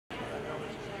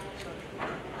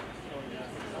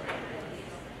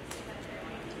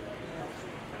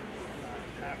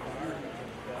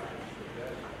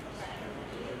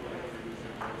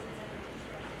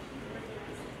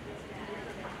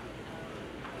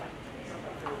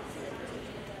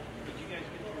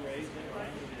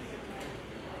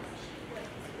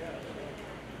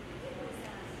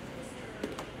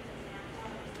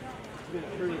been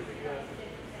approved.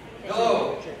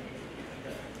 Hello.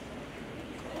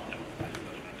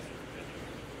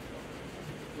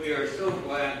 We are so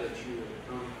glad that you have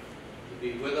come to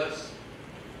be with us.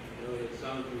 I know that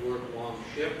some of you work long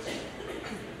shifts.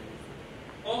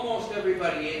 Almost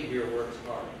everybody in here works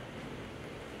hard.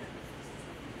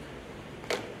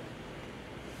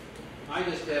 I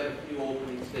just have a few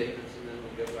opening statements and then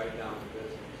we'll get right down to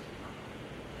business.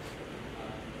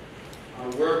 Our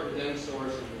work with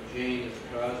InSource and with Jane has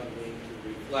caused me to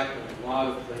reflect on a lot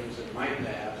of things in my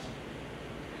past,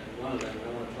 and one of them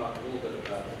I want to talk a little bit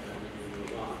about and then we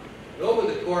move on. But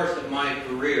over the course of my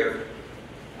career,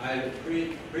 I have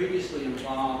previously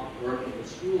involved working with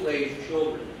school-aged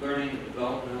children with learning and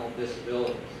developmental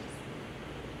disabilities.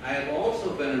 I have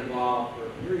also been involved for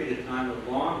a period of time with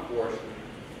law enforcement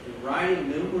in riding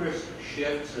numerous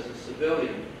shifts as a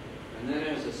civilian, and then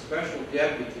as a special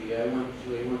deputy, I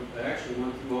actually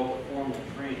went through all the formal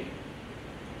training.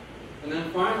 And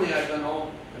then finally, I've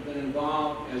been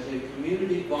involved as a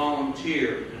community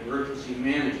volunteer in emergency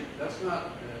management. That's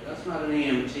not an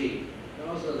EMT.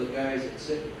 Those are the guys that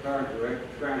sit in the car and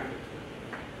direct traffic.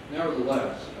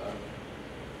 Nevertheless,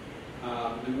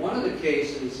 in one of the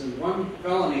cases, in one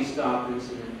felony stop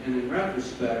incident, and in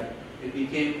retrospect, it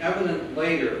became evident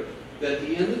later that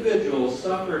the individual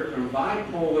suffered from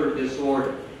bipolar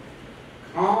disorder.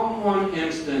 Calm one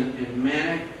instant and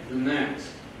manic the next.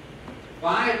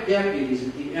 5 deputies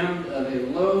at the end of a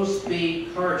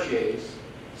low-speed car chase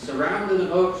surrounded a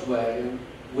Volkswagen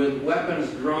with weapons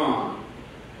drawn,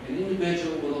 an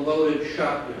individual with a loaded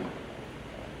shotgun.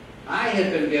 I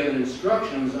had been given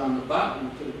instructions on the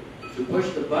button to push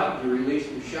the button to release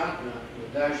the shotgun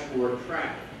from the dashboard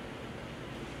track.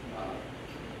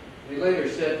 They later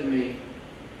said to me,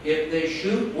 if they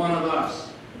shoot one of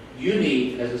us, you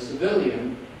need, as a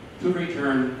civilian, to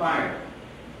return fire.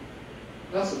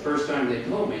 That's the first time they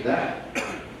told me that.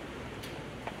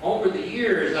 Over the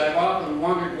years, I've often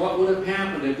wondered what would have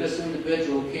happened if this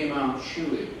individual came out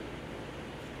shooting.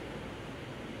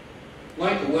 I'd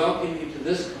like to welcome you to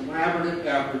this collaborative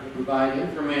effort to provide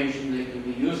information that can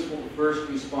be useful to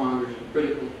first responders in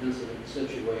critical incident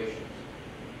situations.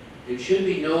 It should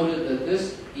be noted that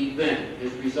this event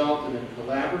has resulted in a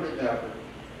collaborative effort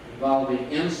involving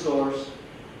InSource,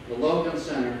 the Logan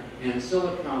Center, and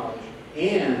Silla College,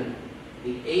 and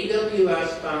the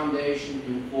AWS Foundation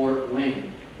in Fort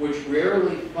Wayne, which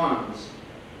rarely funds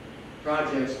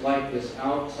projects like this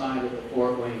outside of the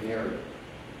Fort Wayne area.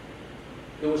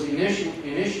 It was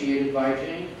initiated by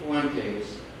Jane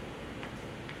Fuentes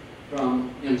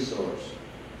from InSource.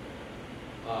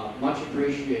 Much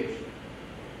appreciation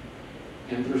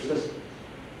and persistence.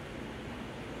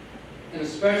 And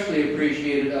especially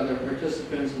appreciated other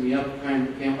participants in the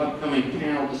upcoming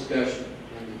panel discussion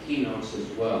and the keynotes as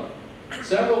well.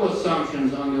 Several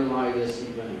assumptions underlie this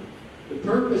event. The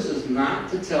purpose is not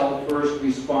to tell first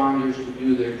responders to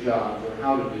do their jobs or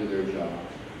how to do their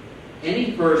jobs.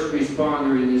 Any first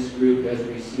responder in this group has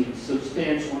received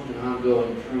substantial and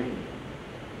ongoing training.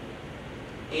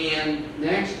 And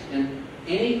next, in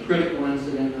any critical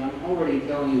incident, I'm already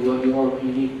telling you what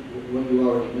you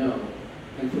already know,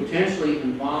 and potentially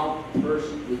involve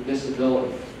persons with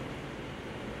disabilities.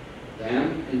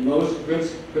 Then, in most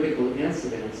critical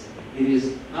incidents, it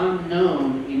is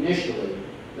unknown initially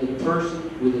that a person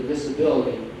with a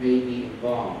disability may be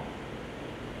involved.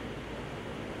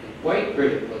 And quite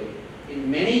critically, in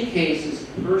many cases,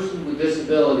 a person with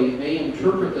disability may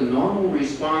interpret the normal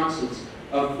responses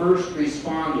of first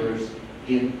responders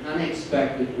in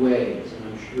unexpected ways, and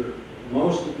I'm sure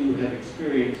most of you have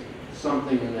experienced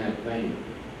something in that vein.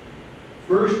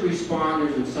 First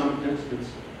responders in some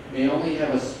instances may only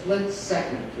have a split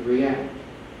second to react.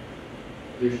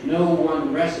 There's no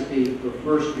one recipe for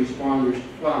first responders to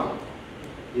follow.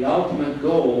 The ultimate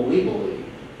goal, we believe,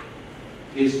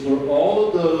 is for all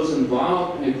of those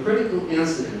involved in a critical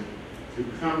incident to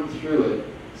come through it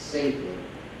safely.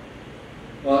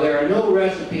 While there are no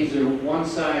recipes or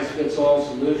one-size-fits-all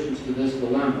solutions to this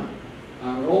dilemma,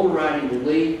 our overriding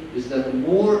belief is that the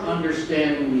more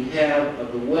understanding we have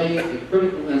of the way a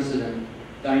critical incident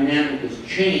dynamic is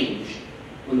changed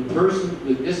when a person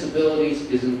with disabilities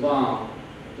is involved,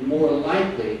 the more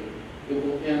likely it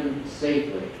will end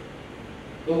safely.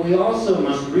 But we also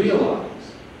must realize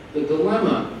the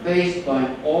dilemma faced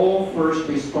by all first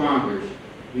responders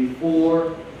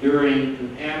before, during,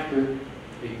 and after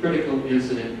a critical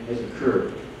incident has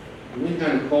occurred. And we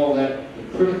kind of call that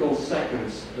the critical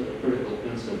seconds of a critical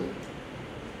incident.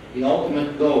 The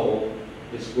ultimate goal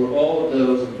is for all of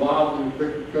those involved in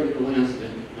a critical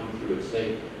incident to come through it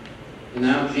safely. And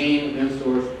now Jane of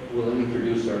InSource will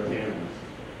introduce our panelists.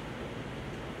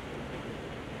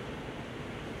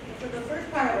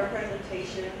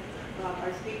 presentation.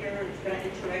 Our speaker is going to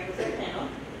interact with the panel.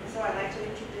 So I'd like to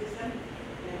introduce them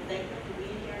and thank them for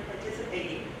being here and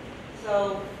participating.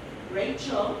 So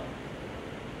Rachel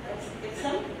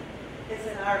Gibson is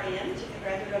an RN. She's a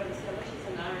graduate of Disabilities. She's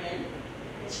an RN.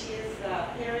 And she is a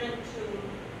parent to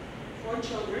 4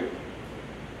 children,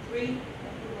 3 of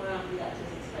whom are on the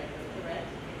autism spectrum, correct?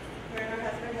 Her and her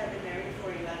husband have been married for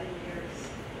 11 years.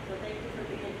 So thank you for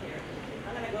being here.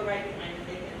 I'm going to go right behind you.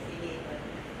 They can't see me. But,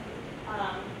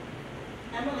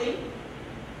 Emily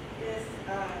is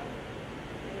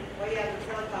in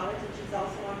Disabilities College, and she's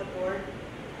also on the board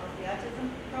of the autism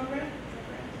program. Is that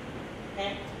correct?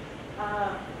 Okay.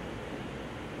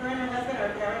 Her and her husband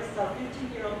are parents of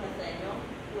 15-year-old Nathaniel,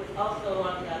 who is also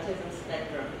on the autism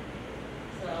spectrum.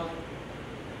 So,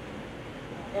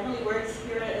 Emily works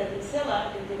here at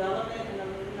Lucilla in development and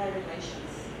alumni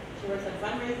relations. She works on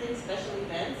fundraising, special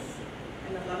events,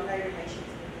 and alumni relations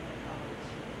within the college.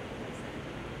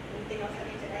 Anything else I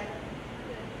need to add?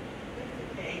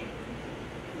 Okay.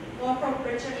 Corporal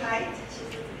Richard Height, she's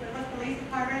with the Plymouth Police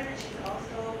Department, and she's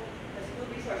also the school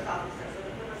resource officer for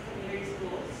the Plymouth Community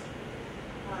Schools.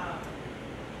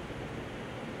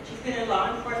 She's been in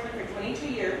law enforcement for 22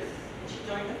 years, and she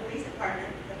joined the police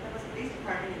department, the Plymouth Police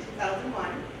Department in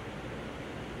 2001.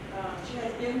 She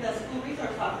has been the school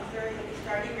resource officer, and is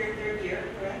starting her 3rd year,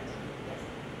 correct? Yes.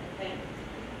 Okay.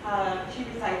 She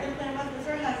resides in Plymouth with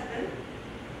her husband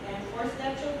and 4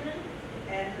 stepchildren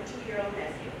and her 2-year-old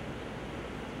nephew.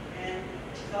 And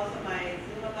she's also my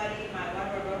Zumba buddy, my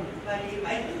water aerobics buddy,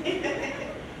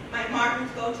 my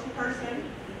Martin's go-to person.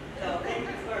 So thank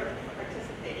you for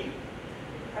participating.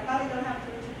 I probably don't have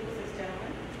to introduce this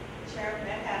gentleman, Sheriff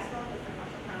Matt Haskell with the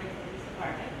Marshall County Police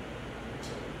Department.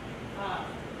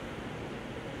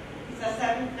 He's a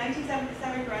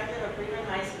 1977 graduate of Bremen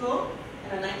High School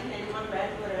and a 1981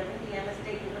 graduate of Indiana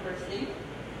State University.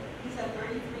 He's a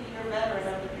 33-year veteran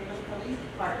of the Bremen Police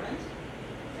Department,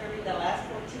 serving the last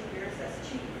 14 years as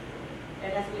chief.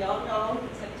 And as we all know,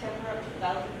 in September of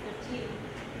 2015, he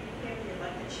became the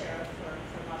elected sheriff for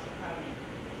Marshall County.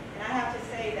 And I have to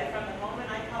say that from the moment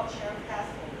I called Sheriff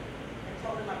Haskell and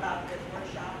told him about this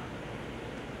workshop,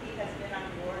 he has been on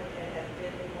board and has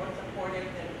been more supportive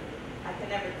than I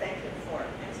can ever thank him for,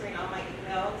 answering all my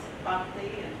emails promptly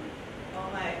and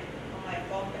all my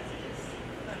phone messages.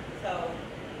 So,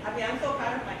 I mean, I'm so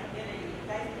proud of my community. You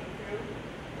guys came through,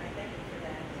 and I thank you for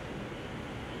that.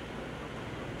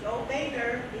 Joel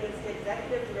Bader is the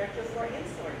Executive Director for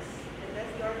InSource, and that's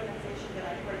the organization that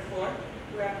I work for.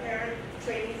 We're a parent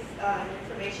training and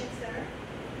information center.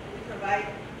 We provide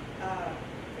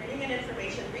training and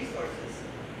information resources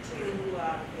to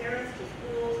parents, to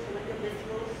schools, to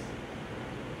individuals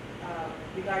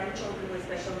regarding children with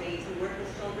special needs. We work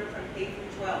with children from K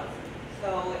through 12.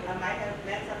 So I might have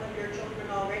met some of your children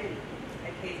already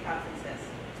at case conferences.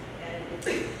 And just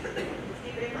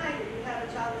keep it in mind, if you have a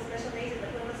child with special needs in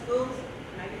the Plymouth schools,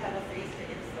 now you have a face to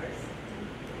InSource.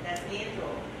 And that's me and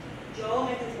Joel. Joel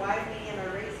and his wife, Ian,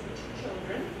 are raising 2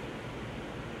 children,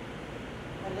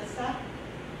 Melissa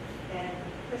and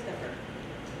Christopher.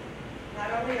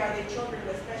 Not only are they children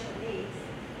with special needs,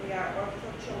 they are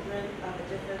also children of a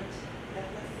different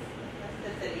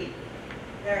ethnicity.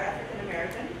 They're African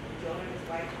American. Joel and his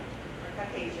wife are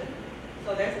Caucasian.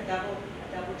 So there's a double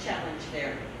challenge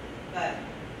there. But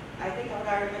I think what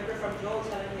I remember from Joel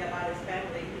telling me about his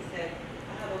family, he said,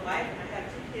 I have a wife and I have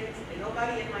 2 kids, and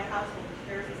nobody in my household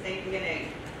shares the same DNA.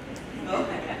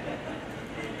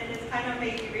 And it's kind of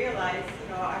made me realize,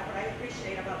 what I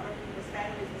appreciate about working with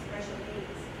families with special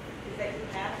needs is that you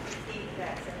have to keep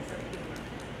that sense of humor,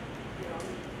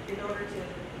 in order to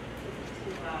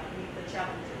meet the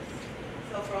challenges.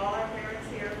 So for all our parents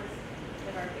here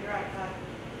that are here,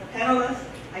 the panelists,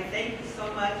 I thank you so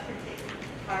much for taking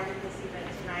part in this event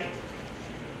tonight.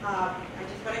 I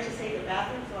just wanted to say the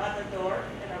bathrooms are at the door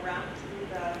and around to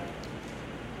the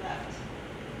left.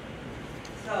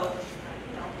 So,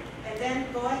 and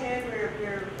then go ahead,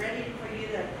 we're ready for you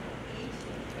to eat.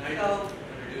 Can I just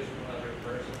introduce one other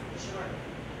person? Sure.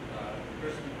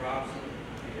 Kristen Robson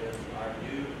is our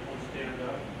new, stand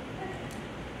up.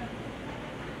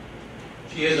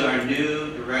 She is our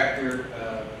new director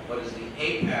of what is the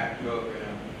APAC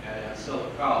program at Ancilla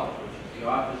College, which is the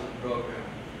autism program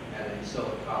at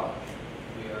Ancilla College.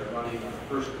 We are running our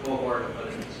first cohort of, I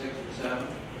think, 6 or 7.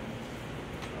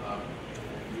 And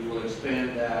we will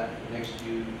expand that in the next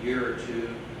year or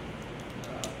 2,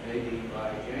 maybe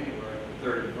by January to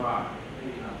 35.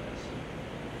 Maybe not that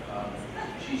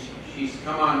soon. She's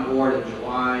come on board in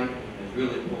July and has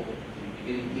really pulled the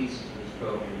beginning pieces of this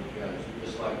program together. So we'd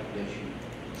just like to get you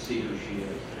to see who she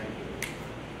is. Thank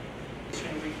you.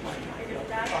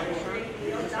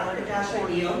 Dr. Joshua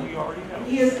Neal.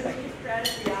 He is the Chief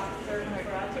Strategy Officer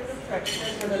for Autism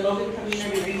Services for the Logan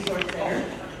Community Resource Center.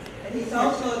 And he's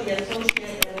also the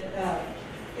Associate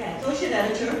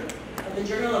Editor of the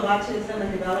Journal of Autism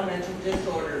and Developmental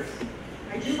Disorders.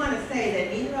 I do want to say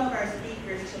that neither of our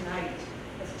speakers tonight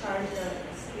has charged a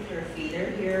speaker fee.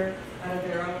 They're here out of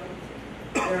their own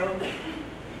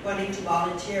wanting to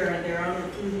volunteer and their own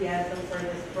enthusiasm for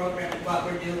this program and what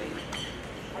we're doing.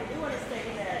 I do want to say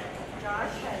that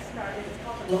Josh has started, it's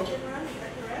called the Logan Run, is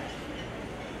that correct?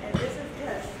 And this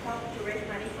has helped to raise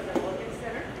money for the Logan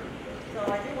Center. So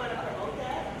I do want to promote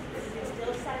that. If you can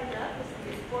still sign up, this is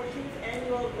the 14th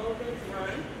annual Logan's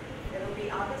Run. It'll be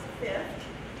August 5th,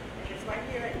 and it's right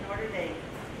here at Notre Dame.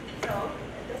 So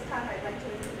at this time, I'd like to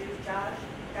introduce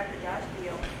Dr. Josh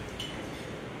Neal.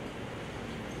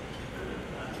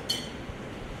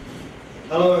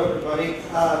 Hello, everybody.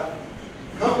 A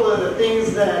couple of the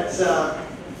things that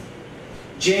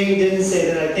Jane didn't say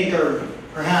that I think are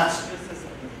perhaps.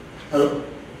 Hello.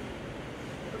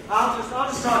 I'll just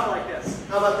talk like this.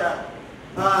 How about that?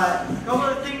 A couple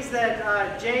of things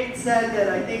that Jane said that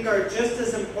I think are just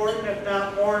as important, if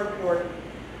not more important,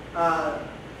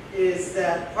 is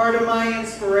that part of my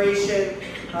inspiration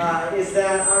is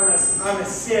that I'm a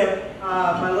SIP.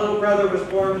 My little brother was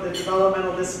born with a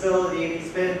developmental disability, and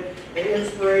he's been the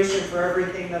inspiration for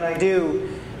everything that I do.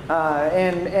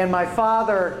 And my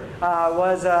father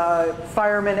was a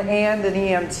fireman and an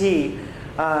EMT.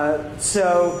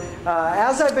 So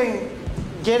as I've been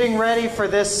getting ready for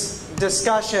this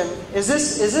discussion, is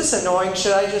this annoying?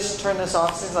 Should I just turn this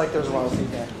off? Seems like there's a lot of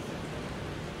feedback.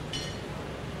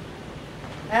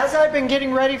 As I've been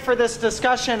getting ready for this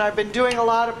discussion, I've been doing a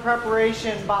lot of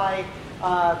preparation by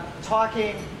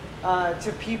talking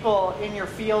to people in your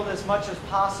field as much as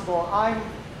possible.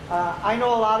 I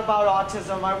know a lot about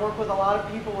autism. I work with a lot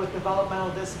of people with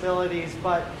developmental disabilities,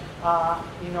 but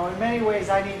in many ways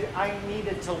I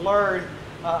needed to learn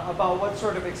about what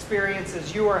sort of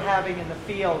experiences you are having in the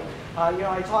field.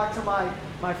 I talked to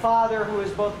my father, who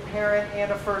is both a parent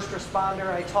and a first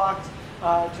responder. I talked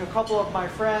to a couple of my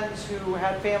friends who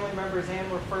had family members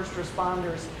and were first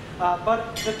responders.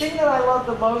 But the thing that I love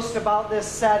the most about this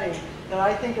setting, that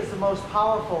I think is the most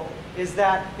powerful, is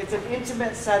that it's an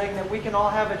intimate setting that we can all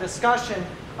have a discussion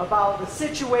about the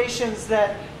situations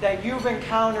that you've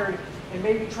encountered and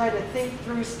maybe try to think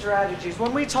through strategies.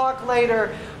 When we talk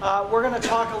later, we're going to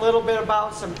talk a little bit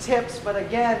about some tips, but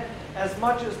again, as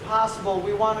much as possible,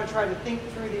 we want to try to think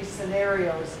through these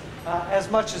scenarios as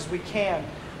much as we can.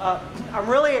 I'm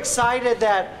really excited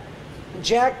that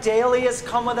Jack Daly has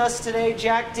come with us today.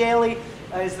 Jack Daly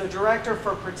is the Director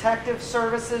for Protective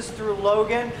Services through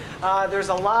Logan. There's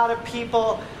a lot of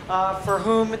people for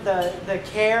whom their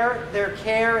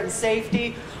care and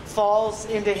safety falls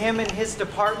into him and his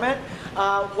department.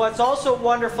 What's also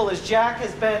wonderful is Jack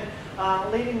has been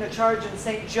leading the charge in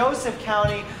St. Joseph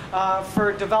County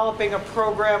for developing a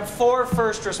program for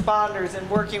first responders and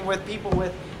working with people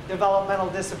with developmental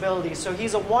disabilities. So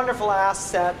he's a wonderful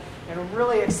asset, and I'm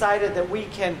really excited that we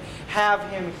can have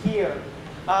him here.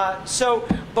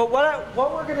 But what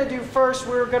we're going to do first,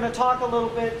 we're going to talk a little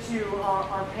bit to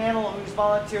our panel who's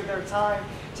volunteered their time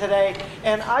today.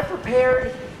 And I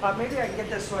prepared, maybe I can get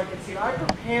this so I can see it. I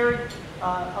prepared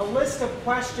a list of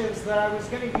questions that I was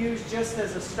going to use just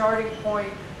as a starting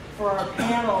point for our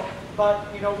panel. But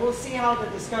we'll see how the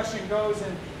discussion goes,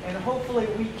 and hopefully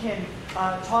we can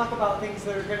talk about things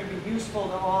that are going to be useful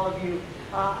to all of you.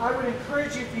 I would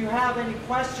encourage you, if you have any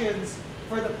questions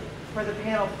for the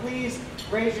panel, please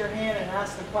raise your hand and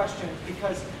ask the questions,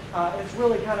 because it's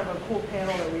really kind of a cool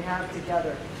panel that we have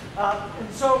together.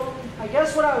 And so I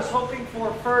guess what I was hoping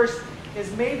for first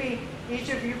is maybe each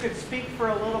of you could speak for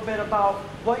a little bit about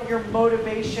what your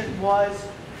motivation was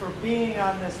for being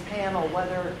on this panel,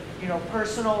 whether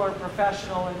personal or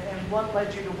professional, and what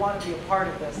led you to want to be a part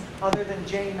of this, other than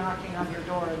Jane knocking on your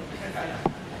door.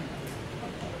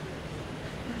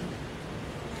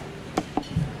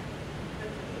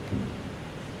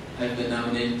 I've been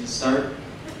nominated to start.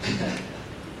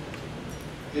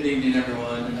 Good evening,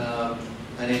 everyone.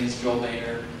 My name is Joel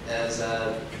Boehner. As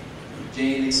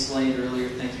Jane explained earlier,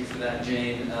 thank you for that,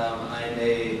 Jane. I'm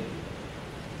a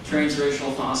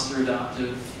transracial foster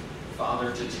adoptive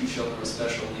father to 2 children with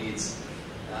special needs.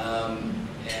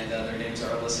 And their names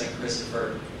are Alyssa and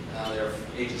Christopher. They're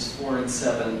ages 4 and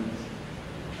 7.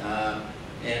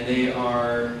 And they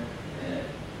are,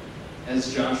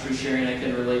 as Josh was sharing, I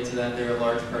can relate to that. They're a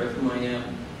large part of who I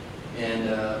am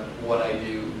and what I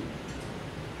do.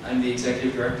 I'm the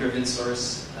Executive Director of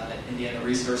InSource, Indiana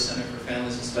Resource Center for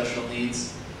Families with Special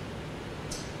Needs.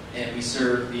 and we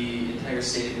serve the entire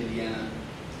state of Indiana.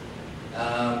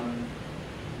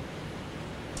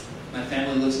 My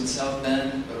family lives in South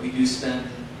Bend, but we do spend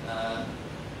a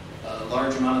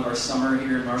large amount of our summer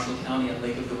here in Marshall County at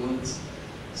Lake of the Woods.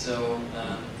 So,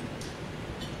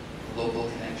 local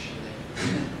connection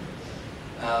there.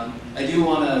 I do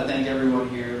want to thank everyone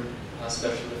here,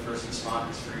 especially the first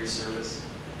responders, for your service.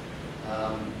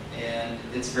 And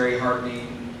it's very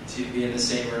heartening to be in the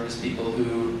same room as people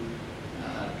who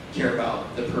care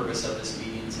about the purpose of this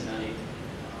meeting tonight.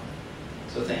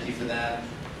 So thank you for that.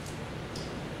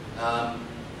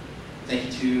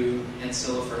 Thank you to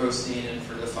Ancilla for hosting and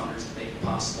for the funders to make it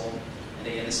possible. And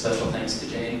again, a special thanks to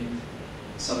Jane.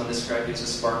 Someone described it as a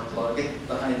spark plug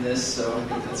behind this, so I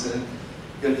think that's a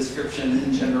good description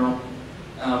in general.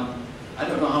 I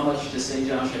don't know how much to say,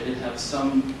 Josh. I did have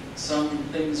some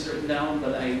things written down,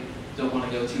 but I don't want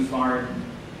to go too far and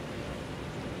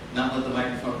not let the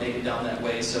microphone make it down that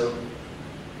way. So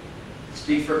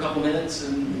speak for a couple minutes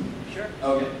and... Sure.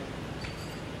 Okay.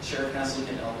 Sheriff Hassel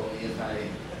can elbow me if I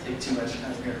take too much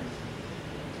time here.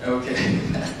 Okay.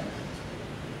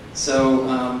 So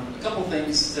a couple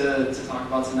things to talk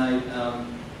about tonight.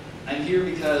 I'm here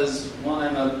because, one,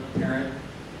 I'm a parent,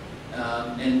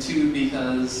 and two,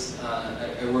 because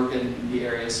I work in the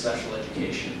area of special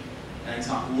education. And I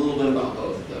talk a little bit about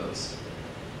both of those.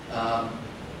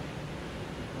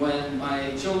 When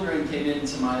my children came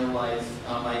into my life,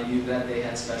 I knew that they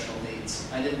had special needs.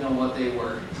 I didn't know what they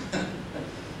were.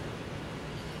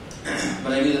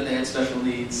 But I knew that they had special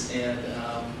needs, and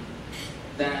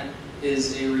that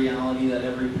is a reality that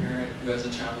every parent who has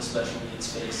a child with special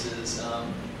needs faces.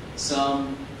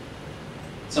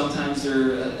 Sometimes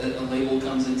a label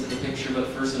comes into the picture, but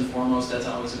first and foremost, that's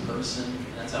always a person,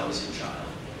 that's always your child.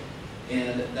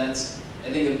 And that's,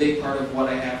 I think, a big part of what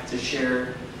I have to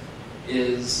share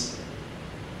is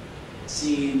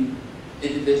seeing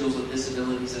individuals with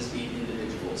disabilities as being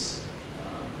individuals,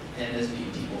 and as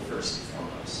being people first and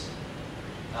foremost.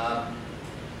 I'm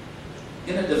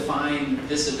going to define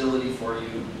disability for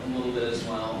you a little bit as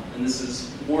well, and this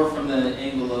is more from the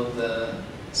angle of the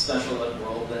special ed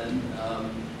world than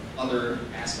other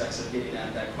aspects of getting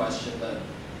at that question, but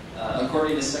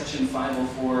according to Section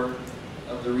 504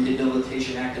 of the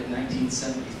Rehabilitation Act of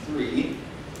 1973,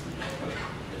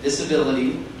 a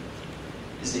disability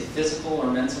is a physical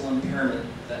or mental impairment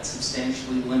that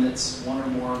substantially limits one or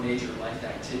more major life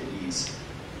activities.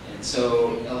 And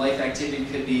so a life activity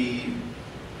could be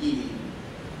eating,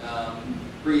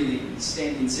 breathing,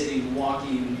 standing, sitting,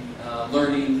 walking,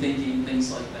 learning, thinking,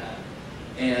 things like that.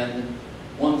 And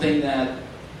one thing that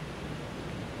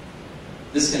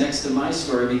this connects to my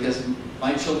story, because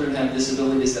my children have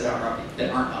disabilities that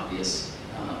aren't obvious.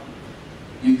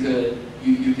 You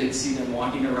could see them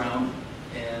walking around,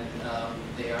 and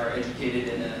they are educated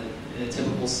in a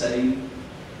typical setting.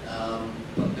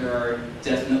 But there are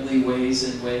definitely ways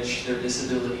in which their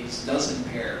disabilities does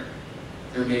impair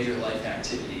their major life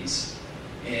activities.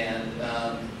 And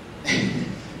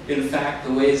in fact,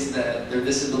 the ways that their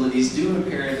disabilities do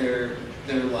impair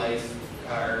their life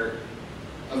are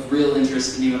of real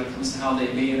interest to me when it comes to how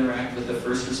they may interact with the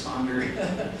first responder,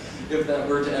 if that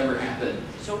were to ever happen.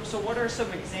 So what are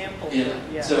some examples?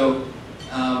 Yeah. So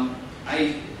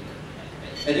I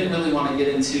didn't really want to get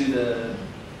into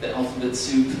the alphabet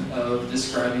soup of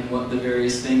describing what the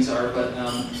various things are, but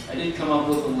I did come up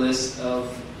with a list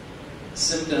of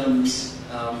symptoms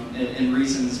and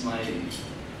reasons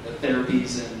the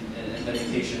therapies and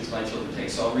medications my children take.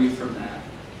 So I'll read from that.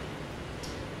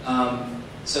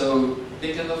 So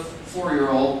think of a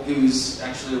 4-year-old who's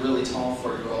actually a really tall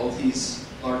 4-year-old. He's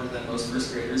larger than most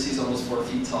first graders. He's almost 4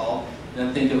 feet tall.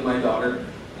 Then think of my daughter,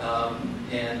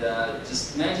 and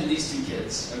just imagine these two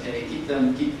kids. Okay, keep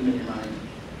them in your mind.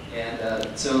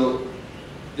 And so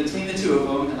between the two of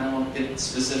them, and I won't get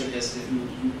specific as to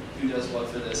who does what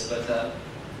for this, but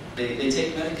they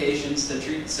take medications to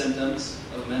treat symptoms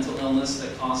of mental illness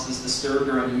that causes disturbed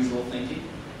or unusual thinking,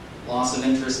 loss of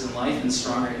interest in life, and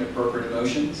strong or inappropriate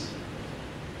emotions.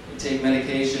 They take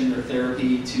medication or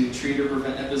therapy to treat or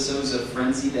prevent episodes of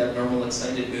frenzied, abnormal,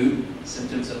 excited mood,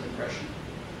 symptoms of depression.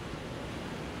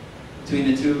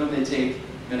 Between the two of them, they take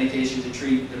medication to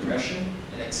treat depression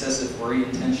and excessive worry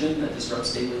and tension that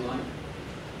disrupts daily life.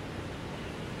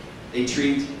 They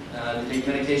take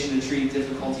medication to treat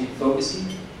difficulty in focusing,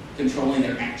 controlling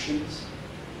their actions,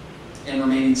 and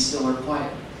remaining still or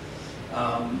quiet,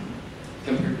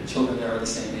 compared to children that are the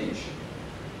same age.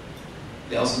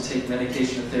 They also take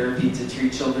medication and therapy to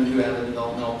treat children who have a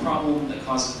developmental problem that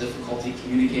causes difficulty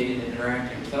communicating and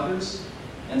interacting with others,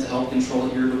 and to help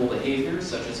control irritable behaviors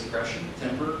such as aggression,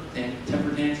 temper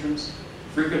tantrums,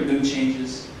 frequent mood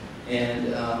changes,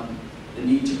 and the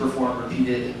need to perform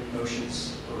repeated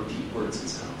motions or repeat words and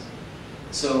sounds.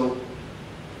 So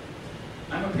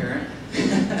I'm a parent,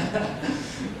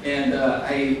 and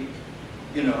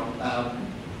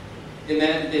and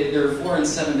then they're 4 and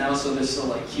 7 now, so they're still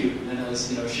like cute. And I was,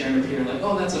 sharing with Peter, like,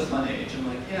 oh, that's a fun age. I'm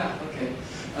like, yeah, okay.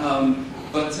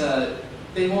 But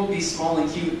they won't be small and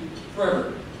cute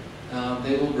forever.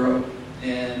 They will grow,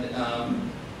 and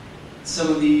some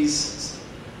of these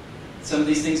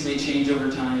things may change over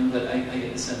time. But I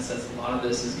get the sense that a lot of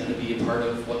this is going to be a part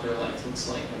of what their life looks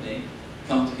like when they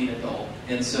come to be an adult.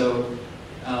 And so,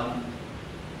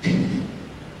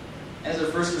 as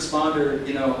a first responder,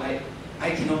 I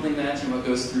can only imagine what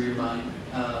goes through your mind.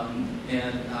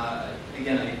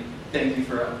 Again, I thank you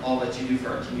for all that you do for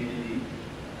our community.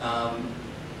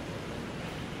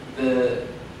 The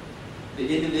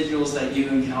individuals that you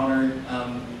encounter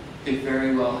could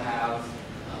very well have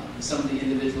some of the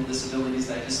individual disabilities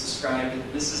that I just described.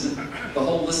 This isn't the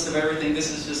whole list of everything. This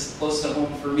is just close to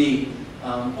home for me.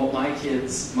 What my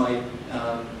kids might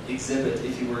exhibit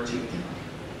if you were to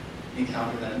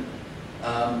encounter them.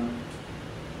 I'm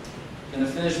going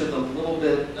to finish with a little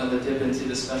bit of a dip into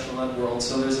the special ed world.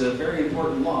 So there's a very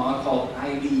important law called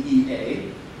IDEA.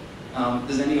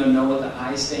 Does anyone know what the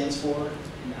I stands for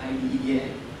in IDEA?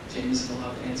 James will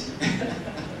have to answer.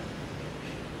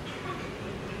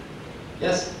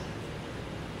 Yes?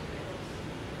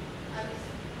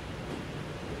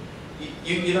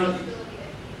 You don't...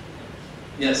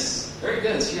 Yes, very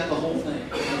good. She got the whole thing.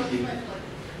 Thank you.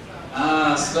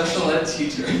 Special ed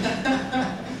teacher.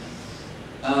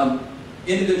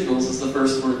 Individuals is the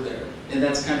first word there. And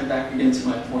that's kind of back again to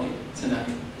my point tonight.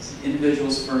 See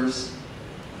individuals first,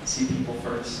 see people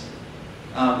first.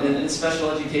 And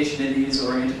special education in is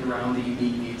oriented around the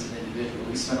unique needs of the individual.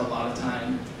 We spend a lot of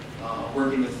time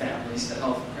working with families to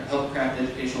help craft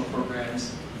educational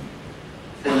programs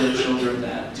for their children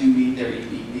that do meet their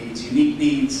unique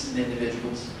needs in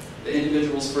individuals. The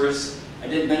individuals first. I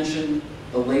did mention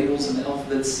the labels and the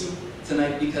alphabet soup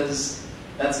tonight because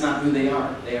that's not who they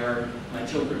are. They are my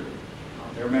children.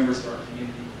 They're members of our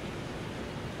community.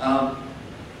 I'm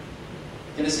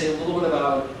going to say a little bit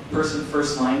about person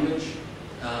first language.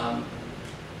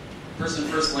 Person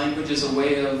first language is a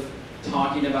way of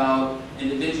talking about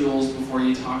individuals before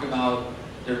you talk about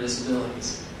their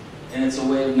disabilities. And it's a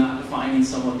way of not defining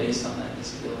someone based on that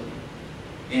disability.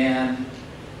 And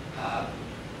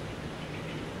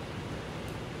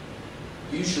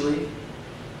usually,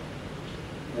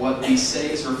 what we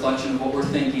say is a reflection of what we're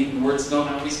thinking. The words don't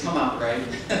always come out right.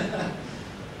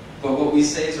 But what we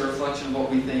say is a reflection of what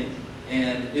we think.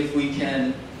 And if we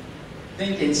can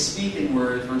think and speak in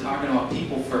words, we're talking about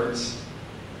people first,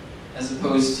 as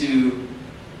opposed to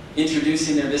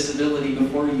introducing their disability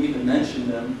before you even mention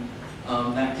them.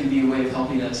 That can be a way of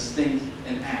helping us think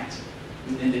and act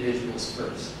with individuals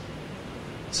first.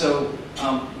 So,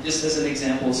 just as an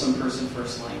example of some person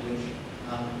first language,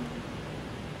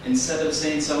 instead of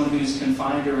saying someone who's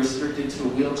confined or restricted to a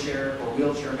wheelchair or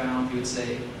wheelchair bound, you would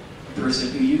say a person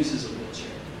who uses a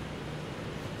wheelchair.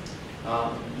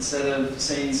 Instead of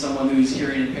saying someone who's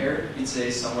hearing impaired, you'd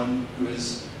say someone who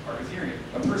is hard of hearing,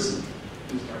 a person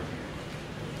who's hard of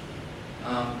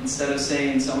hearing. Instead of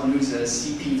saying someone who's a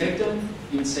CP victim,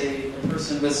 you'd say a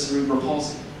person with cerebral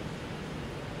palsy.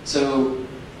 So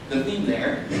the theme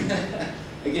there,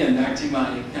 again, back to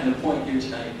my kind of point here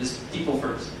tonight, is people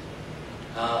first.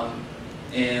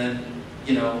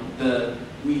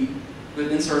 With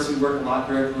InSource, we work a lot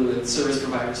directly with service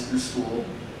providers through school.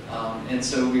 And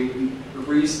so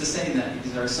we're used to saying that.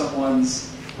 These are someone's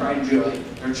pride and joy,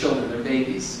 their children, their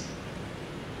babies.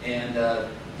 And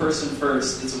person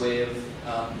first is a way of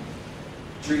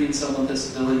treating someone with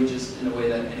disability just in a way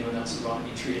that anyone else would want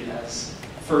to be treated as.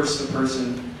 First, a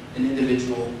person, an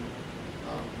individual,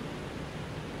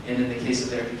 and in the case of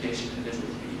their education, individual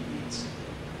with unique needs.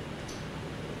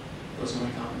 Those are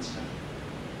my comments now.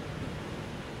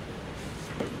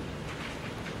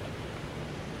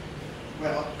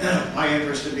 Well, my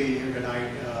interest in being here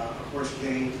tonight, of course,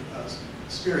 Jane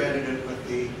spearheaded it with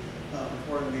the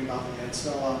informing me about the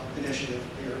Ancella initiative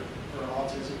here for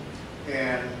autism,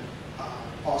 and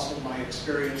also my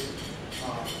experience,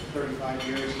 35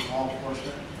 years in law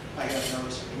enforcement. I have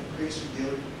noticed an increase in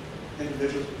dealing with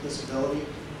individuals with disability,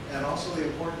 and also the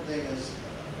important thing is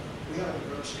we have a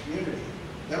diverse community.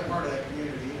 They're part of that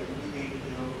community, and we need to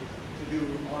do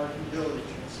our due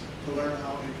diligence to learn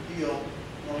how to deal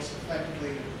most effectively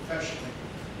and professionally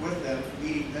with them,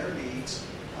 meeting their needs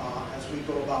as we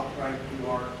go about trying to do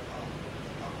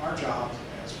our jobs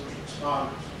as first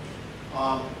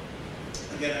responders.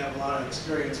 Again, I have a lot of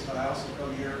experience, but I also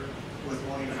come here with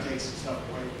wanting to take some stuff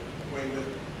away way with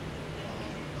me.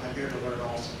 I'm here to learn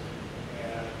also,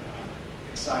 and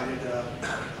excited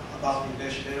about the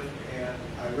initiative, and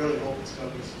I really hope it's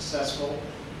going to be successful.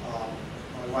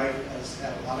 My wife has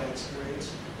had a lot of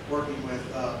experience working with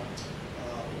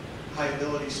high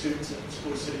ability students at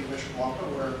School City of Mishawaka,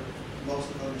 where most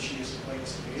of them she is acquainted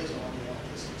to me is on the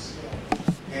autistic scale.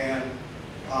 And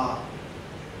I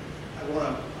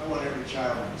want every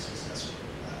child to be successful.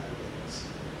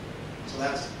 So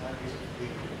that's my reason for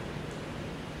being here.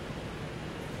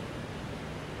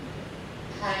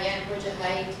 Hi, I'm Bridget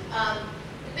Height.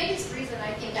 The biggest reason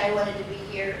I think I wanted to be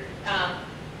here,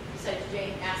 besides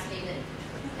Jane asking and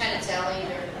kind of telling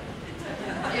or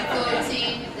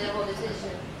influencing the whole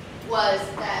decision, was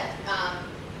that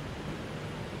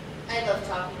I love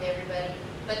talking to everybody.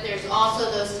 But there's also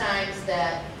those times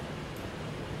that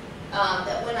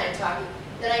that when I'm talking,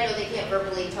 that I know they can't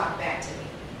verbally talk back to me.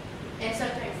 And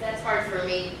sometimes that's hard for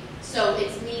me. So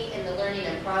it's me in the learning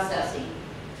and processing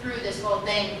through this whole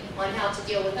thing on how to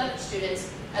deal with other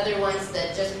students, other ones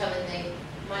that just come in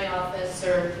my office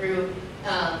or through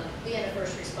being a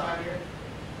first responder,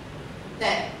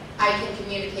 that I can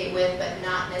communicate with but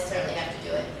not necessarily have to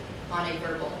do it on a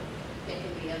verbal. It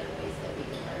can be other ways that we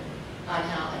can learn on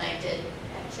how, and I did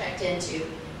have checked into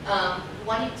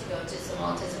wanting to go to some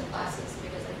autism classes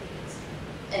because I think it's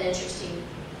an interesting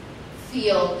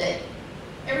field that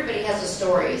everybody has a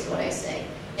story is what I say,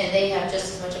 and they have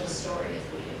just as much of a story as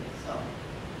we do, so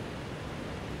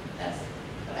that's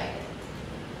what I think.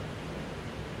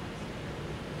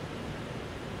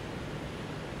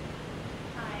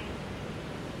 Hi.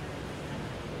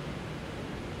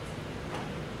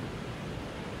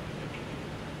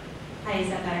 Hi, is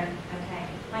that better? Okay.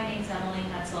 My name's Emily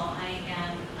Hutzel. I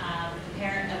am the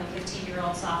parent of a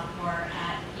 15-year-old sophomore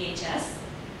at PHS,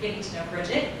 getting to know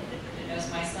Bridget. Bridget knows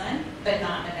my son, but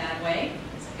not in a bad way.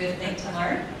 It's a good thing to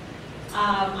learn.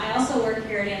 I also work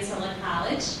here at Anselin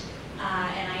College,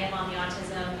 and I am on the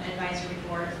Autism Advisory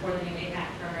Board for the new APAC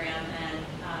program, and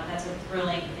that's a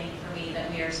thrilling thing for me that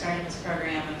we are starting this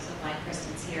program. I'm so glad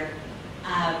Kristen's here.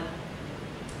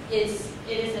 It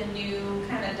is a new,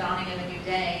 kind of dawning of a new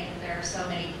day. There are so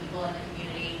many people in the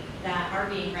community that are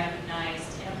being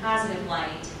recognized in a positive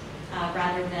light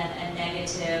rather than a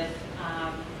negative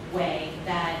way,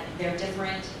 that they're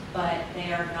different, but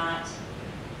they are not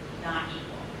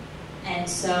equal. And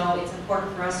so it's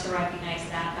important for us to recognize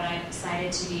that, but I'm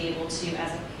excited to be able to,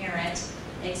 as a parent,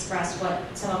 express what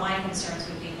some of my concerns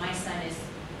would be. My son is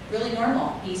really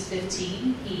normal. He's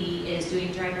 15. He is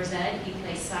doing driver's ed. He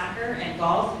plays soccer and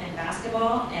golf and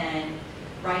basketball and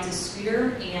rides a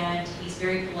scooter, and he's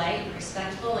very polite and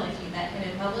respectful, and if you met him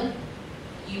in public,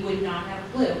 you would not have a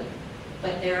clue.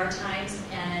 But there are times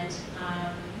and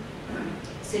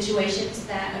situations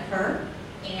that occur,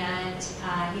 and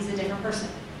he's a different person.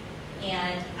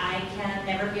 And I can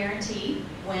never guarantee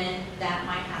when that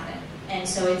might happen. And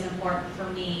so it's important for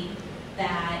me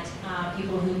that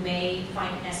people who may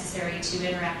find it necessary to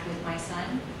interact with my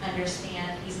son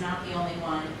understand he's not the only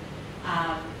one,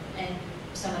 and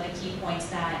some of the key points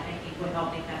that I think would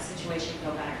help make that situation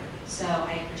go better. So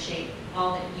I appreciate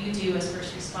all that you do as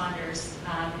first responders.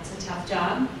 It's a tough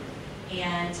job,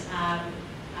 and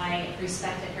I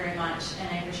respect it very much, and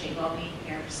I appreciate you all being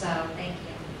here. So thank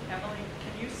you. Emily,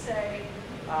 can you say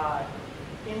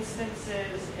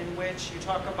instances in which you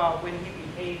talk about when he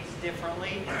behaves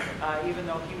differently, even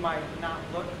though he might not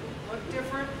look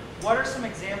different? What are some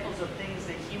examples of things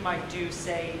that he might do,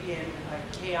 say, in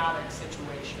a chaotic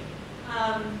situation?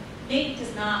 Nate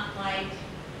does not like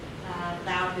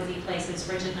loud, busy places.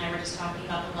 Bridget and I were just talking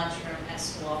about the lunchroom at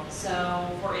school. So,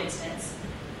 for instance,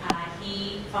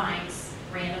 he finds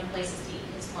random places to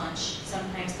eat his lunch.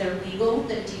 Sometimes they're legal,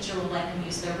 that a teacher will let him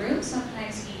use their room.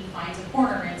 Sometimes he finds a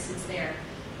corner and sits there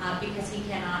because he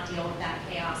cannot deal with that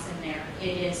chaos in there.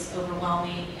 It is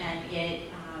overwhelming, and it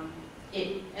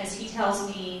as he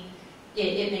tells me,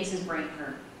 it makes his brain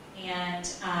hurt. And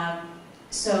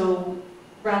so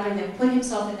rather than put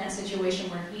himself in that situation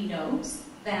where he knows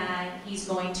that he's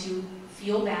going to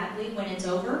feel badly when it's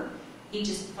over, he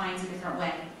just finds a different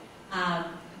way.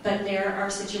 But there are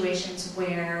situations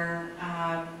where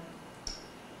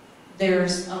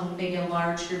there's maybe a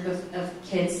large group of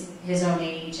kids his own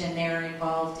age, and they're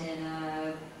involved in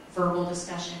a verbal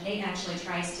discussion. Nate actually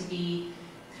tries to be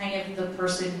kind of the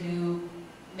person who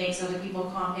makes other people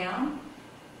calm down,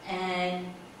 and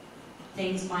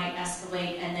things might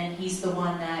escalate, and then he's the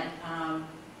one that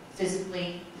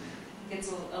physically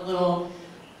gets a little,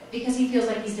 because he feels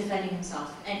like he's defending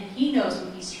himself, and he knows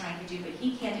what he's trying to do, but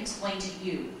he can't explain to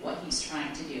you what he's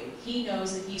trying to do. He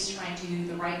knows that he's trying to do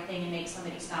the right thing and make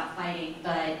somebody stop fighting,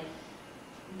 but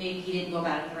maybe he didn't go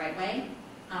about it the right way.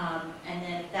 And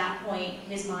then at that point,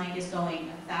 his mind is going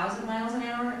 1,000 miles an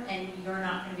hour, and you're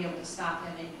not going to be able to stop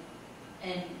him,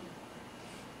 and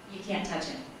you can't touch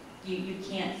him. You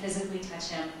can't physically touch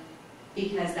him,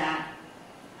 because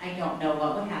I don't know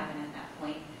what would happen at that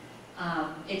point.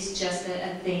 It's just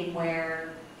a thing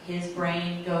where his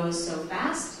brain goes so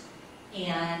fast,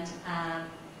 and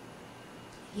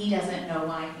he doesn't know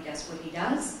why he does what he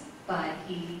does, but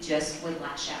he just would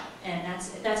lash out, and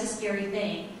that's a scary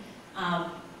thing.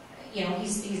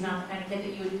 He's not the kind of kid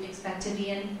that you would expect to be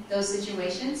in those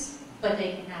situations, but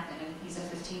they can happen. And he's a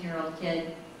 15-year-old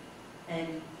kid,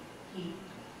 and he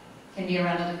can be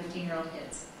around other 15-year-old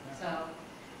kids. So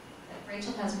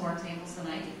Rachel has more examples than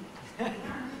I do.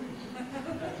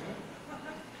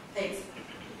 Thanks.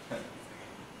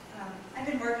 I've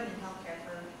been working in healthcare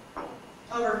for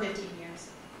over 15 years,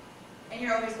 and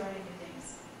you're always learning new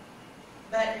things.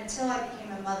 But until I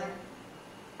became a mother,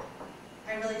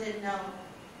 I really didn't know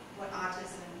what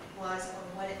autism was or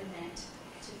what it meant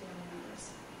to family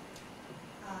members.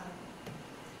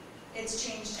 It's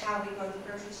changed how we go to the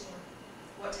grocery store,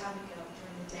 what time we go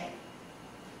during the day.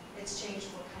 It's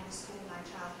changed what kind of school my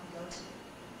child can go to,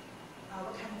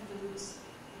 what kind of foods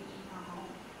we eat in our home.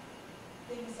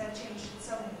 Things have changed in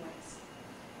so many ways.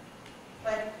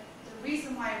 But the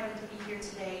reason why I wanted to be here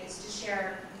today is to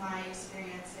share my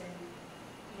experience and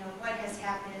what has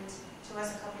happened to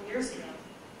us a couple years ago.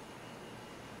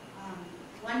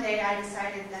 One day I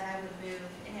decided that I would move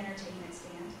an entertainment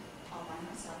stand all by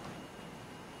myself.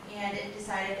 And it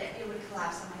decided that it would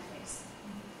collapse on my face.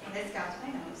 And it got to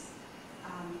my nose.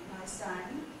 My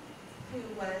son, who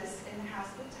was in the house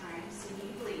at the time, seen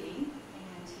me bleeding,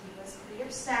 and he was pretty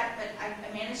upset, but I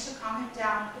managed to calm him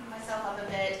down, pick myself up a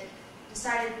bit,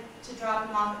 decided to drop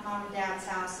him off at Mom and Dad's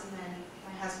house, and then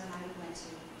my husband and I went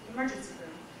to the emergency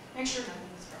room, make sure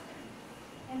nothing was broken.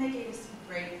 And they gave me some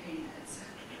great pain meds.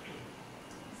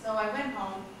 So I went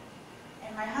home,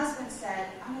 and my husband said,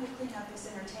 I'm going to clean up this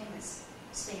entertainment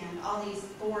stand, all these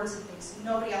boards and things, so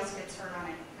nobody else gets hurt on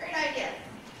it. Great idea.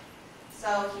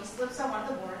 So he slips on one of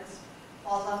the boards,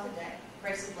 falls off the deck,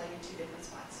 breaks his leg in 2 different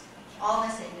spots, all in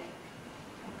the same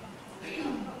day.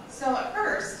 So at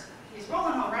first, he's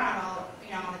rolling around all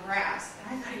on the grass,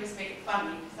 and I thought he was making fun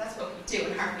of me, because that's what we do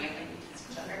in our family, we tease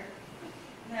each other.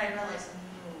 And then I realized,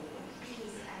 no,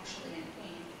 he's actually in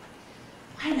pain.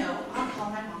 I know, I'll call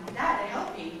my mom and dad to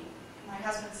help me. My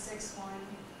husband's 6'1",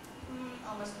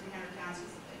 almost 300 pounds,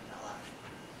 he's a big fella.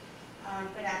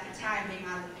 But at the time, being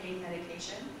on the pain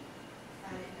medication,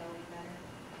 I didn't know any better.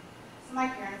 So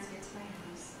my parents get to my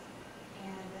house,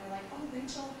 and they're like, oh,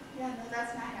 Rachel, yeah, no,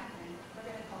 that's not happening. We're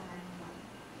going to call 911.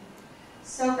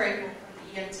 So grateful for the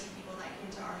EMT people that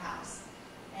came to our house.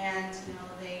 And,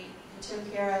 they took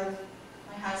care of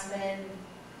my husband,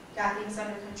 got things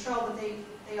under control, but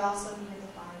they also needed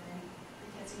the fireman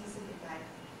because he was a big guy.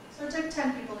 So it took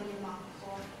 10 people to get him off the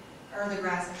floor, or the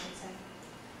grass, I should say.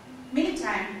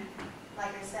 Meantime,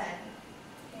 like I said,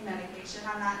 pain medication,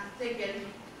 I'm not thinking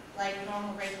like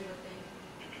normal Rachel would think.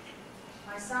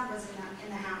 My son was in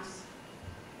the house.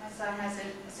 My son has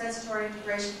a sensory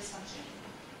integration dysfunction.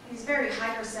 He's very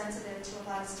hypersensitive to a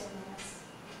lot of stimulus,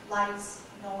 lights,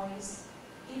 noise,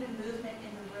 even movement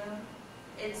in the room.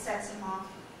 It sets him off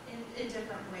in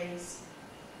different ways.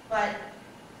 But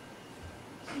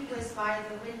he was by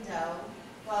the window,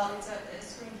 well, it's a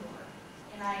screen door,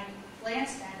 and I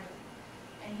glanced at him,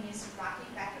 and he's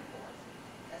rocking back and forth.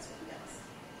 That's what he does.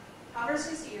 Covers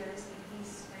his ears, and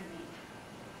he's screaming.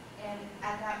 And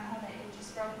at that moment, it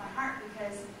just broke my heart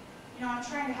because, I'm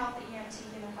trying to help the EMT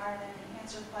and the firemen and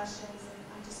answer questions, and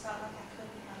I just felt like I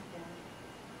couldn't help them.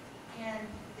 And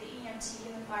the EMT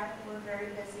and the firemen were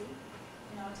very busy,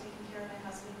 taking care of my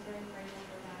husband, very grateful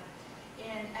for that.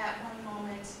 And at one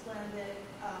moment, one of the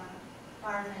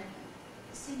firemen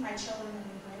seen my children in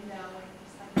the window, and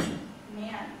he's like,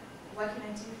 man, what can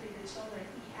I do for your children?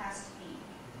 He asked me.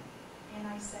 And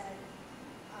I said,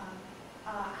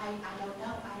 I don't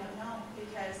know,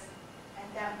 because at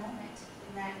that moment,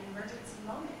 in that emergency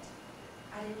moment,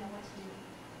 I didn't know what to do.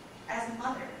 As a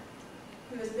mother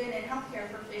who has been in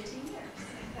healthcare for 15 years,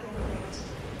 I didn't know what to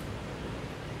do.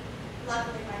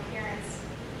 Luckily, my parents,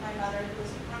 my mother, who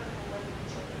was wonderful with my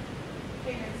children,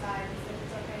 came inside and said,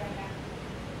 it's okay, I got you.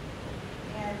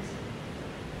 And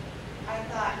I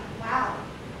thought, wow,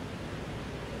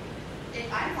 if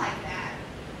I'm like that,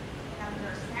 and I'm a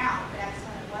nurse now, but at the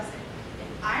time I wasn't,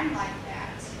 if I'm like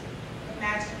that,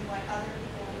 imagine what other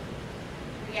people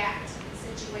react in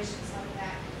situations like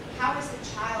that. How is the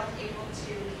child able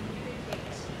to communicate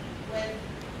with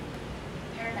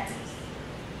paramedics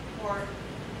or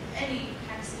any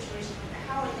kind of situation like that?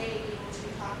 How are they able to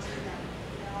talk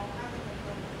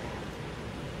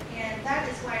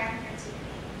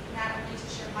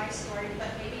my story, but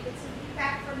maybe get some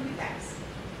feedback from you guys.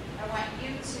 I want you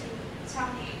to tell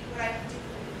me what I can do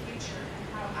for the future and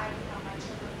how I can help my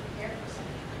children prepare for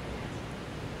something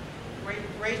like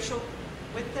that. Rachel,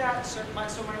 with that, so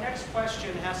my next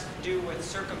question has to do with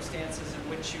circumstances in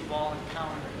which you've all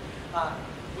encountered.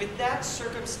 With that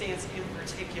circumstance in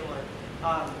particular,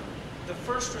 the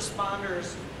first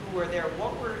responders who were there,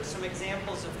 what were some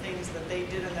examples of things that they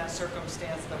did in that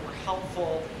circumstance that were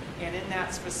helpful? And in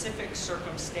that specific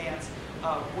circumstance,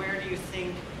 where do you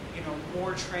think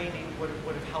more training would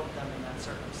have helped them in that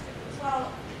circumstance?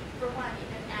 Well, for one,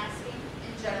 even asking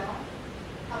in general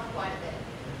helped quite a bit.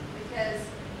 Because,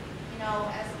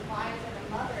 as a wife and a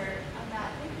mother, I'm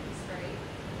not thinking straight.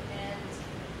 And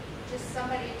just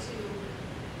somebody to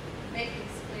make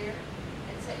things clear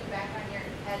and set you back on your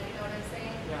head, you know what I'm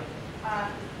saying? Yeah.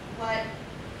 What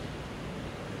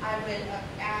I would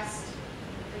ask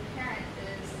the parent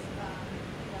is,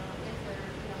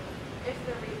 if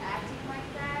they're reacting like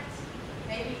that,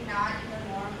 maybe not in the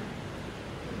norm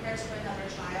compared to another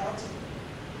child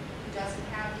who doesn't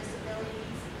have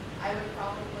disabilities, I would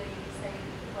probably say,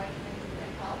 what can I do to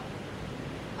help?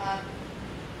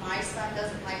 My son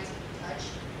doesn't like to be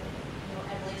touched.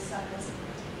 Emily's son doesn't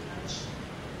like to be touched.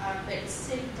 But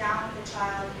sitting down with the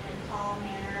child in a calm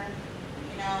manner,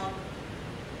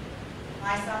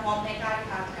 my son won't make eye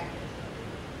contact with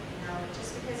you.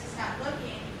 Just because he's not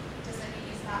looking doesn't mean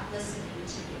he's not listening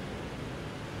to you.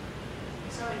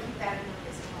 So I keep that in mind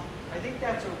as well. I think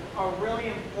that's a really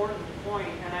important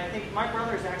point, and I think my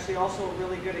brother is actually also a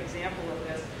really good example of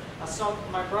this.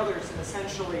 My brother's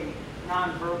essentially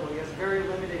nonverbal. He has very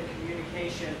limited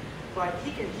communication, but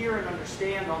he can hear and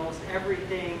understand almost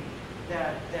everything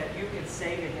that you can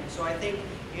say to him. So I think,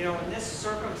 in this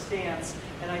circumstance,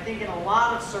 and I think in a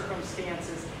lot of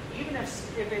circumstances, even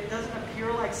if it doesn't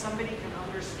appear like somebody can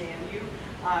understand you,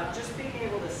 just being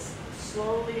able to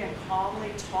slowly and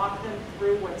calmly talk them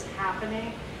through what's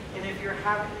happening. And if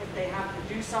they have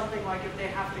to do something, like if they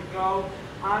have to go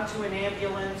onto an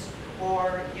ambulance,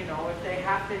 or if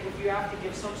you have to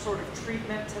give some sort of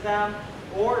treatment to them,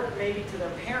 or maybe to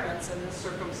their parents in this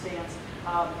circumstance,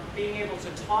 being able to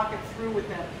talk it through with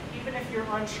them, even if you're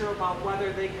unsure about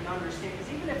whether they can understand.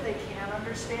 Because even if they can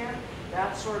understand,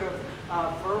 that sort of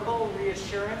verbal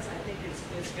reassurance, I think is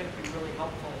going to be really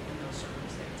helpful in those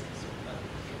circumstances.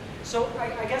 So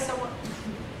I guess I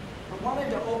wanted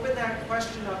to open that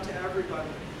question up to everybody.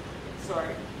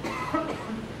 Sorry.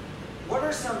 What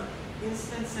are some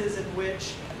instances in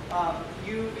which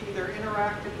you've either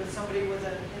interacted with somebody with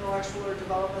an intellectual or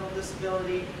developmental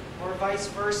disability, or vice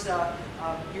versa?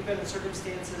 You've been in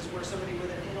circumstances where somebody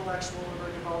with an intellectual or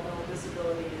developmental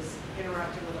disability is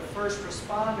interacting with a first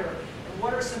responder. And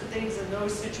what are some things in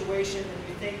those situations that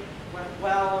you think went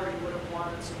well, or you would have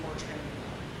wanted some more training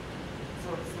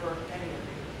for any of you?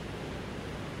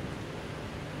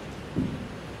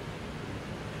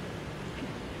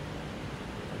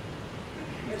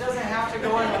 It doesn't have to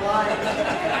go in a line.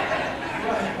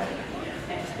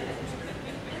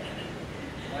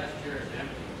 Last year is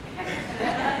empty.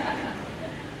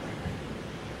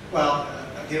 Well,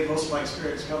 again, most of my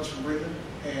experience comes from Brigham,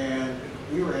 and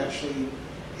we were actually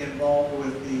involved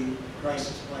with the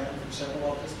crisis plan for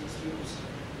several autistic students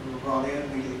who were brought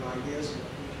in. We gave ideas of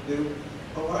what we could do.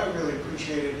 But what I really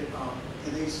appreciated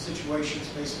in these situations,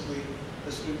 basically,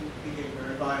 the student became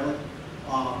very violent,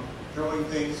 throwing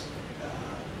things,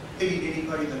 hitting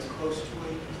anybody that's close to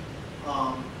him.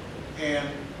 And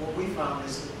what we found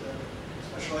is that the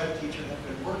special ed teacher had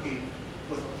been working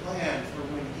with a plan for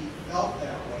when he felt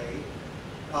that way,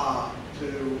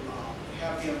 to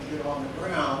have him get on the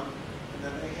ground, and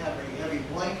then they had a heavy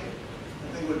blanket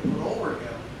that they would put over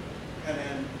him, and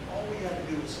then all we had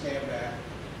to do was stand back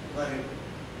and let him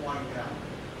wind down.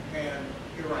 And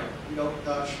you're right, you don't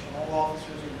touch. All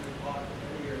officers in your pocket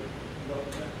every year, you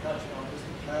don't touch an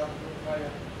autistic child. You don't try to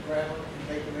grab them and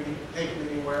take them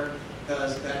anywhere,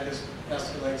 because that just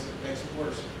escalates it, makes it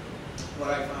worse. What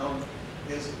I found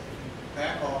is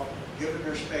back off, give them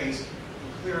their space,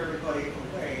 and clear everybody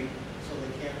away so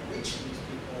they can't reach these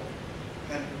people,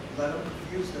 and let them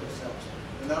confuse themselves.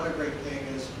 Another great thing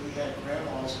is we had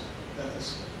grandmas that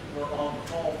were on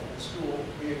call for the school.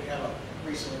 We didn't have a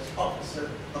resource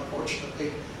officer,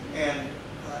 unfortunately, and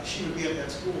she would be at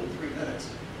that school in 3 minutes.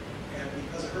 And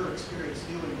because of her experience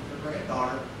dealing with her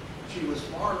granddaughter, she was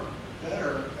far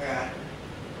better at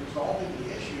resolving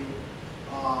the issue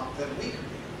than we could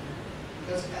be.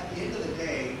 Because at the end of the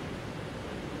day,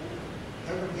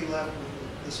 they're going to be left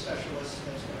with the specialist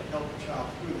that's going to help the child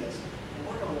through this. And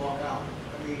we're going to walk out.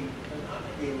 I mean, they're not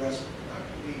going to be arrested. They're not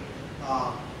going to be,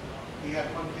 we had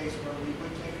one case where we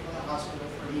would take him to the hospital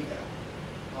for eval.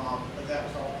 But that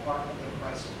was all part of the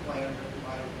crisis plan written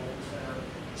by the Golden Center,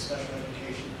 special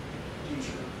education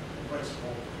teacher,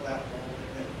 principal, that whole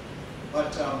thing.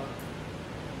 But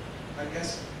I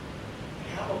guess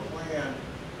have a plan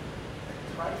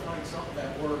and try to find something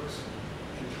that works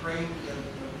and train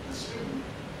the student.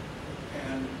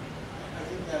 And I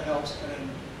think that helps. And then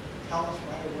tell us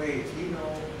right away if you know.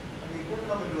 I mean, we're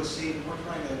coming to a scene and we're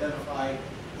trying to identify: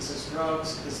 is this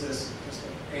drugs? Is this just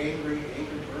an angry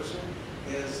person?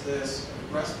 Is this a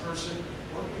depressed person?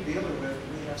 What are we dealing with?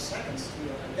 We have seconds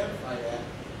to identify that.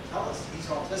 Tell us he's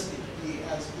autistic. He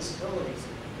has disabilities.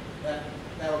 That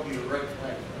would be a red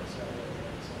flag for us.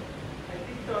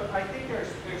 I think there's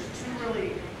two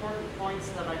really important points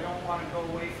that I don't want to go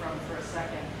away from for a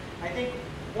second. I think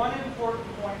one important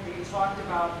point that you talked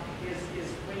about is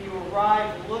when you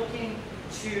arrive looking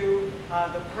to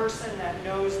the person that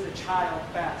knows the child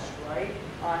best, right?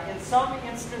 In some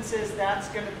instances, that's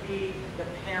going to be the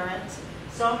parent.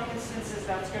 Some instances,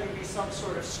 that's going to be some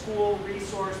sort of school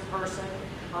resource person.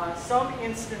 Some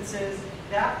instances,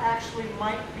 that actually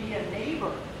might be a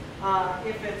neighbor.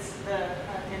 If it's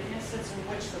an instance in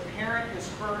which the parent is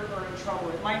hurt or in trouble,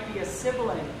 it might be a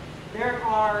sibling. There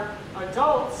are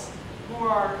adults who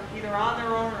are either on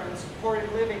their own or in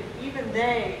supported living. Even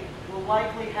they will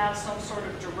likely have some sort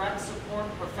of direct support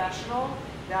professional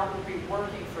that will be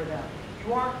working for them.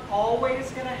 You aren't always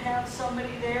going to have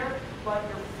somebody there, but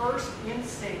your first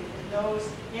instinct in those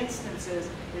instances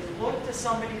is look to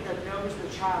somebody that knows the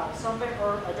child, somebody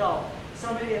or adult,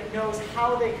 somebody that knows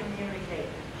how they communicate,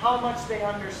 how much they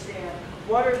understand,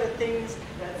 what are the things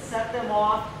that set them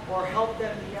off or help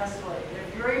them de-escalate. And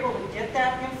if you're able to get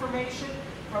that information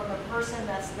from the person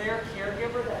that's their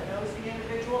caregiver, that knows the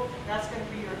individual, that's going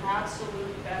to be your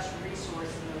absolute best resource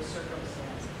in those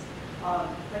circumstances.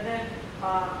 And then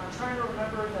I'm trying to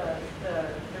remember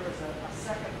there was a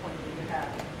second point that you had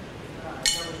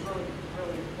that was really,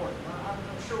 really important.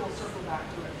 I'm sure we'll circle back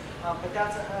to it. But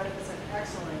that's an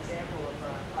excellent example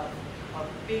of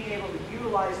being able to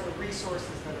utilize the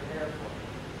resources that are there for you.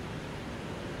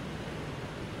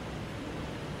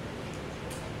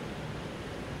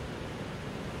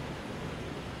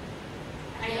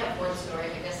 I have one story,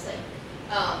 I guess.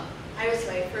 I was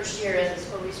my first year as a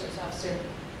school resource officer,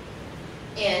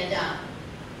 and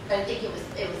I think it was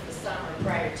the summer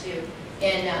prior to,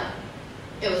 and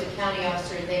it was a county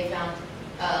officer. They found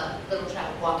a little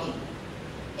child walking,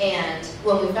 and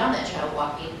when we found that child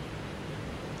walking,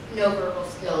 no verbal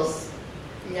skills,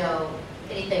 no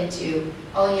anything to.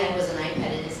 All he had was an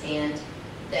iPad in his hand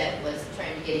that was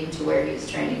trying to get him to where he was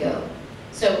trying to go.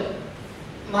 So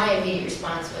my immediate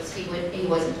response was he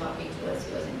wasn't talking to us,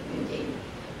 he wasn't communicating.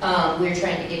 We were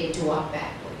trying to get him to walk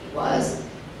back where he was,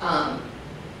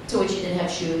 to which he didn't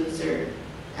have shoes or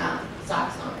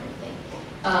socks on or anything.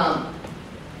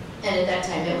 And at that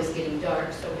time it was getting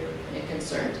dark, so we were kind of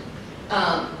concerned.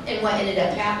 And what ended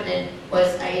up happening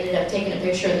was I ended up taking a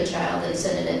picture of the child and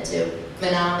sending it to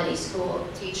Menominee school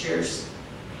teachers,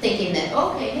 thinking that,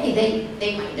 okay, hey,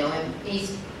 they might know him.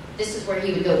 This is where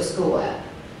he would go to school at.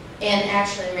 And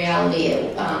actually, in reality,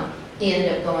 he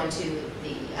ended up going to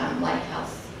the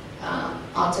Lighthouse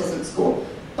Autism School.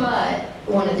 But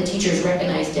one of the teachers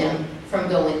recognized him from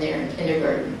going there in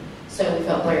kindergarten. So we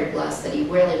felt very blessed that he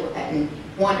really hadn't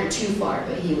wandered too far,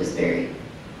 but he was very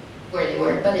where they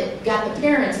were. But it got the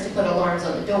parents to put alarms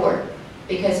on the door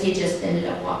because he just ended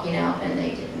up walking out and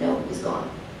they didn't know he was gone.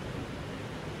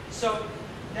 So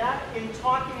that, in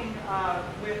talking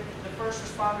with the first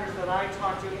responders that I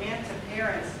talked to and to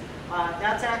parents,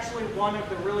 that's actually one of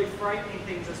the really frightening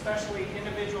things, especially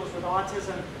individuals with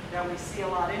autism that we see a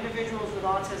lot. Individuals with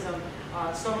autism,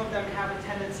 some of them have a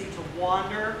tendency to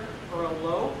wander or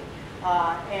elope,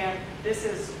 and this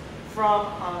is from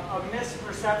a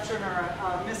misperception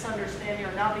or a misunderstanding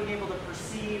or not being able to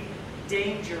perceive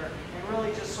danger and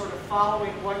really just sort of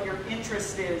following what your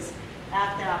interest is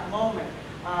at that moment.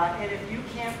 And if you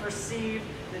can't perceive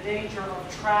the danger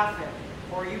of traffic,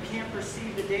 or you can't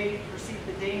perceive the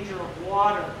danger of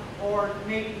water, or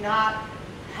maybe not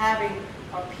having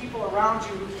people around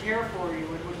you who care for you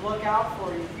and would look out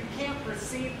for you, if you can't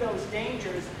perceive those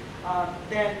dangers,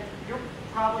 then you're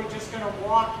probably just going to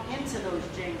walk into those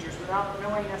dangers without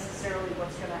knowing necessarily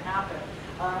what's going to happen.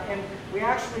 And we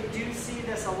actually do see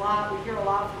this a lot. We hear a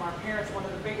lot from our parents. One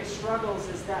of the biggest struggles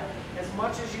is that as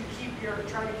much as you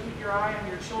try to keep your eye on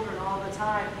your children all the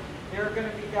time, there are going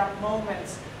to be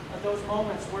those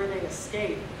moments where they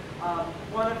escape.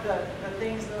 One of the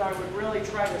things that I would really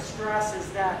try to stress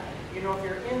is that, if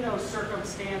you're in those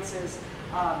circumstances,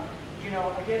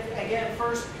 again,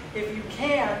 first, if you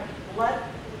can,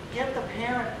 let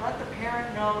the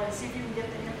parent know, and see if you can get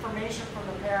the information from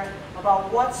the parent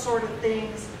about what sort of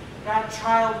things that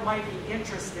child might be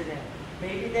interested in.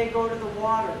 Maybe they go to the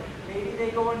water. Maybe they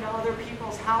go into other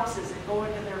people's houses and go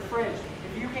into their fridge.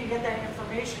 If you can get that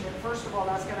information, then first of all,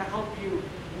 that's going to help you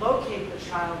locate the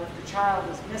child if the child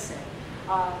is missing.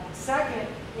 Second,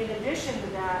 in addition to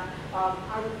that,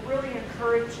 I would really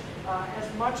encourage,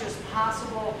 as much as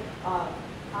possible,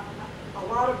 a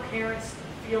lot of parents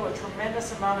feel a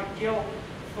tremendous amount of guilt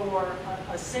for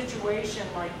a situation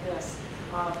like this.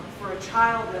 For a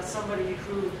child that's somebody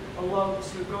who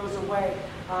elopes, who goes away.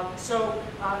 So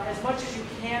as much as you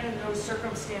can in those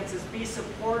circumstances, be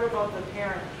supportive of the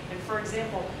parent. And for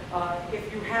example,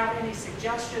 if you have any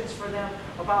suggestions for them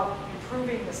about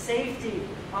improving the safety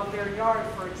of their yard,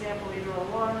 for example, either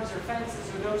alarms or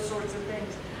fences or those sorts of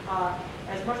things,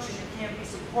 as much as you can, be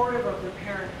supportive of the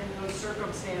parent in those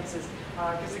circumstances,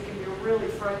 because it can be a really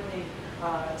frightening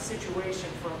situation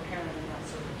for a parent in that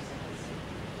circumstance.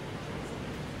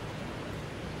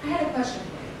 I had a question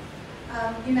for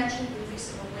you. You mentioned the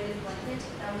use of a weighted blanket.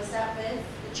 Now, was that with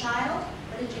the child,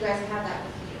 or did you guys have that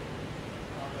with you?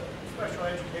 The special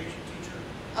education teacher.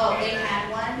 Oh, they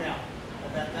had one? Yeah,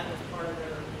 that was part of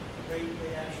their, they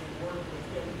actually worked with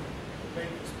him to make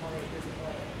this money his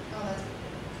plan. Oh, that's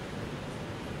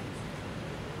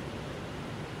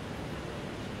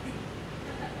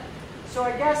So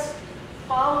I guess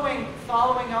following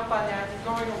up on that,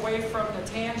 going away from the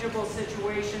tangible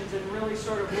situations and really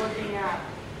sort of looking at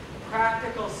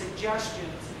practical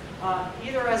suggestions,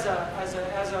 either as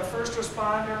a first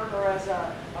responder or as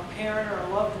a parent or a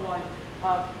loved one,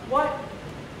 what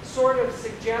sort of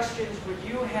suggestions would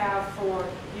you have for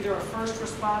either a first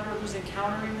responder who's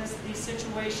encountering these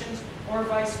situations, or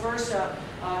vice versa,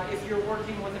 if you're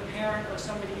working with a parent or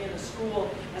somebody in a school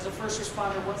as a first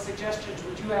responder, what suggestions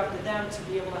would you have to them to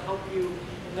be able to help you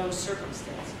in those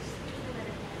circumstances?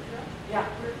 Yeah.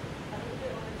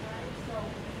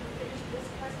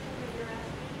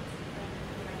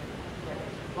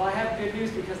 Well, I have good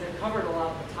news because they've covered a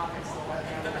lot of the topics. So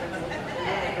they're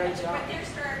doing a great job.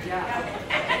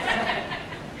 Yeah.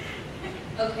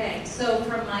 Okay, so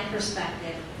from my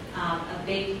perspective, a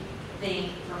big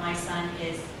thing for my son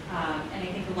is, and I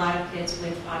think a lot of kids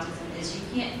with autism, is you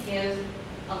can't give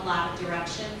a lot of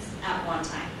directions at one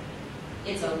time.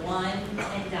 It's a one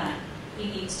and done. He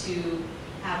needs to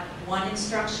have one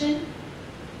instruction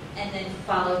and then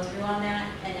follow through on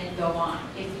that and then go on.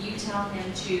 If you tell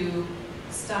him to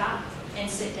stop and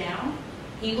sit down,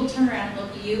 he will turn around and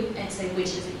look at you and say, which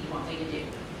is it you want me to do?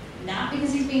 Not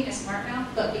because he's being a smart mouth,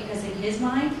 but because in his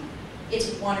mind,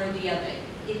 it's one or the other.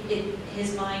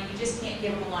 His mind, you just can't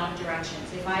give him a lot of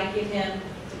directions. If I give him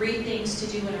 3 things to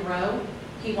do in a row,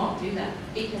 he won't do that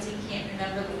because he can't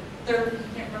remember he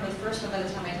can't remember the first one by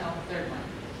the time I tell him the third one.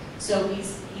 So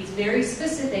he's very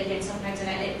specific, and sometimes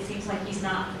it seems like he's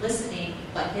not listening,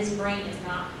 but his brain is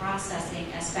not processing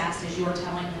as fast as you're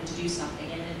telling him to do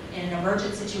something. And in an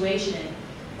emergent situation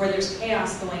where there's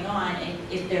chaos going on, and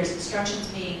if there's instructions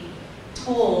being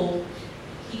told,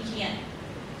 he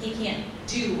can't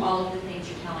do all of the things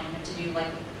you're telling him to do,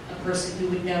 like a person who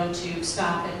would know to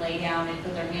stop and lay down and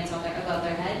put their hands on above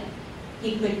their head.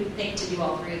 He couldn't think to do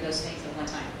all 3 of those things at one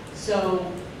time.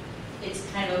 So it's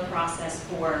kind of a process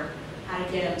for how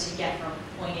to get him to get from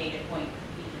point A to point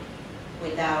B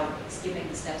without skipping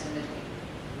the steps in between.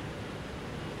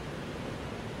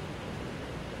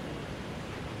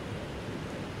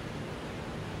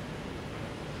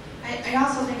 I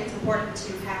also think it's important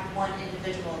to have one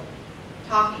individual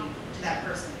talking to that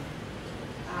person.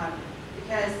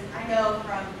 Because I know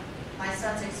from my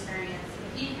son's experience,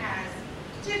 if he has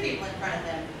 2 people in front of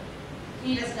him,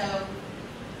 he doesn't know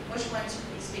which one to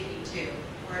be speaking to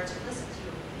or to listen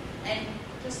to. And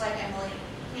just like Emily,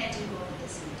 he can't do both at the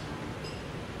same time.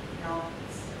 You know,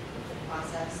 it's a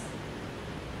process.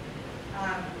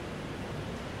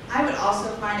 I would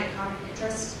also find a common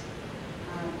interest.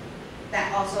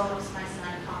 That also helps my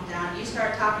son calm down. You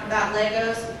start talking about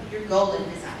Legos, you're gold in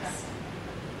his eyes.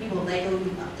 He will Lego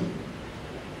you up.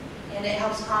 And it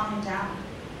helps calm him down.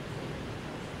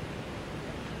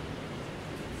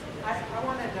 I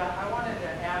wanted to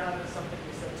add on to something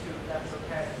you said too, if that's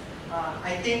okay.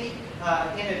 I think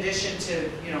in addition to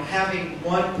having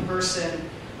one person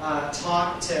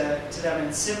talk to them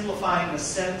and simplifying the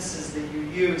sentences that you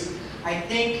use, I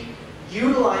think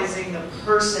utilizing the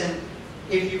person,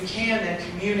 if you can, that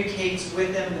communicates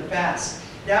with them the best.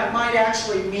 That might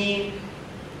actually mean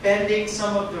bending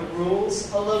some of the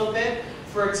rules a little bit.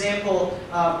 For example,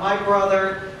 my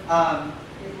brother,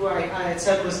 who I had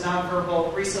said was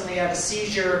nonverbal, recently had a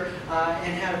seizure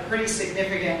and had a pretty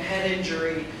significant head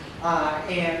injury.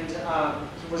 and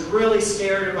was really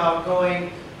scared about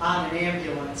going on an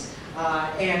ambulance.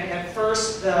 And at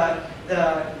first, the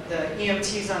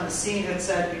EMTs on the scene had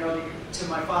said, to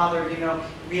my father,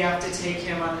 we have to take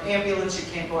him on the ambulance. You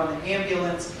can't go on the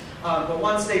ambulance. But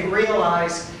once they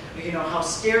realized, how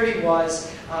scared he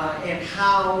was, and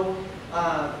how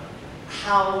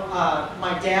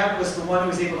my dad was the one who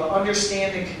was able to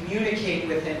understand and communicate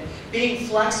with him, being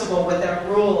flexible with that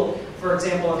rule, for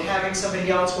example, of having somebody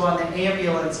else go on the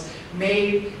ambulance,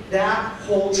 made that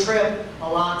whole trip a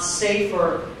lot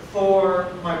safer for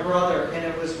my brother. And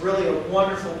it was really a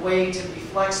wonderful way to be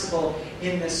flexible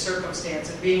in this circumstance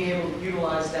and being able to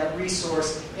utilize that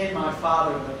resource in my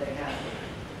father that they had.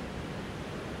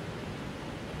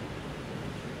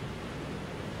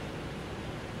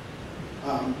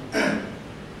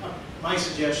 My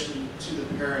suggestion to the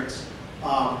parents,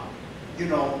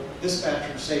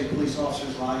 dispatchers save police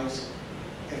officers' lives.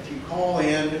 If you call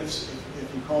in,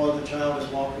 if you call in the child has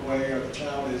walked away or the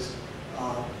child is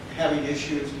having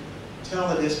issues, tell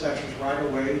the dispatchers right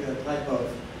away the type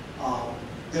of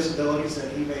disabilities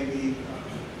that he may be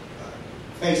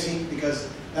facing, because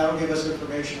that'll give us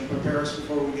information and prepare us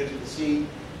before we get to the scene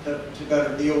to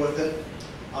better deal with it.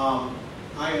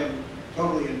 I am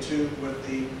totally in tune with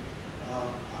the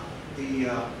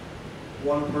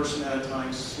one person at a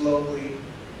time, slowly.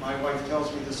 My wife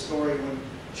tells me the story when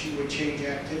she would change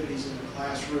activities in the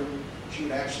classroom. She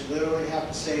would actually literally have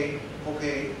to say,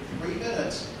 okay, 3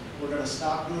 minutes, we're going to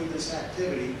stop doing this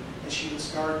activity, and she would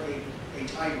start a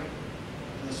timer.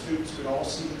 And the students could all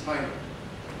see the timer.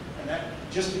 And that,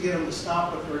 just to get them to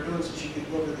stop what they were doing so she could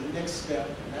go to the next step,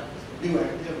 and that was the new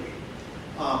activity.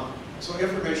 So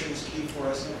information is key for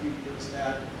us, if you can give us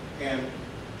that, and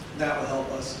that will help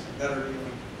us better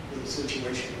dealing with the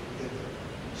situation when we get there.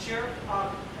 Sheriff,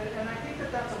 and I think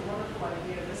that that's a wonderful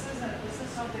idea. This is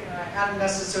something that I hadn't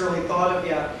necessarily thought of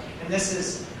yet. And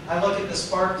I look at the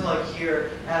spark plug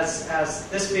here as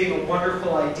this being a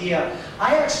wonderful idea.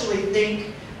 I actually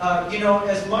think,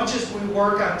 as much as we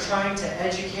work on trying to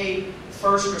educate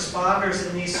first responders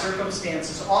in these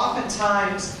circumstances,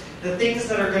 oftentimes the things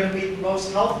that are going to be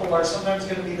most helpful are sometimes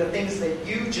going to be the things that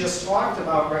you just talked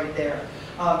about right there.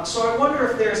 So I wonder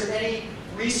if there's any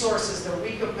resources that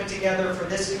we could put together for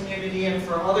this community and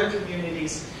for other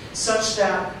communities, such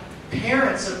that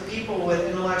parents of people with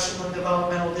intellectual and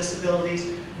developmental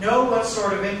disabilities know what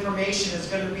sort of information is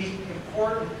going to be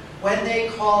important when they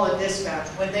call a dispatch,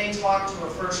 when they talk to a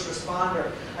first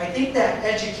responder. I think that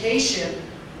education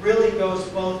really goes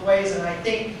both ways, and I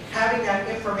think having that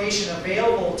information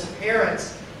available to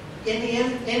parents in the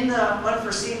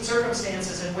unforeseen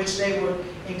circumstances in which they would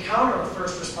encounter a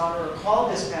first responder or call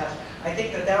dispatch, I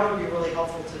think that would be really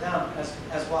helpful to them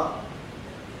as well.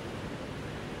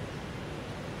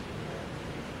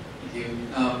 Thank you.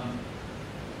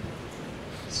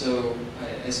 So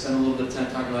I spent a little bit of time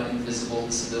talking about invisible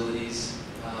disabilities.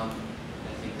 I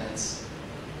think that's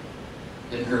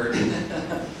been heard.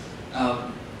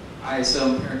 So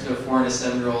I'm a parent to a 4- and a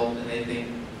 7-year-old, and I think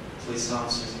police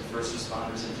officers and first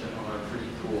responders in general are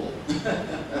pretty cool.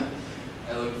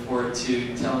 I look forward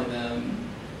to telling them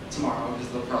tomorrow, because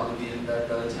they'll probably be in bed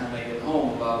by the time I get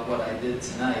home, about what I did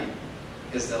tonight,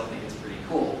 because they'll think it's pretty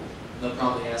cool. They'll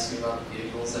probably ask me about the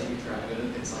vehicles that you drive in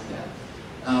and things like that.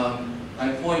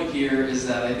 My point here is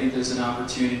that I think there's an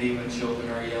opportunity when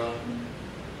children are young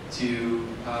to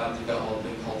develop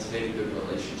and cultivate a good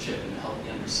relationship and healthy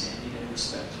understanding and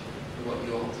respect for what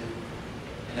you all do.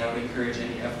 And I would encourage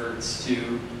any efforts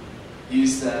to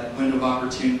use that window of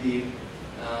opportunity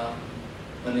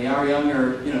when they are young,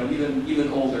 or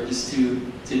even older, just to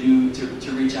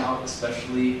reach out,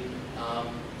 especially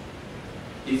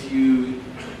if you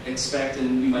expect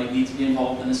and you might need to be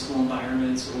involved in a school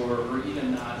environment, or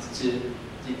even not, to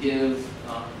give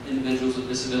individuals with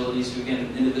disabilities who,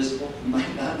 again, indivisible, you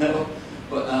might not know,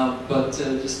 but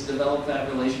to just develop that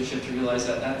relationship, to realize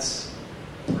that that's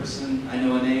a person, I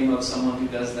know a name of someone who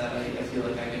does that, I feel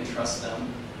like I can trust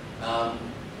them.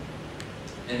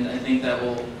 And I think that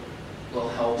will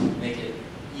help make it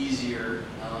easier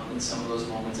in some of those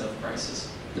moments of crisis,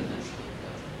 potentially.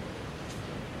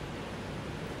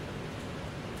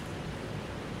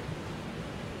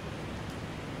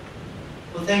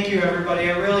 Well, thank you, everybody.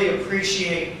 I really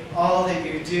appreciate all that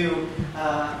you do.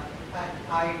 I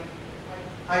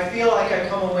feel like I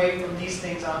come away from these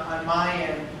things on my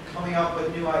end, coming up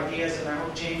with new ideas, and I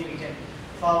hope, Jane, we can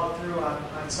follow through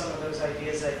on some of those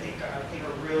ideas I think are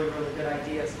really, really good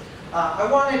ideas.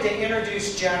 I wanted to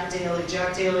introduce Jack Daly.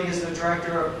 Jack Daly is the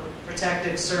Director of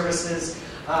Protective Services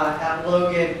at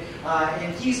Logan,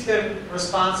 and he's been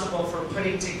responsible for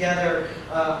putting together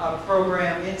a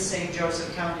program in St.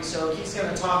 Joseph County. So he's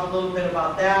going to talk a little bit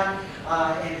about that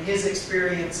and his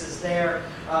experiences there,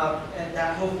 and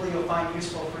that hopefully you'll find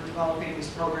useful for developing these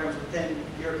programs within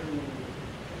your community.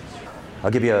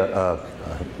 I'll give you a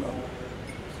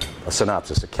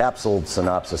synopsis, a capsuled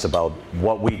synopsis about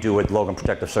what we do at Logan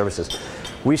Protective Services.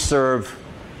 We serve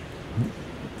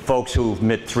folks who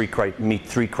meet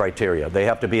three criteria. They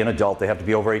have to be an adult, they have to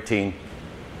be over 18,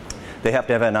 they have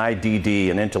to have an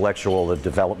IDD, an intellectual or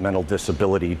developmental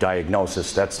disability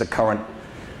diagnosis. That's the current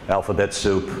alphabet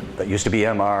soup. That used to be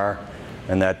MR,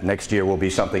 and that next year will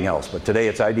be something else. But today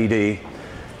it's IDD.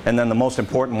 And then the most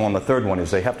important one, the third one, is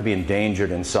they have to be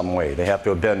endangered in some way. They have to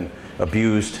have been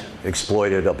abused,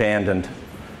 exploited, abandoned.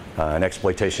 And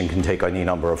exploitation can take any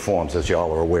number of forms, as you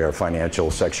all are aware,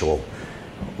 financial, sexual,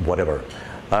 whatever.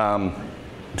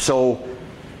 So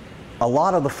a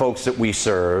lot of the folks that we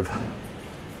serve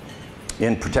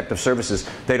in protective services,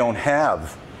 they don't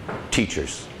have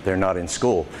teachers. They're not in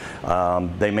school.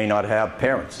 They may not have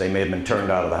parents. They may have been turned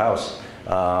out of the house.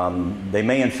 They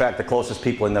may, in fact, the closest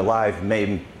people in their life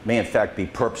may in fact be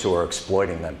perps who are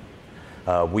exploiting them.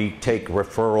 We take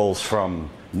referrals from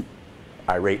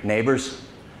irate neighbors,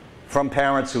 from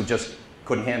parents who just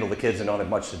couldn't handle the kids and don't have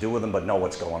much to do with them but know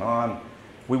what's going on.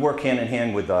 We work hand in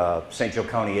hand with St. Joe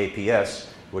County APS,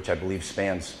 which I believe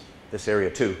spans this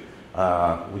area too.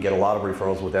 We get a lot of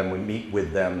referrals with them. We meet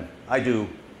with them. I do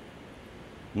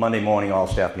Monday morning all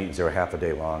staff meetings. They're a half a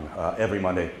day long every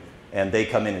Monday. And they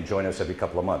come in and join us every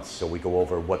couple of months. So we go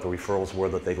over what the referrals were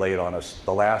that they laid on us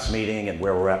the last meeting and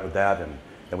where we're at with that. And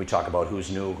then we talk about who's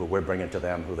new, who we're bringing to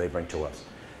them, who they bring to us.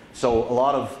 So a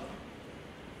lot of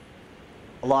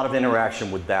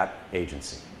interaction with that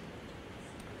agency.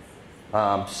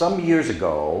 Some years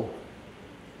ago,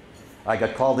 I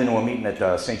got called into a meeting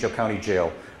at St. Joe County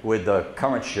Jail with the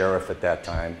current sheriff at that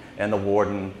time and the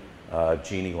warden,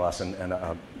 Jeannie Lawson, and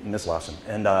Miss Lawson,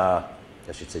 and I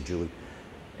should say Julie,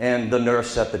 and the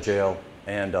nurse at the jail,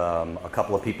 and a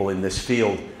couple of people in this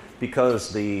field,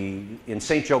 because in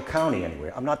St. Joe County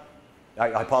anyway, I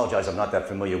apologize, I'm not that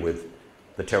familiar with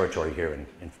the territory here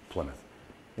in Plymouth.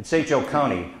 In St. Joe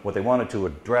County, what they wanted to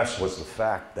address was the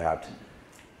fact that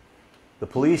the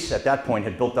police at that point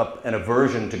had built up an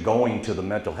aversion to going to the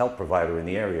mental health provider in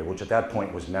the area, which at that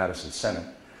point was Madison Center,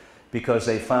 because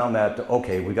they found that,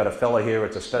 okay, we got a fella here,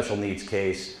 it's a special needs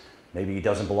case, maybe he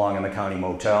doesn't belong in the county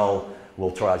motel,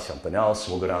 we'll try something else,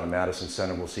 we'll go down to Madison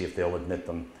Center, we'll see if they'll admit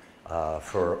them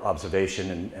for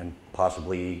observation and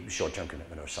possibly short-term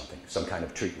commitment or something, some kind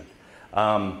of treatment.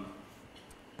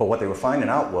 But what they were finding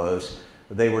out was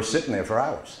they were sitting there for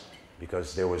hours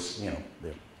because there was,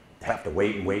 they have to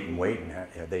wait and wait and wait, and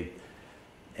they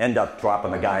end up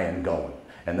dropping the guy and going.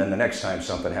 And then the next time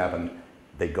something happened,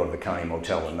 they'd go to the county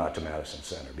motel and not to Madison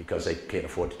Center because they can't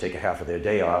afford to take a half of their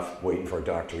day off waiting for a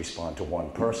doctor to respond to one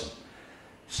person.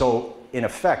 So in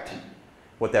effect,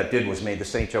 what that did was made the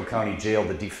St. Joe County Jail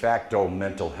the de facto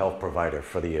mental health provider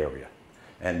for the area.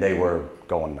 And they were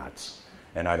going nuts.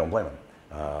 And I don't blame them.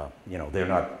 They're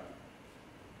not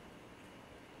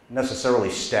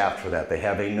necessarily staffed for that. They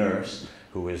have a nurse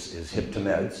who is hip to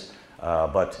meds,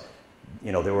 but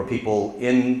there were people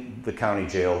in the county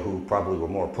jail who probably were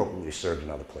more appropriately served in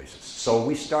other places. So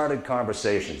we started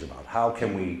conversations about how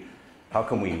can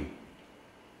we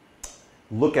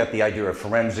look at the idea of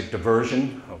forensic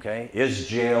diversion, okay? Is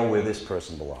jail where this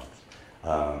person belongs?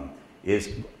 I'm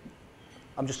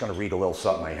just going to read a little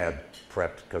something I had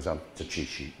prepped because it's a cheat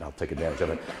sheet and I'll take advantage of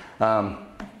it.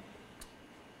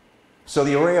 So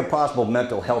the array of possible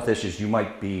mental health issues you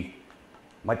might be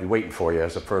waiting for you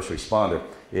as a first responder,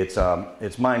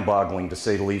 it's mind-boggling to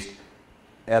say the least.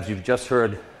 As you've just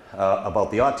heard about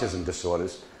the autism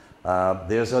disorders,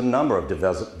 there's a number of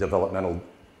developmental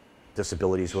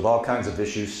disabilities with all kinds of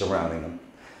issues surrounding them.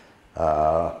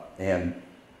 And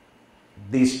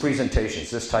these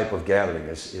presentations, this type of gathering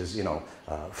is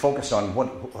focused on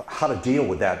how to deal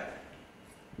with that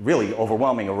really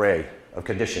overwhelming array of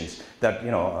conditions that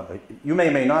you may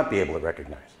or may not be able to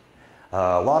recognize.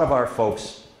 A lot of our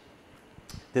folks,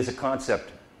 there's a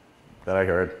concept that I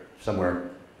heard somewhere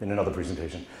in another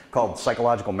presentation called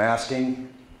psychological masking.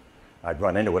 I'd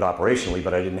run into it operationally,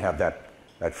 but I didn't have that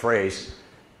phrase.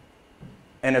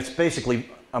 And it's basically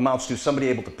amounts to somebody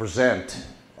able to present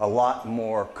a lot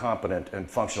more competent and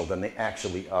functional than they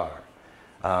actually are.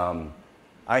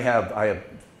 I have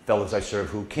fellows I serve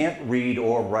who can't read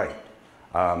or write,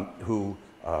 who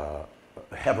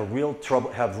have real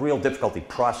difficulty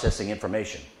processing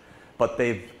information, but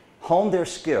they've hone their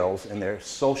skills and their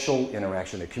social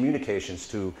interaction, their communications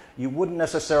to, you wouldn't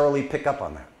necessarily pick up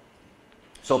on that.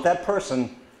 So if that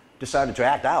person decided to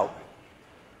act out,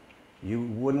 you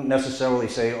wouldn't necessarily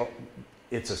say, oh,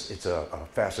 it's a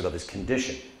facet of his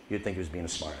condition. You'd think he was being a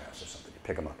smart ass or something. You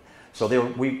pick him up. So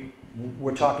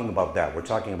we're talking about that. We're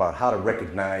talking about how to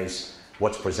recognize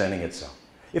what's presenting itself.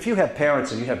 If you have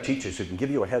parents and you have teachers who can give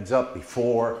you a heads up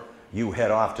before you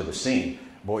head off to the scene,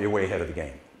 boy, you're way ahead of the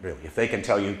game, really. If they can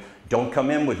tell you, don't come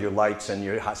in with your lights and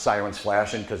your sirens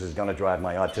flashing because it's going to drive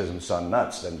my autism son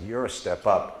nuts, then you're a step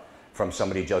up from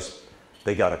somebody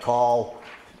they got a call,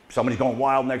 somebody's going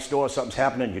wild next door, something's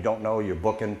happening, you don't know, you're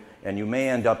booking, and you may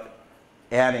end up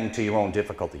adding to your own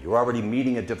difficulty. You're already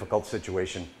meeting a difficult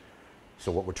situation,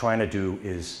 so what we're trying to do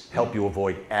is help you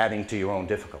avoid adding to your own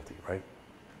difficulty, right?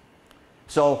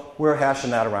 So we're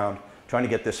hashing that around, trying to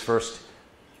get this first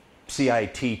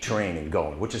CIT training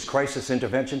going, which is crisis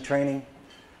intervention training.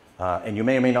 And you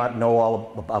may or may not know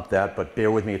all about that, but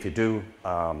bear with me if you do.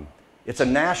 It's a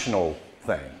national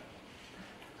thing.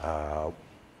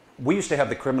 We used to have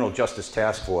the Criminal Justice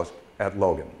Task Force at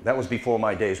Logan. That was before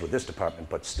my days with this department,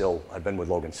 but still, I've been with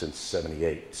Logan since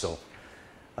 '78. So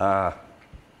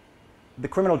the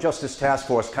Criminal Justice Task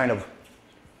Force kind of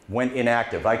went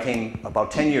inactive. I came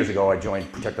about 10 years ago, I joined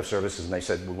Protective Services, and they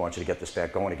said, we want you to get this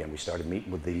back going again. We started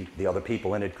meeting with the other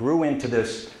people, and it grew into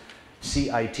this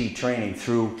CIT training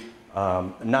through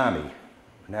NAMI,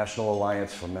 National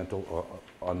Alliance for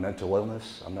on Mental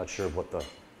Illness. I'm not sure what the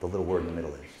little word in the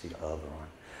middle is, the of or on.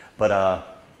 But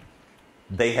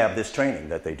they have this training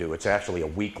that they do. It's actually a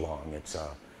week long.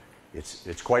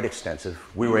 It's quite extensive.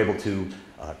 We were able to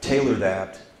tailor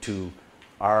that to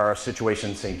our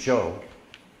situation in St. Joe.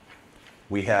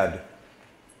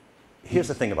 Here's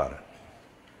the thing about it.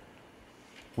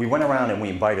 We went around and we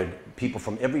invited people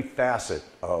from every facet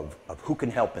of who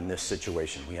can help in this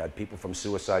situation. We had people from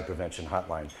Suicide Prevention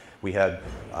Hotline. We had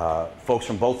folks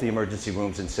from both the emergency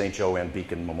rooms in St. Joe and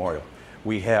Beacon Memorial.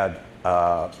 We had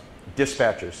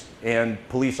dispatchers and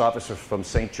police officers from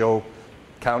St. Joe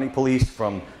County Police,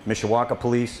 from Mishawaka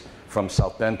Police, from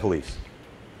South Bend Police,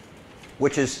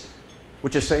 which is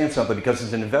saying something because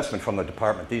it's an investment from the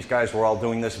department. These guys were all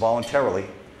doing this voluntarily,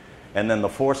 and then the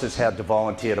forces had to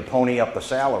volunteer to pony up the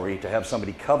salary to have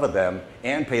somebody cover them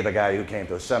and pay the guy who came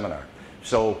to the seminar.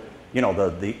 So, you know,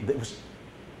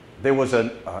 there was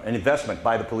an investment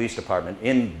by the police department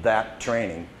in that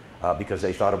training because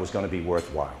they thought it was going to be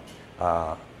worthwhile.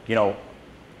 You know,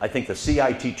 I think the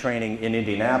CIT training in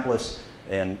Indianapolis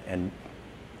and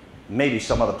maybe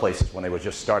some other places when they were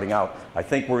just starting out, I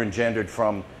think were engendered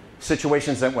from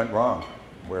situations that went wrong,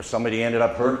 where somebody ended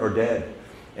up hurt or dead,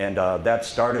 and that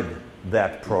started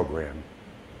that program.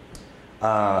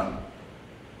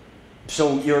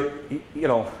 So you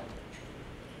know,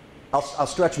 I'll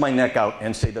stretch my neck out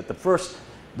and say that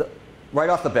right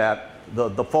off the bat,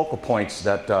 the focal points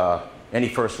that any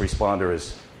first responder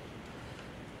is,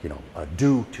 you know,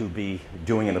 due to be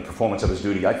doing in the performance of his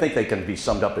duty, I think they can be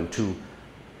summed up in two.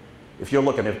 If you're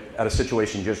looking at a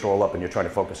situation, you just roll up and you're trying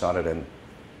to focus on it and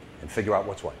figure out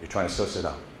what's what. You're trying to suss it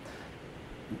out.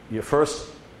 Your first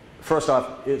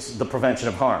off is the prevention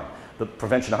of harm. The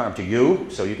prevention of harm to you,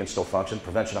 so you can still function.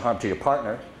 Prevention of harm to your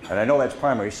partner, and I know that's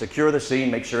primary. Secure the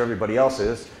scene, make sure everybody else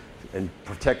is, and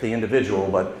protect the individual.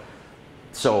 But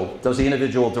so, does the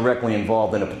individual directly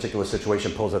involved in a particular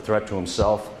situation pose a threat to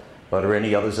himself, but are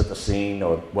any others at the scene,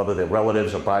 or whether they're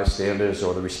relatives or bystanders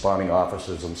or the responding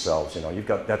officers themselves? You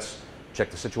know, check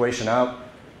the situation out,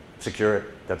 secure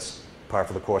it. That's par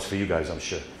for the course for you guys, I'm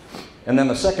sure. And then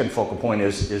the second focal point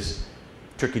is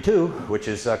tricky too, which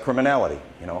is criminality.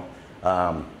 You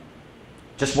know,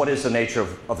 just what is the nature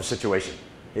of the situation?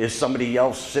 Is somebody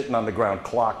else sitting on the ground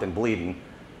clocked and bleeding?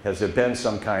 Has there been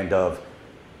some kind of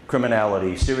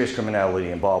criminality, serious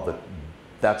criminality involved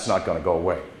that's not going to go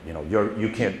away? You know, you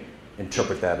can't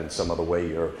interpret that in some other way.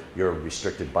 You're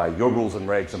restricted by your rules and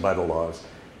regs and by the laws.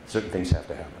 Certain things have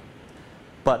to happen.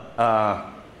 But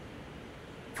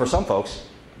for some folks,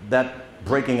 that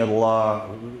breaking of the law,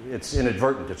 it's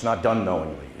inadvertent. It's not done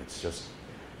knowingly. It's just,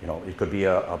 you know, it could be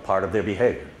a part of their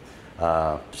behavior.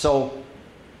 So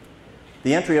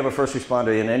the entry of a first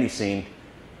responder in any scene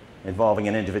involving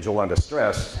an individual under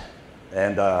stress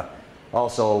and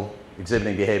also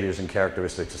exhibiting behaviors and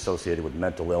characteristics associated with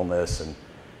mental illness and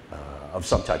of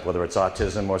some type, whether it's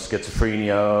autism or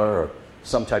schizophrenia or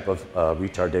some type of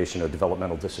retardation or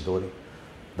developmental disability.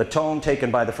 The tone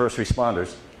taken by the first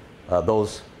responders,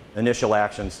 those initial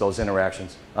actions, those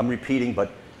interactions, I'm repeating, but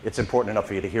it's important enough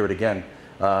for you to hear it again.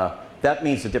 That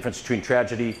means the difference between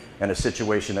tragedy and a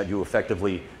situation that you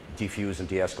effectively defuse and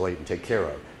de-escalate and take care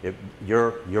of.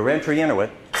 Your entry into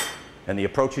it and the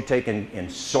approach you take in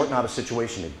sorting out a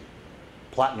situation and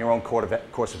plotting your own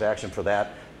course of action for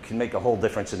that can make a whole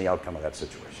difference in the outcome of that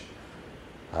situation.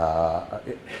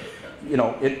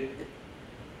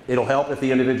 It'll help if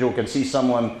the individual can see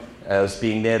someone as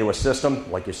being there to assist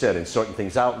them, like you said, in sorting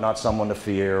things out, not someone to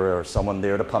fear or someone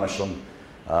there to punish them.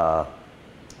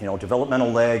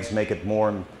 Developmental lags make it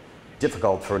more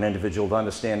difficult for an individual to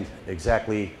understand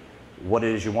exactly what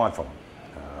it is you want from them.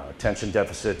 Attention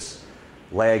deficits,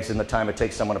 lags in the time it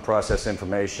takes someone to process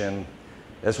information,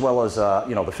 as well as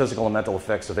the physical and mental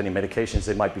effects of any medications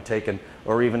they might be taking,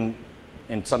 or even,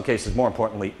 in some cases, more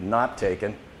importantly, not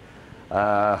taken.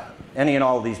 Any and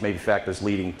all of these may be factors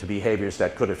leading to behaviors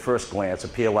that could at first glance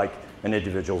appear like an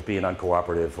individual is being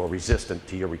uncooperative or resistant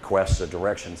to your requests or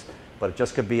directions, but it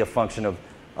just could be a function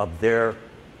of their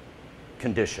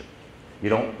condition.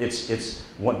 This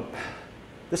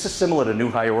is similar to new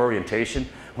hire orientation.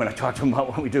 When I talk to them about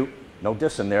what we do, no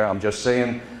diss in there, I'm just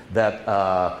saying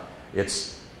that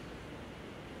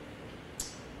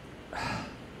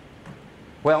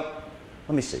well,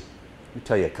 let me see. Let me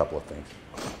tell you a couple of things.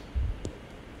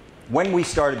 When we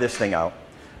started this thing out,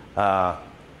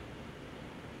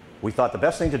 we thought the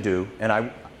best thing to do,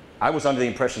 and I was under the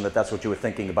impression that that's what you were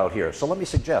thinking about here. So let me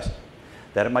suggest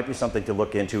that it might be something to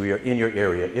look into in your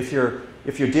area if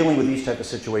you're dealing with these type of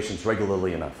situations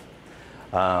regularly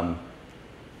enough.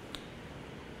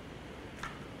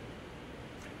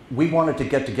 We wanted to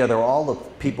get together all the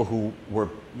people who were,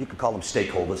 you could call them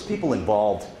stakeholders, people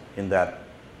involved in that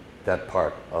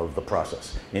part of the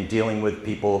process, in dealing with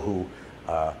people who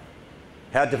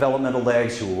had developmental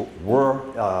lags, who were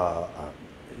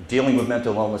dealing with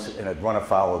mental illness and had run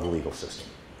afoul of the legal system.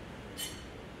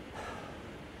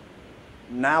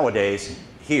 Nowadays,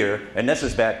 here, and this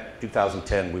is back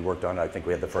 2010, we worked on it, I think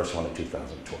we had the first one in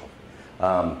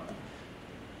 2012.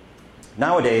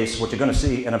 Nowadays, what you're going to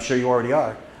see, and I'm sure you already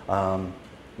are,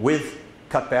 with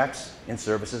cutbacks in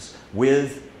services,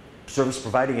 with service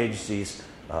providing agencies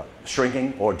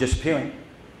shrinking or disappearing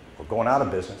or going out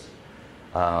of business,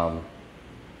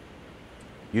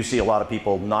 you see a lot of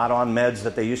people not on meds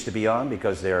that they used to be on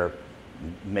because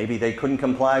maybe they couldn't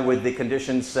comply with the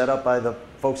conditions set up by the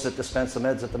folks that dispense the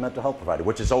meds at the mental health provider,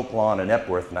 which is Oak Lawn and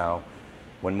Epworth now.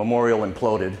 When Memorial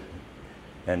imploded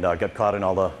and got caught in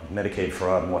all the Medicaid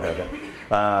fraud and what have you,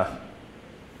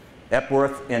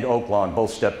 Epworth and Oak Lawn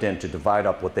both stepped in to divide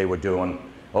up what they were doing.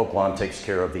 Oak Lawn takes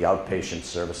care of the outpatient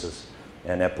services,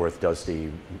 and Epworth does the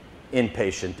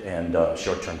inpatient and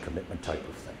short-term commitment type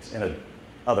of things, and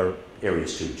other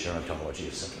areas too, gerontology,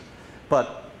 etc.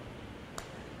 But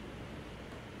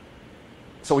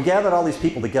so we gathered all these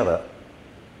people together,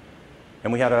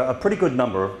 and we had a pretty good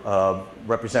number of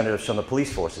representatives from the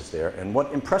police forces there. And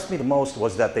what impressed me the most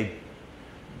was that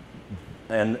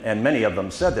and many of them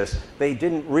said this, they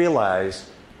didn't realize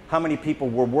how many people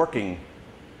were working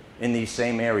in these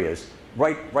same areas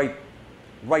right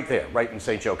there, right in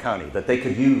St. Joe County, that they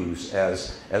could use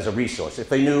as a resource if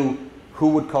they knew who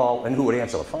would call and who would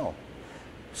answer the phone.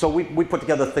 So we put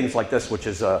together things like this, which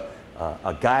is a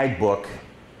guidebook,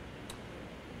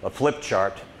 a flip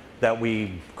chart that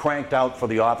we cranked out for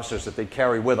the officers that they'd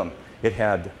carry with them. It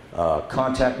had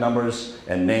contact numbers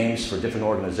and names for different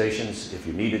organizations if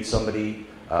you needed somebody.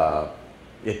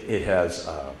 It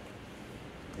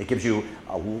gives you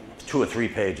 2 or 3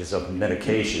 pages of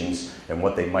medications and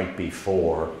what they might be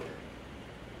for.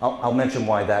 I'll mention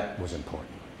why that was important.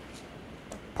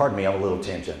 Pardon me, I'm a little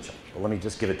tangential, but let me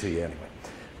just give it to you anyway.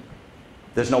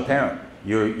 There's no parent.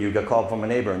 You get called from a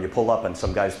neighbor and you pull up and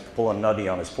some guy's pulling nutty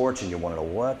on his porch and you want to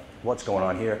know what's going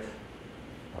on here.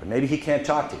 Or maybe he can't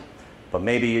talk to you, but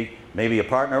maybe a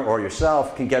partner or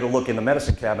yourself can get a look in the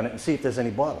medicine cabinet and see if there's any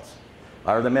bottles.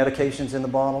 Are there medications in the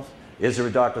bottles? Is there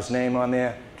a doctor's name on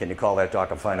there? Can you call that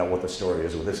doctor and find out what the story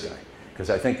is with this guy? Because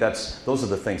I think those are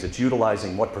the things. It's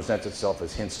utilizing what presents itself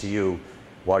as hints to you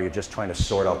while you're just trying to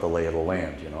sort out the lay of the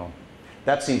land, you know.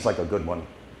 That seems like a good one.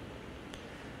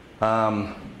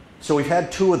 So we've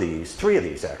had 3 of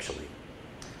these actually,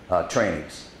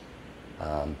 trainings.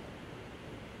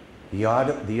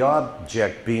 The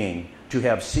object being to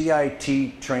have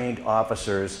CIT trained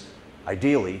officers,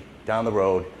 ideally down the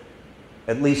road,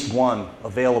 at least one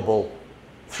available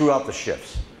throughout the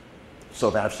shifts. So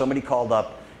that if somebody called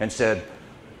up and said,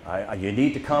 you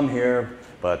need to come here,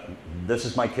 but this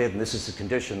is my kid and this is the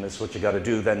condition, this is what you got to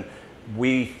do, then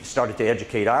we started to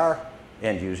educate our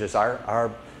end users,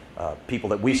 our people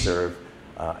that we serve,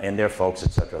 and their folks,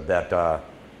 etc., that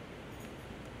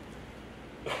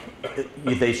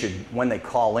they should, when they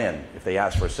call in, if they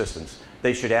ask for assistance,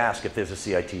 they should ask if there's a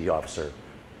CIT officer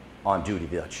on duty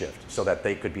that shift so that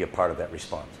they could be a part of that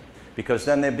response. because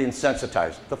then they've been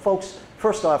sensitized. The folks,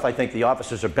 first off, I think the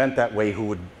officers are bent that way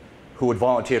who would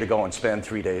volunteer to go and spend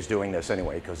 3 days doing this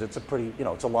anyway, because it's a pretty,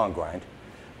 it's a long grind.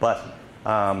 But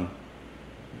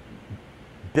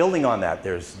building on that,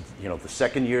 there's, the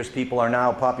second year's people are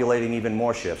now populating even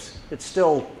more shifts. It's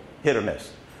still hit or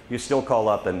miss. You still call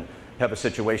up and have a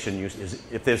situation,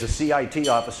 if there's a CIT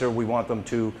officer, we want them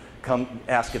to come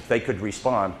ask if they could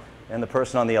respond, and the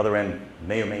person on the other end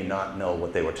may or may not know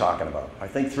what they were talking about. I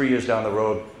think 3 years down the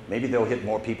road, maybe they'll hit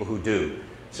more people who do.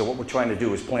 So what we're trying to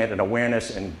do is plant an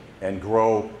awareness and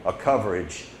grow a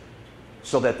coverage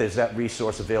so that there's that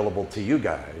resource available to you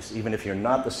guys, even if you're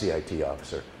not the CIT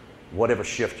officer, whatever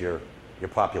shift you're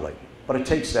populating. But it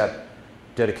takes that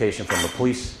dedication from the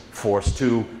police force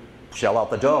to shell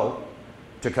out the dough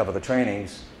to cover the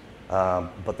trainings,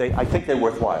 but I think they're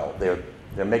worthwhile.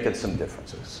 They're making some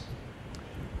differences.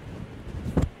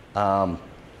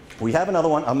 We have another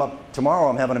one. Tomorrow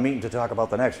I'm having a meeting to talk about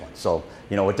the next one. So,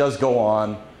 it does go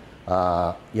on.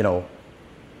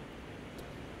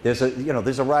 There's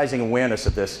a rising awareness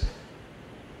of this.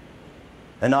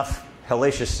 Enough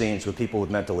hellacious scenes with people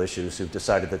with mental issues who've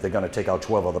decided that they're going to take out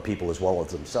 12 other people as well as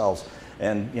themselves.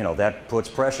 And, that puts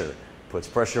pressure. Puts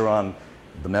pressure on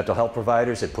the mental health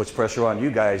providers. It puts pressure on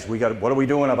you guys. What are we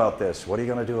doing about this? What are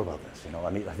you going to do about this?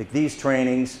 I think these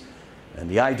trainings and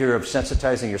the idea of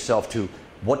sensitizing yourself to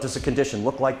what does the condition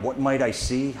look like? What might I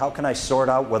see? How can I sort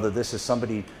out whether this is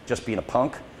somebody just being a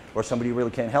punk or somebody who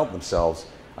really can't help themselves?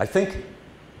 I think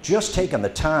just taking the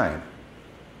time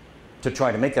to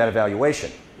try to make that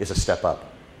evaluation is a step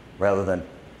up, rather than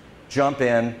jump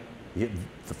in, the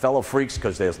fellow freaks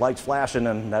because there's lights flashing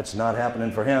and that's not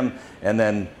happening for him, and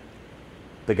then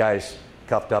the guy's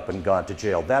cuffed up and gone to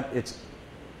jail.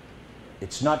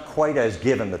 It's not quite as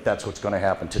given that that's what's going to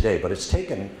happen today, but it's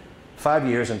taken 5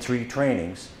 years and 3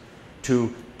 trainings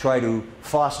to try to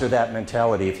foster that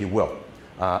mentality, if you will,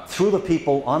 through the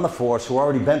people on the force who are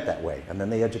already bent that way, and then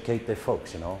they educate their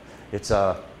folks. It's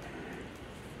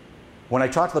when I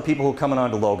talk to the people who are coming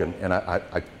on to Logan, and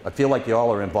I feel like you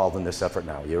all are involved in this effort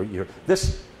now.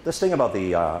 This thing about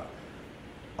the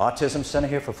autism center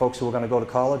here for folks who are going to go to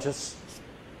college, that's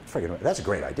a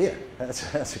great idea.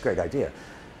 That's a great idea.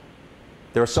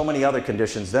 There are so many other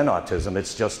conditions than autism.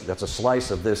 That's a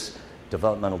slice of this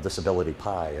developmental disability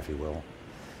pie, if you will.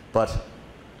 But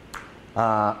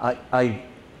I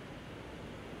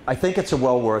think it's a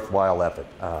well worthwhile effort.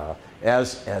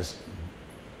 As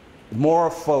more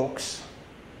folks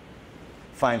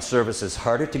find services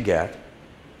harder to get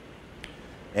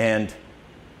and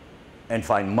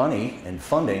find money and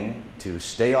funding to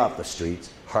stay off the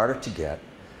streets harder to get,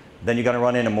 then you're going to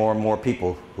run into more and more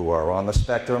people who are on the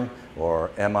spectrum or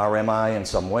MRMI in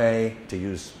some way, to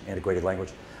use antiquated language,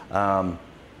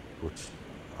 which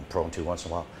I'm prone to once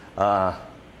in a while.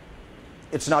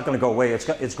 It's not going to go away.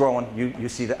 It's growing. You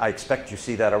see that. I expect you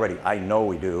see that already. I know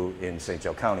we do in St.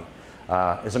 Joe County.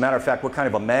 As a matter of fact, we're kind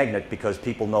of a magnet because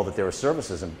people know that there are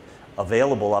services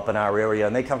available up in our area,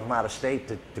 and they come from out of state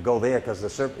to go there because the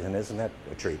service, and isn't that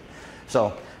a treat?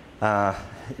 So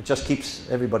it just keeps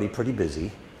everybody pretty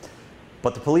busy.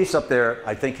 But the police up there,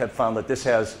 I think, have found that this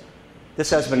has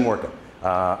been working.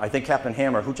 I think Captain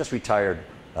Hammer, who just retired,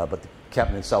 but the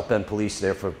captain in South Bend Police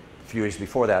there for a few years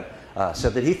before that,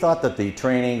 said that he thought that the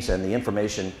trainings and the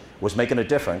information was making a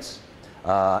difference,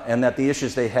 and that the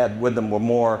issues they had with them were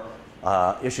more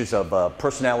issues of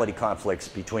personality conflicts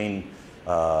between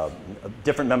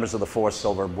different members of the force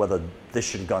over whether this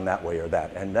should have gone that way or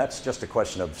that. And that's just a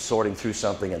question of sorting through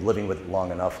something and living with it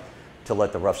long enough to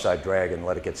let the rough side drag and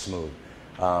let it get smooth.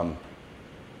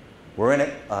 We're in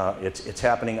it. It's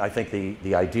happening. I think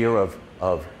the idea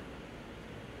of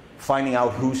finding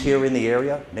out who's here in the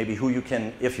area, maybe who you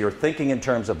can, if you're thinking in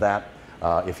terms of that,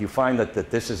 if you find that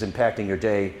this is impacting your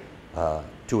day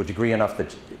to a degree enough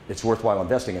that it's worthwhile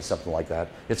investing in something like that,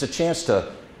 it's a chance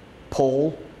to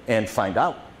poll and find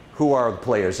out who are the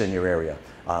players in your area.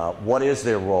 What is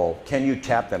their role? Can you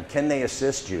tap them? Can they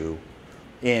assist you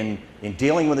in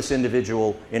dealing with this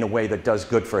individual in a way that does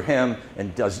good for him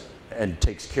and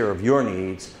takes care of your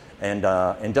needs and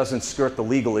doesn't skirt the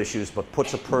legal issues, but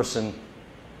puts a person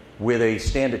where they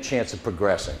stand a chance of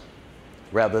progressing,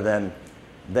 rather than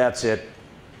that's it,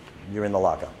 you're in the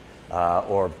lockup,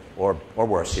 or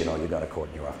worse, you're going to court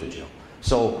and you're off to jail.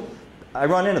 So I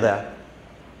run into that.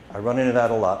 I run into that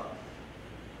a lot.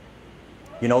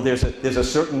 There's a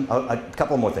certain, a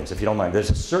couple more things, if you don't mind.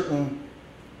 There's a certain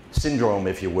syndrome,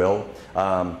 if you will,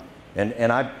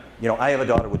 and I have a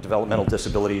daughter with developmental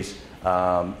disabilities.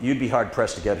 You'd be hard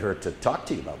pressed to get her to talk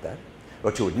to you about that,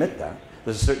 or to admit that.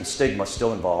 There's a certain stigma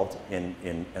still involved in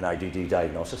an IDD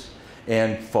diagnosis.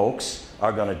 And folks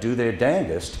are going to do their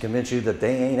dangest to convince you that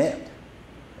they ain't it.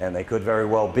 And they could very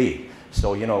well be.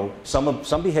 So, you know,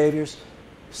 some behaviors,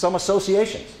 some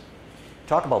associations.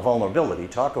 Talk about vulnerability.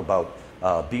 Talk about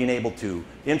being able to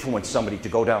influence somebody to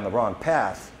go down the wrong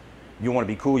path. You want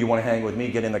to be cool, you want to hang with me,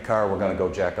 get in the car, we're going to go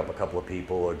jack up a couple of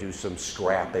people or do some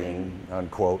scrapping,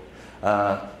 unquote.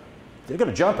 They're going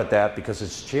to jump at that because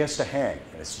it's a chance to hang.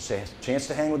 It's a chance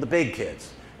to hang with the big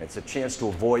kids. It's a chance to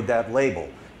avoid that label.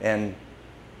 And,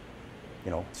 you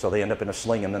know, so they end up in a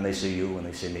sling, and then they see you and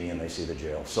they see me and they see the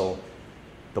jail. So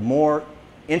the more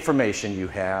information you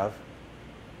have,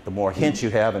 the more hints you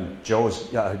have, and Josh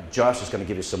is going to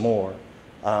give you some more.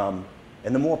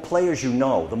 And the more players you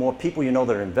know, the more people you know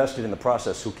that are invested in the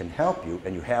process who can help you,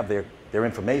 and you have their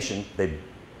information.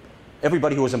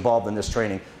 Everybody who was involved in this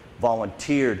training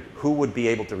volunteered who would be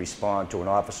able to respond to an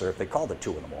officer if they called at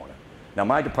 2 in the morning. Now,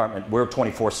 my department, we're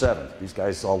 24/7. These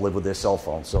guys all live with their cell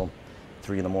phone, so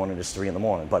 3 in the morning is 3 in the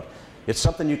morning. But it's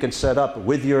something you can set up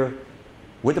with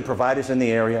the providers in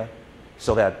the area,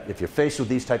 so that if you're faced with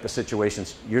these type of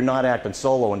situations, you're not acting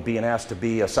solo and being asked to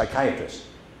be a psychiatrist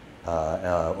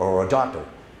or a doctor.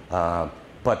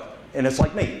 And it's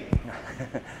like me.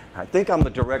 I think I'm the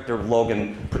director of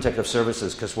Logan Protective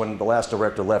Services because when the last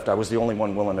director left, I was the only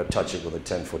one willing to touch it with a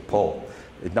 10-foot pole.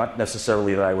 It's not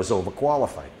necessarily that I was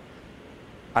overqualified.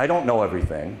 I don't know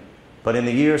everything, but in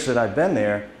the years that I've been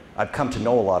there, I've come to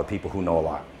know a lot of people who know a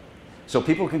lot. So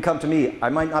people can come to me. I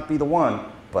might not be the one,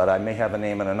 but I may have a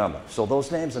name and a number. So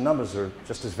those names and numbers are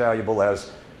just as valuable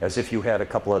as if you had a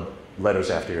couple of letters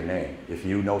after your name, if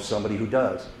you know somebody who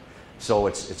does. So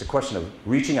it's a question of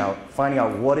reaching out, finding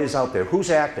out what is out there, who's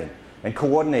acting, and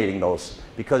coordinating those,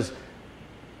 because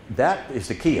that is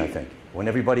the key, I think. When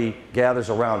everybody gathers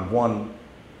around one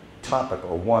topic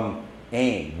or one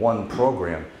aim, one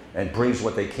program, and brings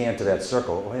what they can to that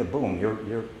circle, oh, hey, boom, you're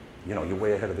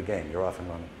way ahead of the game. You're off and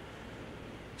running.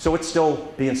 So it's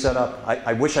still being set up.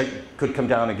 I wish I could come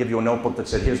down and give you a notebook that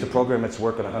said, here's the program, it's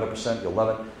working 100%, you'll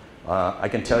love it. I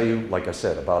can tell you, like I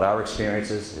said, about our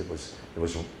experiences.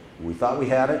 We thought we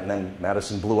had it, and then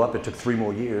Madison blew up. It took 3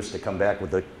 more years to come back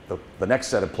with the next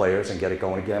set of players and get it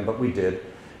going again, but we did.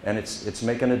 And it's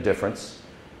making a difference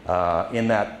in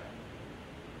that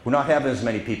we're not having as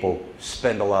many people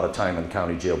spend a lot of time in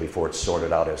county jail before it's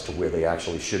sorted out as to where they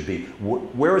actually should be.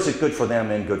 Where is it good for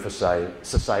them and good for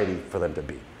society for them to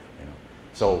be? You know?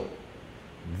 So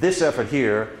this effort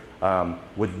here,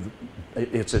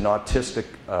 it's an autistic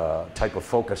type of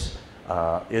focus,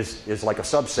 is like a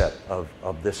subset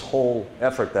of this whole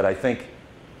effort that I think,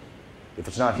 if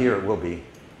it's not here, it will be,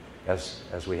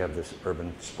 as we have this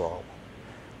urban sprawl.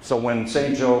 So when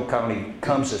St. Joe County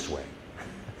comes this way,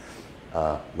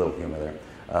 little humor there,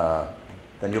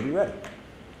 then you'll be ready.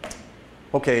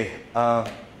 Okay, I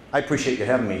appreciate you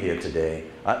having me here today.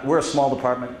 We're a small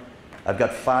department. I've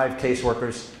got 5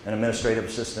 caseworkers, an administrative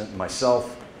assistant, and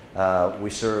myself. We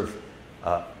serve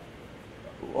about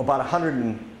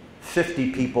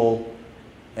 150 people,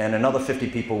 and another 50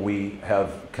 people we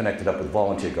have connected up with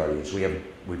volunteer guardians. We have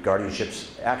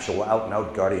guardianships, actual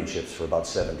out-and-out guardianships for about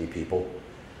 70 people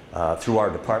through our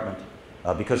department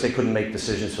because they couldn't make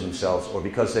decisions for themselves, or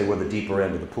because they were the deeper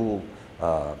end of the pool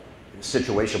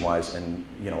situation-wise, and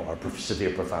are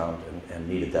severe, profound, and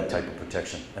needed that type of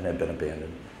protection and had been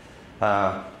abandoned.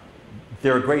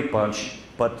 They're a great bunch,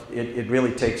 but it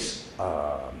really takes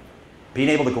being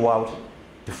able to go out,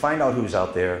 to find out who's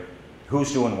out there,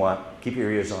 who's doing what, keep your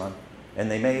ears on,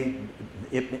 and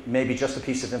it may be just a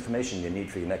piece of information you need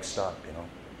for your next stop,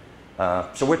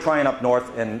 So we're trying up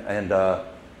north,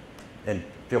 and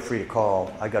feel free to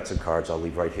call. I got some cards I'll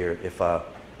leave right here. If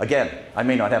again, I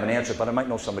may not have an answer, but I might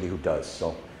know somebody who does,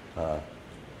 so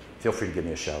feel free to give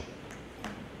me a shout.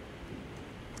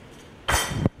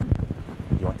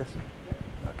 You want this?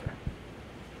 Okay.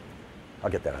 I'll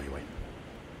get that out of your way.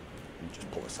 Just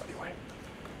pull this out of your way,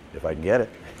 if I can get it.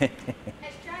 As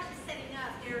Josh is setting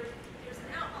up, there's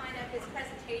an outline of his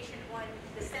presentation on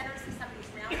the centers of some of these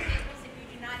round tables. If you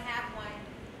do not have one,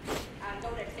 go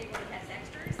to a table that has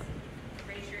extras.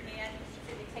 Raise your hand.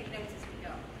 So we take notes as we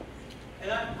go.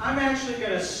 And I'm actually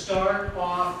going to start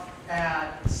off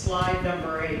at slide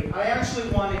number 8. I actually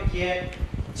want to get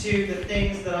to the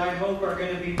things that I hope are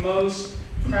going to be most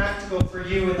practical for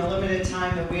you in the limited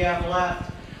time that we have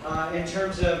left, in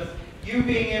terms of you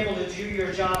being able to do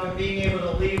your job and being able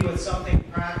to lead with something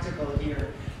practical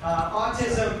here.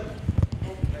 Autism.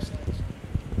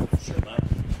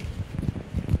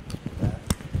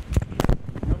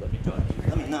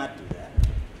 Let me not do that.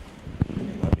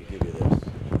 Let me give you this.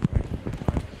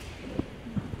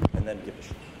 And then give it.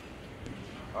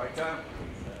 All right, Tom.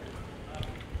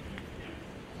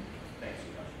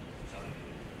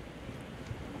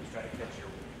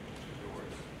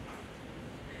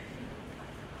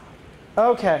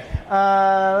 Okay,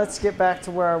 let's get back to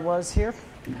where I was here.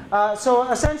 So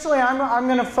essentially, I'm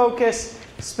going to focus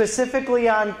specifically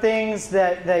on things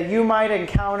that you might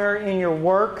encounter in your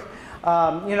work.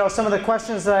 Some of the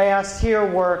questions that I asked here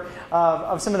were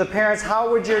of some of the parents.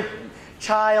 How would your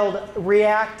child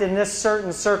react in this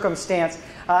certain circumstance?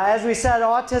 As we said,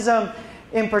 autism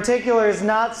in particular is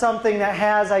not something that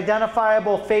has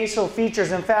identifiable facial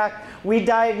features. In fact, we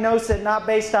diagnose it not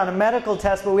based on a medical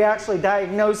test, but we actually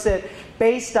diagnose it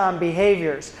based on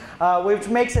behaviors, which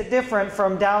makes it different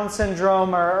from Down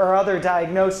syndrome or other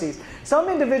diagnoses. Some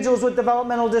individuals with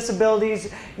developmental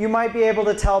disabilities, you might be able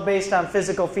to tell based on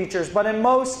physical features, but in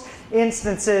most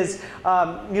instances,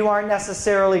 you aren't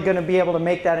necessarily going to be able to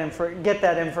make get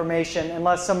that information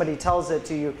unless somebody tells it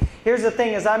to you. Here's the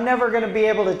thing: is I'm never going to be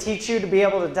able to teach you to be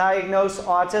able to diagnose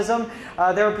autism.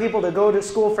 There are people that go to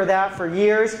school for that for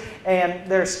years, and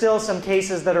there's still some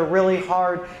cases that are really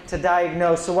hard to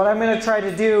diagnose. So what I'm going to try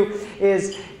to do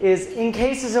is in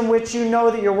cases in which you know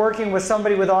that you're working with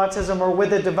somebody with autism or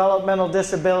with a developmental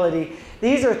disability,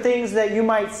 these are things that you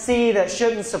might see that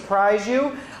shouldn't surprise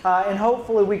you, and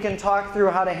hopefully we can talk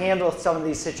through how to handle some of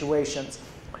these situations.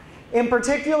 In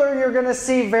particular, you're going to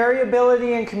see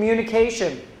variability in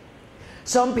communication.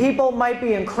 Some people might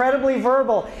be incredibly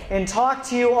verbal and talk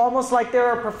to you almost like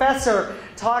they're a professor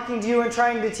talking to you and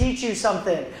trying to teach you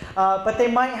something, but they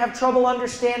might have trouble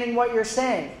understanding what you're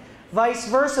saying. Vice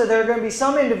versa, there are going to be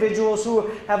some individuals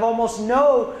who have almost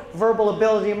no verbal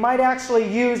ability and might actually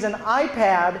use an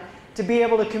iPad to be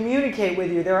able to communicate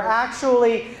with you. There are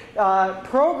actually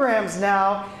programs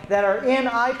now that are in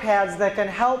iPads that can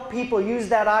help people use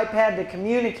that iPad to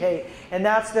communicate, and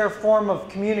that's their form of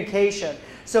communication.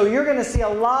 So you're going to see a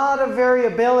lot of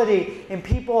variability in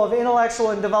people of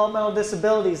intellectual and developmental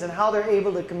disabilities and how they're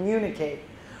able to communicate.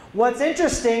 What's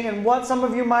interesting, and what some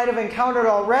of you might have encountered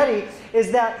already,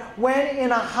 is that when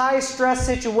in a high-stress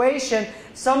situation,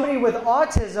 somebody with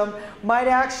autism might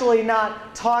actually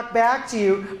not talk back to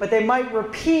you, but they might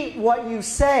repeat what you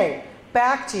say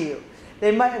back to you.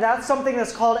 That's something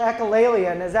that's called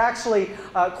echolalia, and is actually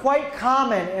quite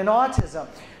common in autism.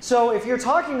 So if you're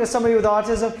talking to somebody with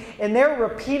autism and they're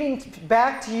repeating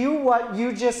back to you what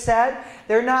you just said,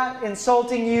 they're not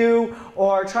insulting you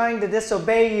or trying to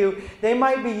disobey you. They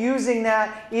might be using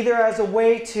that either as a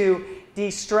way to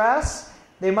de-stress.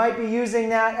 They might be using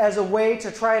that as a way to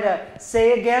try to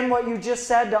say again what you just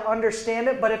said to understand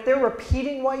it. But if they're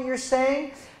repeating what you're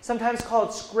saying, sometimes called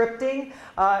scripting,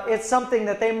 it's something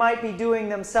that they might be doing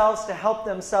themselves to help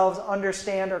themselves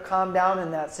understand or calm down in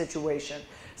that situation.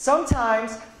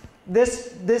 Sometimes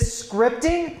this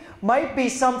scripting might be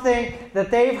something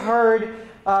that they've heard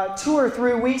 2 or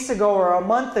 3 weeks ago or a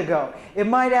month ago. It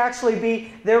might actually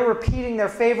be they're repeating their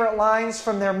favorite lines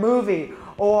from their movie,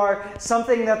 or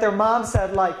something that their mom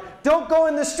said, like, "Don't go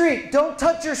in the street, don't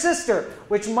touch your sister,"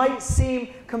 which might seem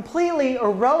completely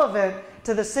irrelevant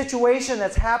to the situation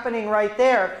that's happening right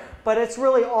there, but it's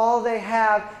really all they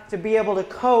have to be able to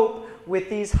cope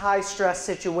with these high-stress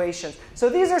situations. So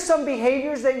these are some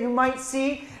behaviors that you might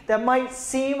see that might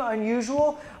seem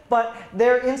unusual, but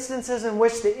they're instances in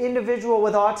which the individual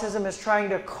with autism is trying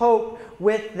to cope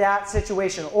with that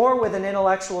situation or with an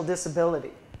intellectual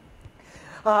disability.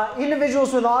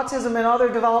 Individuals with autism and other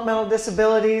developmental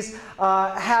disabilities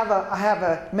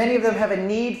many of them have a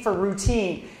need for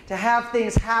routine, to have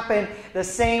things happen the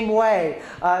same way,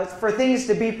 for things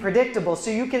to be predictable.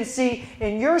 So you can see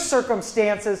in your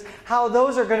circumstances how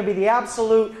those are going to be the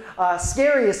absolute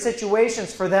scariest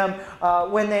situations for them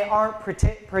when they aren't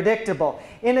predictable.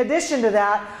 In addition to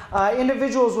that,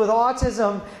 individuals with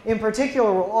autism in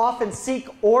particular will often seek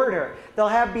order. They'll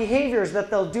have behaviors that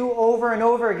they'll do over and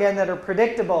over again that are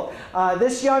predictable.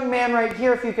 This young man right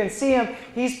here, if you can see him,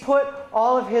 he's put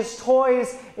all of his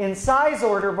toys in size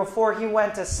order before he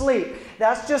went to sleep.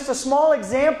 That's just a small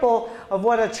example of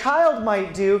what a child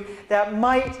might do that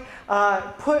might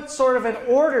put sort of an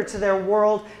order to their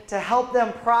world to help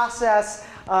them process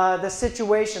the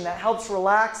situation, that helps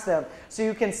relax them. So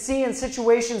you can see in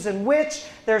situations in which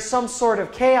there's some sort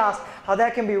of chaos, how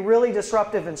that can be really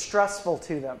disruptive and stressful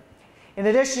to them. In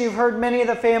addition, you've heard many of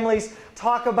the families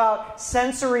talk about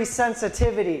sensory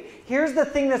sensitivity. Here's the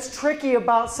thing that's tricky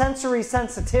about sensory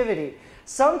sensitivity.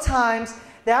 Sometimes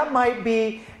that might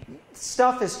be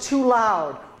stuff is too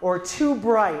loud or too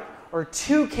bright or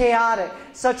too chaotic,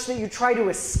 such that you try to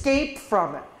escape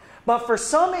from it. But for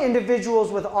some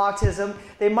individuals with autism,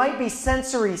 they might be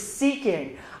sensory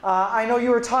seeking. I know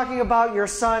you were talking about your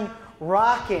son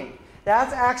rocking.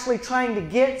 That's actually trying to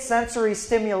get sensory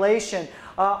stimulation.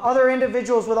 Other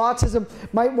individuals with autism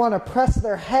might want to press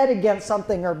their head against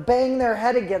something or bang their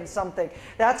head against something.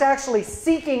 That's actually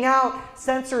seeking out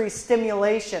sensory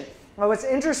stimulation. Now, what's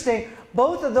interesting,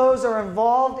 both of those are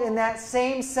involved in that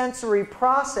same sensory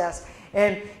process,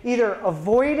 and either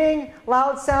avoiding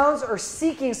loud sounds or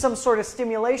seeking some sort of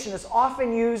stimulation is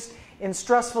often used in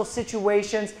stressful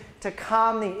situations to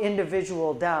calm the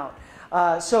individual down.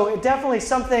 So it's definitely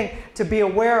something to be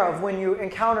aware of when you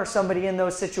encounter somebody in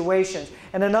those situations.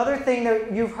 And another thing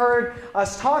that you've heard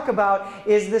us talk about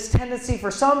is this tendency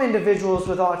for some individuals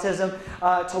with autism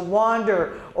to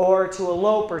wander or to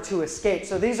elope or to escape.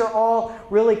 So these are all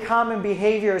really common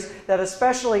behaviors that,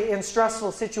 especially in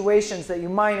stressful situations, that you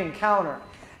might encounter.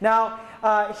 Now,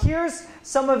 here's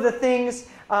some of the things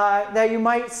that you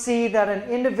might see that an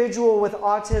individual with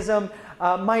autism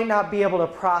might not be able to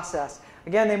process.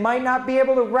 Again, they might not be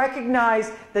able to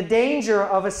recognize the danger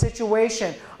of a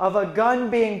situation, of a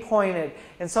gun being pointed,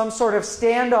 in some sort of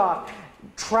standoff,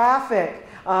 traffic,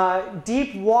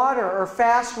 deep water or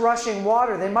fast rushing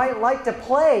water. They might like to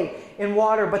play in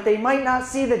water, but they might not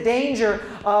see the danger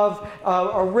of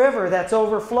a river that's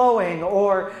overflowing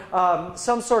or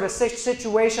some sort of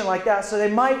situation like that. So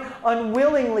they might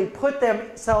unwillingly put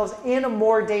themselves in a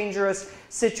more dangerous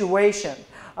situation.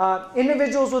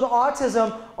 Individuals with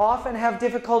autism often have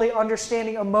difficulty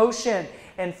understanding emotion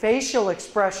and facial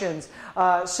expressions.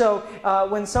 So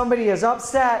when somebody is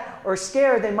upset or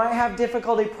scared, they might have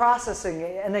difficulty processing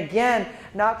it, and again,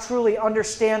 not truly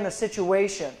understand the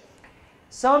situation.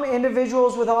 Some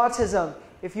individuals with autism,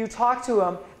 if you talk to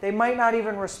them, they might not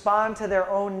even respond to their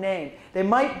own name. They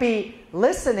might be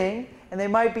listening and they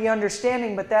might be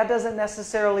understanding, but that doesn't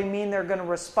necessarily mean they're going to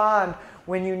respond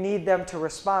when you need them to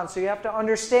respond. So you have to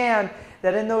understand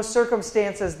that in those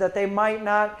circumstances that they might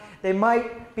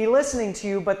be listening to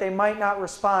you, but they might not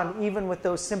respond even with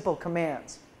those simple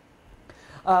commands.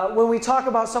 When we talk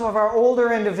about some of our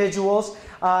older individuals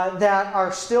that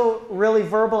are still really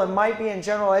verbal and might be in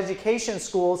general education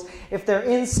schools, if they're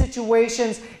in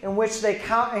situations in which they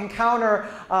encounter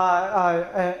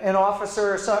an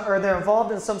officer or they're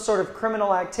involved in some sort of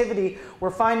criminal activity,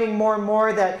 we're finding more and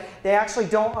more that they actually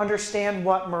don't understand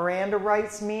what Miranda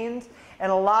rights means.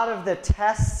 And a lot of the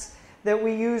tests that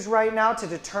we use right now to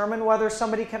determine whether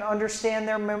somebody can understand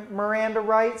their Miranda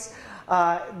rights,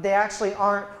 they actually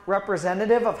aren't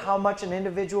representative of how much an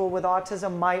individual with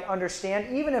autism might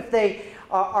understand. Even if they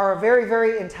are a very,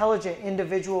 very intelligent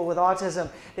individual with autism,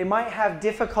 they might have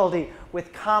difficulty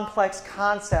with complex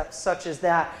concepts such as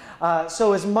that.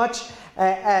 So as much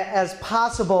as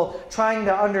possible, trying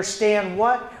to understand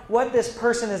what this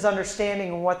person is understanding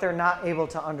and what they're not able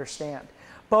to understand,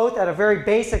 both at a very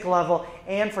basic level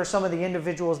and for some of the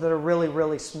individuals that are really,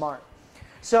 really smart.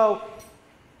 So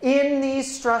in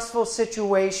these stressful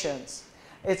situations,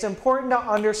 it's important to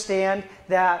understand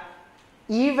that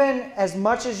even as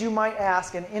much as you might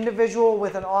ask, an individual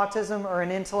with an autism or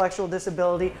an intellectual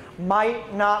disability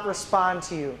might not respond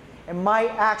to you and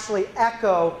might actually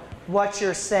echo what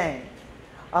you're saying.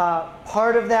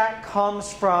 Part of that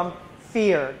comes from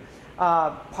fear.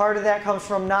 Part of that comes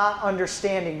from not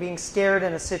understanding, being scared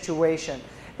in a situation.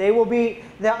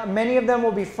 Many of them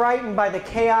will be frightened by the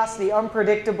chaos, the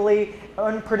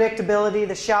unpredictability,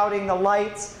 the shouting, the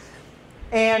lights.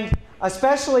 And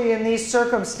especially in these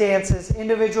circumstances,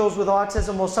 individuals with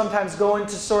autism will sometimes go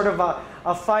into sort of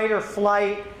a fight or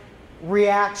flight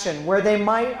reaction where they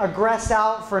might aggress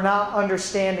out for not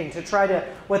understanding, to try to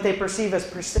what they perceive as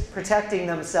protecting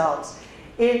themselves.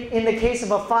 In the case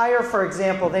of a fire, for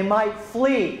example, they might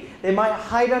flee. They might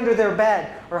hide under their bed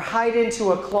or hide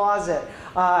into a closet.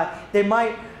 They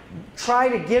might try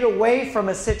to get away from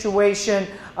a situation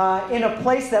in a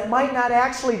place that might not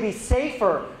actually be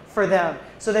safer for them.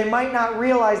 So they might not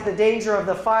realize the danger of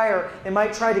the fire. They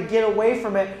might try to get away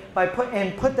from it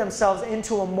and put themselves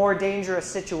into a more dangerous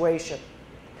situation.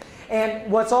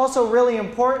 And what's also really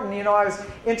important, I was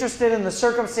interested in the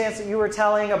circumstance that you were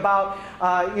telling about,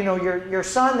 your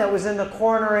son that was in the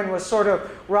corner and was sort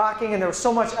of rocking, and there was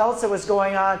so much else that was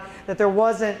going on that there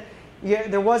wasn't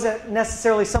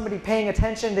necessarily somebody paying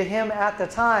attention to him at the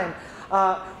time.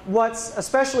 What's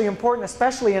especially important,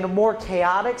 especially in a more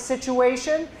chaotic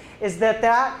situation, is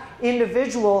that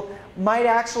individual might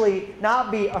actually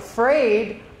not be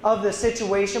afraid of the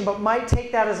situation, but might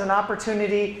take that as an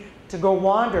opportunity to go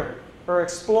wander or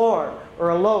explore or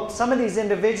elope. Some of these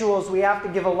individuals we have to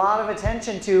give a lot of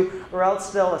attention to, or else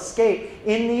they'll escape.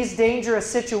 In these dangerous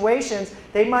situations,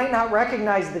 they might not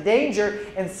recognize the danger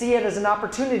and see it as an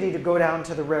opportunity to go down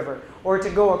to the river, or to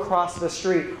go across the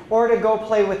street, or to go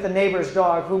play with the neighbor's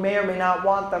dog who may or may not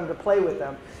want them to play with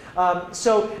them.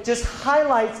 So just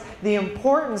highlights the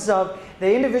importance of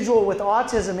the individual with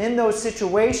autism in those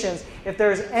situations, if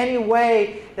there's any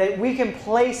way that we can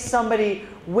place somebody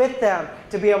with them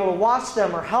to be able to watch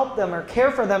them or help them or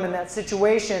care for them in that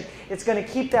situation, it's going to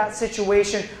keep that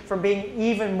situation from being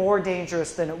even more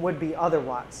dangerous than it would be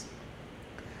otherwise.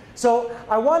 So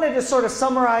I wanted to sort of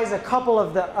summarize a couple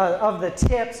of the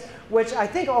tips, which I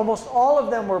think almost all of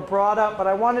them were brought up, but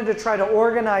I wanted to try to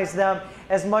organize them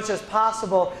as much as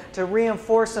possible to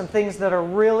reinforce some things that are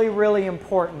really, really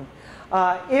important.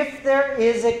 If there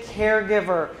is a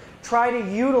caregiver, try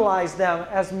to utilize them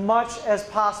as much as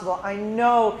possible. I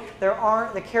know the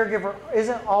caregiver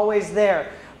isn't always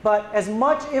there, but as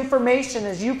much information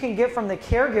as you can get from the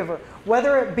caregiver,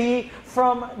 whether it be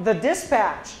from the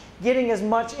dispatch, getting as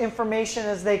much information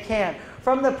as they can,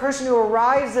 from the person who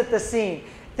arrives at the scene.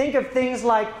 Think of things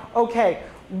like, okay,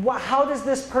 how does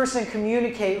this person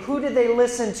communicate? Who did they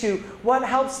listen to? What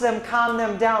helps them calm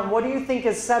them down? What do you think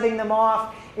is setting them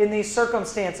off in these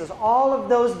circumstances? All of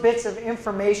those bits of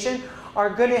information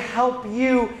are going to help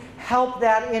you help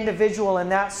that individual in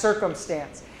that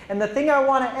circumstance. And the thing I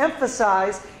want to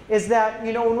emphasize is that,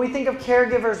 when we think of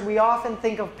caregivers, we often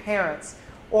think of parents,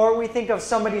 or we think of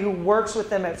somebody who works with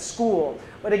them at school.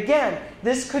 But again,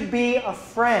 this could be a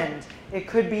friend. It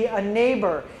could be a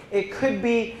neighbor. It could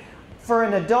be, for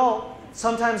an adult,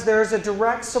 sometimes there's a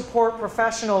direct support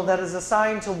professional that is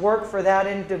assigned to work for that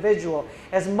individual.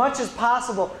 As much as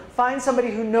possible, find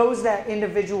somebody who knows that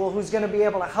individual who's going to be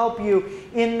able to help you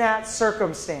in that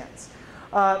circumstance.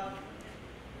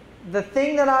 The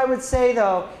thing that I would say,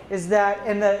 though, is that,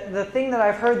 and the thing that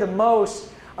I've heard the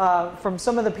most from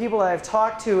some of the people that I've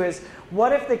talked to is,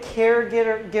 what if the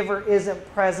caregiver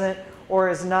isn't present or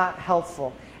is not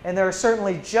helpful? And there are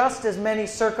certainly just as many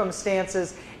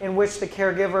circumstances in which the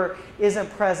caregiver isn't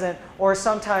present, or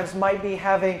sometimes might be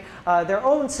having their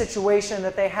own situation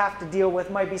that they have to deal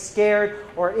with, might be scared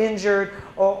or injured,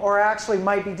 or actually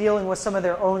might be dealing with some of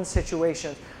their own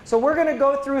situations. So we're going to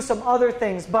go through some other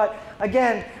things, but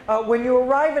again, when you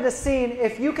arrive at a scene,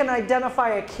 if you can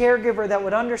identify a caregiver that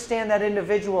would understand that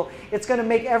individual, it's going to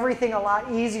make everything a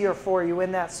lot easier for you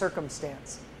in that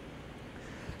circumstance.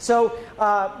 So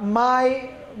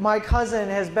my cousin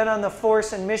has been on the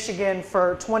force in Michigan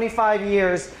for 25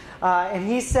 years, and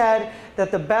he said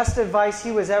that the best advice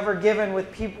he was ever given with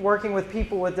working with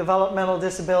people with developmental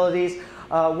disabilities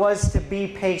was to be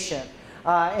patient.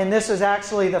 And this was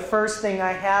actually the first thing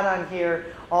I had on here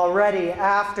already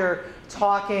after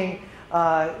talking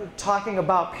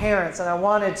about parents. And I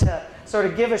wanted to sort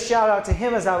of give a shout out to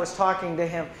him as I was talking to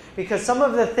him, because some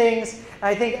of the things,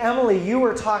 I think, Emily, you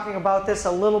were talking about this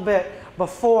a little bit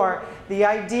before, the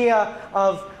idea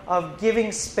of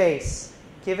giving space,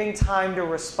 giving time to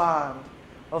respond,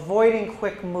 avoiding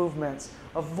quick movements,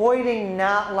 avoiding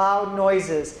not loud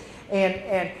noises,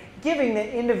 and giving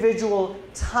the individual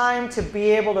time to be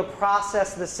able to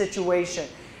process the situation.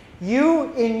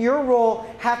 You, in your role,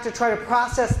 have to try to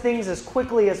process things as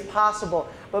quickly as possible.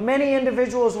 But many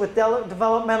individuals with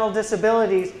developmental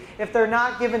disabilities, if they're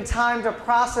not given time to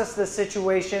process the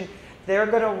situation, they're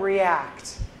going to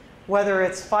react. Whether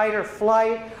it's fight or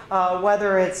flight,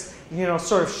 whether it's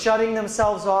sort of shutting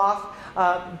themselves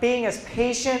off, being as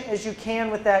patient as you can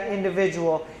with that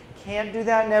individual. Can't do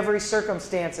that in every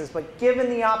circumstances, but given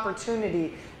the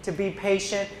opportunity to be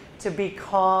patient, to be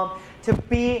calm,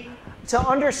 to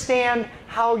understand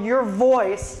how your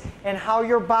voice and how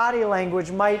your body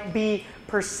language might be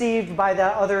perceived by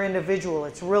that other individual,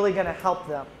 it's really going to help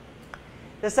them.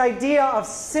 This idea of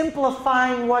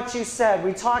simplifying what you said.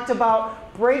 We talked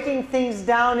about breaking things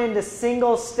down into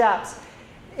single steps.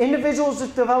 Individuals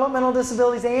with developmental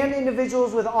disabilities and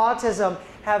individuals with autism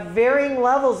have varying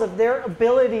levels of their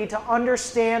ability to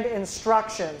understand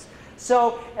instructions.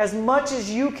 So as much as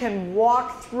you can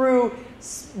walk through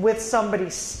with somebody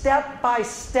step by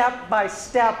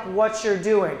step what you're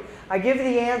doing. I give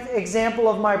the example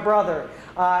of my brother.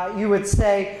 You would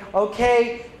say,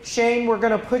 okay, Shane, we're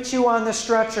going to put you on the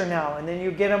stretcher now. And then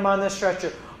you get him on the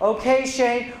stretcher. Okay,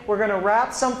 Shane, we're going to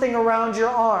wrap something around your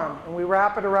arm. And we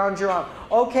wrap it around your arm.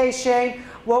 Okay, Shane,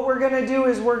 what we're going to do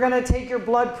is we're going to take your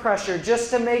blood pressure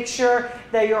just to make sure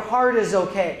that your heart is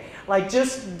okay. Like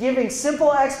just giving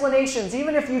simple explanations,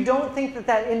 even if you don't think that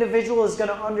that individual is going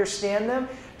to understand them,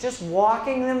 just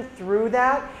walking them through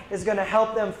that is going to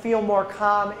help them feel more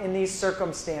calm in these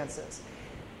circumstances.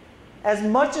 As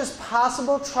much as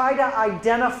possible, try to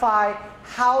identify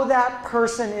how that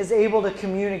person is able to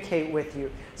communicate with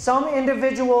you. Some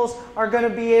individuals are going to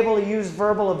be able to use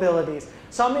verbal abilities.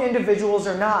 Some individuals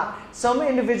are not. Some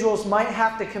individuals might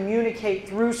have to communicate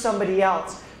through somebody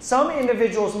else. Some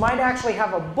individuals might actually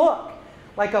have a book,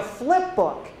 like a flip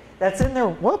book, that's in their,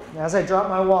 whoop, as I drop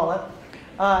my wallet,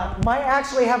 might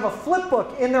actually have a flip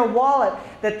book in their wallet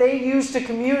that they use to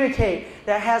communicate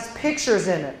that has pictures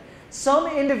in it. Some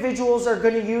individuals are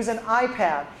going to use an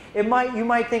iPad. You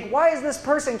might think, why is this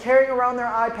person carrying around their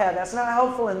iPad? That's not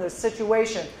helpful in this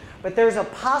situation. But there's a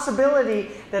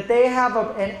possibility that they have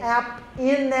an app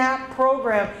in that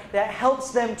program that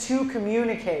helps them to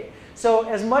communicate. So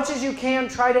as much as you can,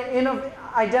 try to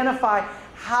identify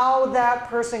how that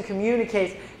person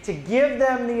communicates to give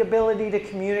them the ability to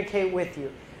communicate with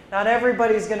you. Not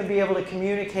everybody's going to be able to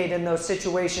communicate in those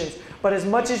situations, but as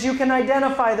much as you can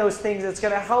identify those things, it's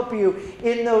going to help you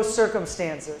in those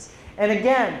circumstances. And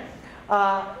again,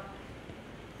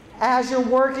 as you're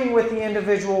working with the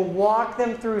individual, walk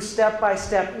them through step by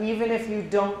step, even if you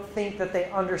don't think that they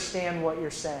understand what you're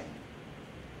saying.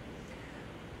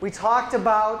 We talked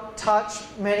about touch.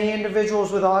 Many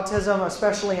individuals with autism,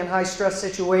 especially in high-stress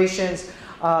situations,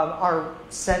 are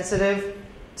sensitive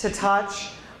to touch.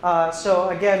 So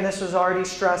again, this was already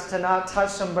stressed, to not touch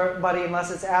somebody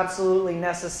unless it's absolutely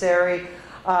necessary.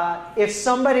 If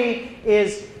somebody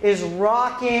is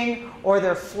rocking, or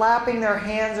they're flapping their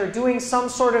hands, or doing some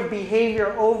sort of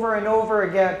behavior over and over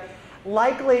again,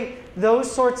 likely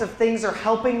those sorts of things are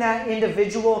helping that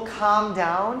individual calm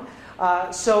down.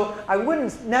 So I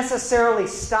wouldn't necessarily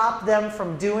stop them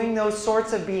from doing those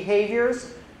sorts of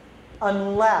behaviors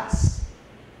unless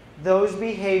those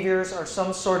behaviors are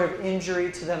some sort of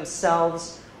injury to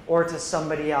themselves or to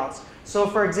somebody else. So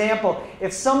for example,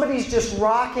 if somebody's just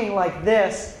rocking like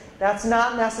this, that's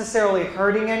not necessarily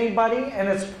hurting anybody, and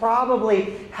it's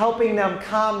probably helping them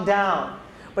calm down.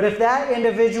 But if that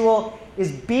individual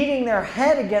is beating their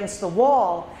head against the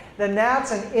wall, then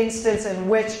that's an instance in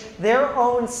which their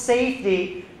own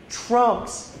safety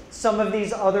trumps some of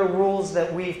these other rules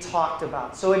that we've talked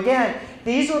about. So again,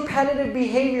 these repetitive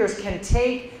behaviors can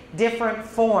take different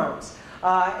forms.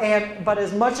 But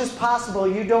as much as possible,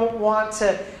 you don't want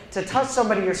to touch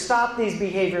somebody or stop these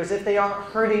behaviors if they aren't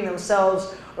hurting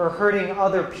themselves or hurting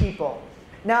other people.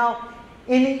 Now,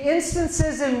 in the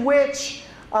instances in which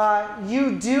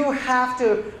you do have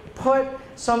to put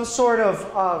some sort of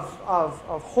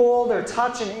hold or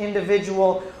touch an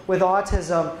individual with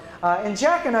autism, and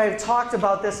Jack and I have talked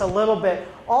about this a little bit,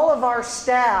 all of our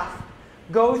staff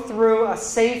go through a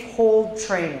safe hold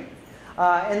training.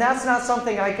 And that's not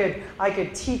something I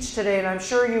could teach today, and I'm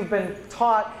sure you've been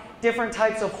taught different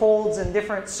types of holds in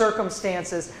different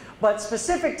circumstances. But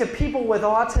specific to people with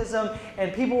autism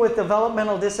and people with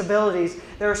developmental disabilities,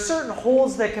 there are certain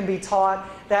holds that can be taught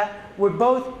that would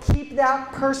both keep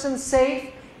that person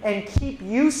safe and keep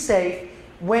you safe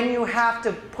when you have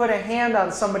to put a hand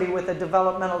on somebody with a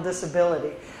developmental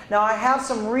disability. Now, I have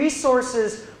some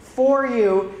resources for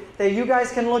you that you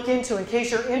guys can look into in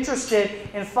case you're interested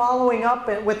in following up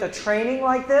with a training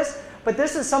like this. But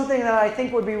this is something that I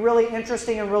think would be really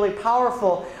interesting and really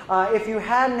powerful if you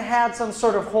hadn't had some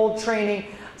sort of hold training,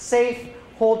 safe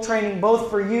hold training,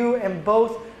 both for you and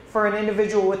both for an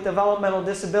individual with developmental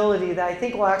disability, that I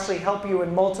think will actually help you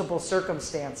in multiple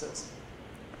circumstances.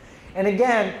 And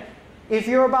again, if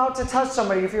you're about to touch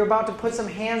somebody, if you're about to put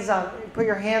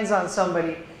your hands on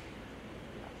somebody,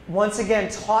 once again,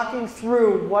 talking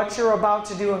through what you're about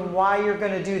to do and why you're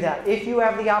going to do that. If you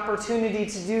have the opportunity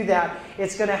to do that,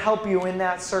 it's going to help you in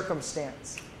that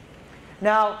circumstance.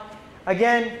 Now,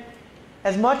 again,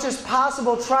 as much as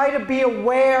possible, try to be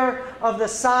aware of the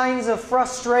signs of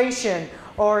frustration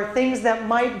or things that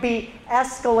might be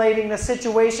escalating the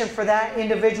situation for that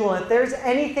individual. If there's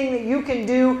anything that you can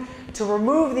do to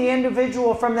remove the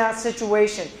individual from that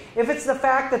situation. If it's the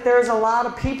fact that there's a lot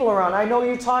of people around. I know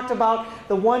you talked about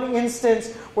the one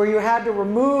instance where you had to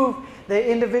remove the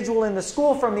individual in the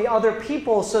school from the other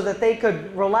people so that they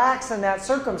could relax in that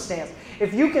circumstance.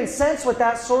 If you can sense what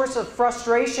that source of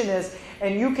frustration is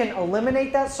and you can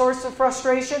eliminate that source of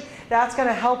frustration, that's going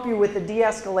to help you with the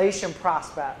de-escalation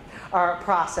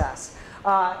process.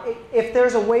 If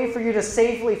there's a way for you to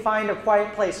safely find a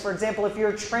quiet place, for example, if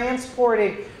you're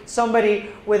transporting somebody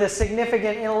with a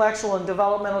significant intellectual and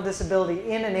developmental disability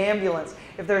in an ambulance,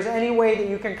 if there's any way that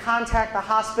you can contact the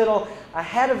hospital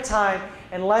ahead of time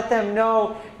and let them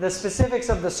know the specifics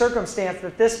of the circumstance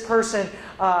that this person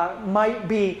might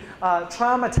be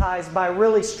traumatized by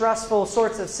really stressful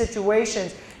sorts of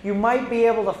situations, you might be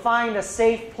able to find a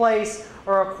safe place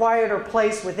or a quieter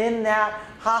place within that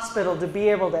hospital to be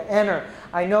able to enter.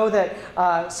 I know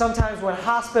that sometimes when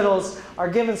hospitals are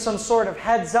given some sort of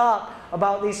heads up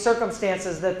about these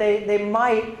circumstances, that they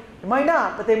might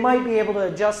not, but they might be able to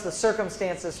adjust the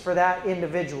circumstances for that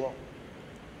individual.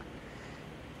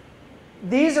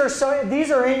 These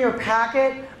are in your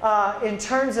packet in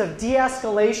terms of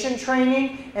de-escalation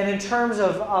training and in terms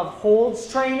of holds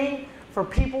training for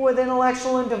people with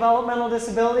intellectual and developmental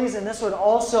disabilities, and this would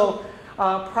also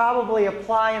probably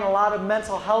apply in a lot of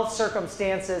mental health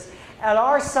circumstances. At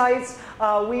our sites,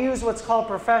 we use what's called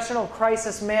professional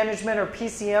crisis management or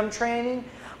PCM training.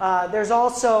 There's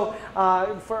also,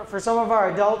 for some of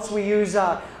our adults, we use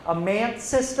a MANT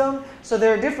system. So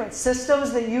there are different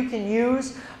systems that you can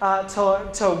use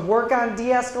to work on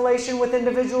de-escalation with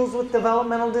individuals with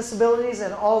developmental disabilities,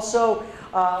 and also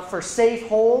for safe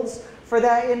holds for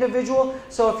that individual.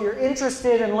 So if you're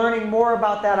interested in learning more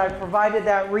about that, I provided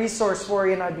that resource for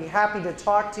you, and I'd be happy to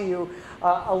talk to you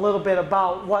a little bit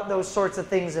about what those sorts of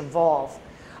things involve.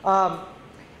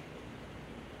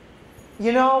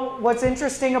 You know, what's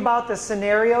interesting about the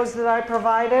scenarios that I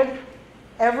provided?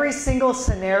 Every single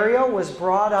scenario was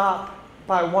brought up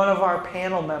by one of our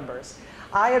panel members.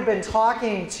 I had been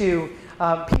talking to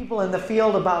people in the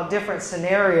field about different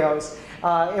scenarios,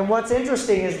 and what's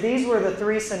interesting is these were the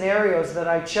 3 scenarios that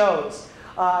I chose.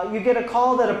 You get a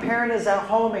call that a parent is at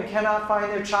home and cannot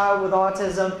find their child with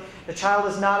autism. The child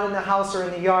is not in the house or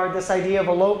in the yard. This idea of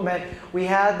elopement, we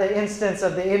had the instance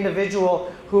of the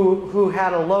individual who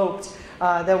had eloped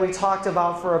that we talked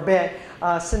about for a bit.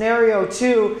 Scenario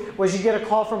 2 was you get a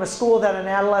call from a school that an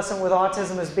adolescent with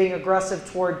autism is being aggressive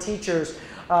toward teachers.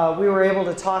 We were able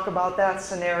to talk about that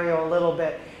scenario a little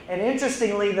bit. And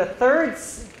interestingly, the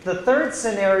third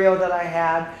scenario that I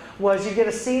had was you get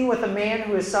a scene with a man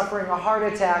who is suffering a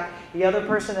heart attack. The other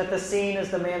person at the scene is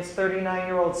the man's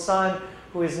 39-year-old son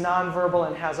who is nonverbal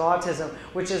and has autism,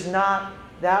 which is not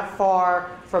that far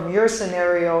from your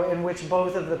scenario in which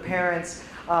both of the parents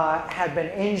had been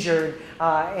injured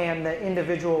and the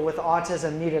individual with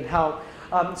autism needed help.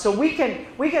 So we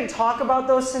can talk about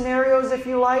those scenarios if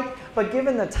you like, but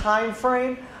given the time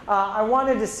frame, I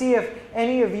wanted to see if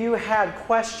any of you had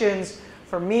questions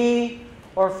for me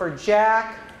or for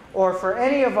Jack or for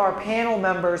any of our panel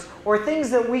members, or things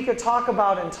that we could talk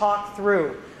about and talk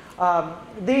through.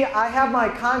 I have my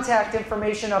contact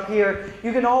information up here.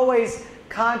 You can always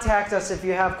contact us if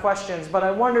you have questions, but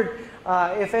I wondered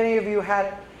if any of you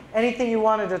had anything you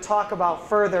wanted to talk about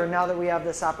further now that we have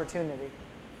this opportunity.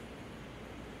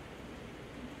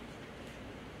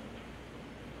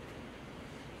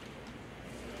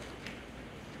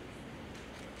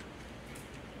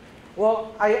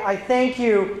 Well, I thank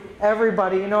you,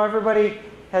 everybody. You know, everybody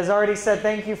has already said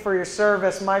thank you for your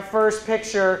service. My first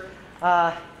picture,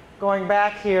 going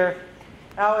back here,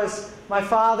 that was my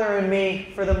father and me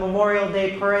for the Memorial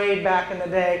Day Parade back in the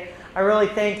day. I really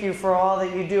thank you for all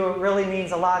that you do. It really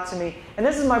means a lot to me. And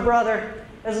this is my brother.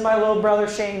 This is my little brother,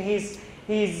 Shane. He's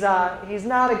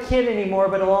not a kid anymore,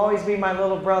 but he'll always be my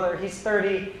little brother. He's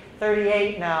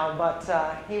 38 now,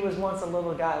 but he was once a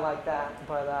little guy like that.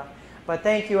 But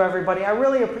thank you, everybody. I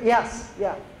really yes,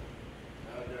 yeah.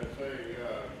 I was going to say, you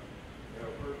know,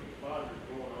 first responders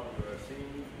going on to a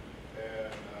scene,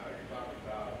 and you're talking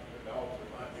about adults that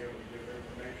might be able to give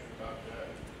information about that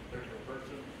particular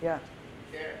person. Yeah.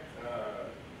 You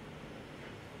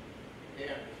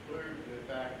can't exclude the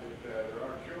fact that there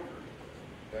are children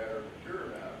that are mature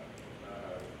enough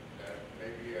that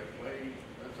maybe a play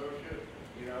associate,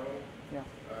 you know. Yeah.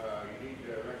 You need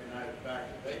to recognize the fact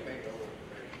that they may know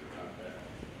information about that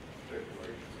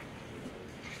situation.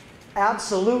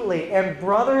 Absolutely. And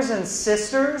brothers and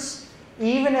sisters,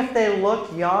 even if they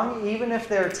look young, even if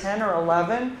they're 10 or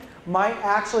 11, might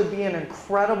actually be an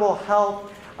incredible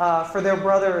help for their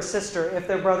brother or sister if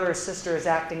their brother or sister is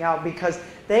acting out, because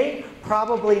they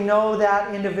probably know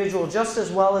that individual just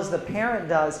as well as the parent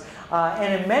does.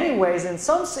 And in many ways, in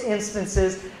some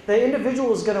instances, the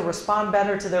individual is going to respond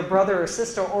better to their brother or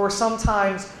sister, or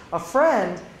sometimes a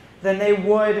friend, than they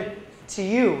would to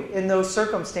you in those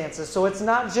circumstances. So it's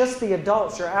not just the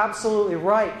adults. You're absolutely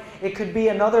right. It could be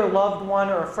another loved one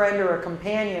or a friend or a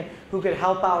companion who could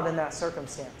help out in that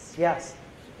circumstance. Yes?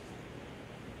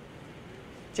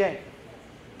 Jane?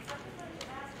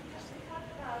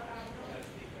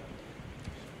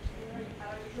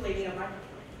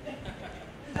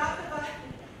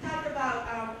 Talk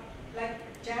about, like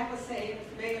Jack was saying,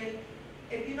 Mr. Bailey,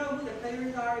 if you know who the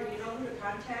players are, if you know who to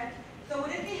contact. So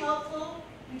would it be helpful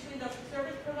between the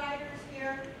service providers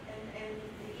here and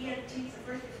the EMTs, the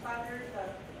first responders,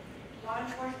 the law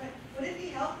enforcement, would it be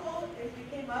helpful if you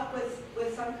came up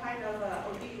with some kind of,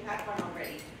 or do you have one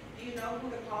already? Do you know who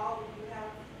to call? Do you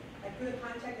have, like, who to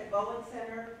contact at Bowen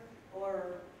Center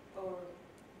or am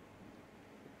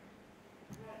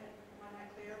I not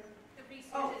clear? The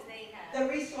resources they have. The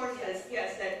resources,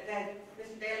 yes, that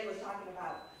Mr. Daly was talking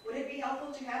about. Would it be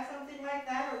helpful to have something like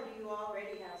that, or do you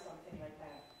already have something like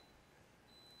that?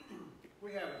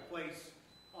 We have a place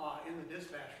in the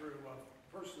dispatch room of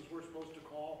persons we're supposed to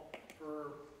call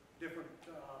for different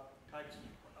types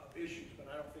of issues, but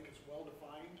I don't think it's well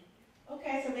defined.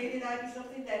 Okay, so maybe that'd be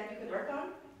something that you could work on?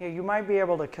 Yeah, you might be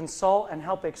able to consult and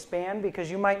help expand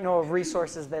because you might know of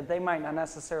resources that they might not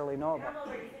necessarily know I'm about.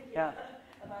 already thinking Yeah.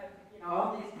 about,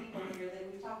 all these people here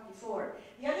that we've talked before.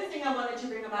 The other thing I wanted to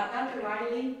bring about, Dr.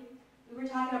 Riley, we were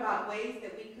talking about ways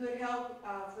that we could help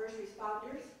first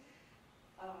responders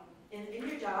in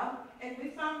your job, and we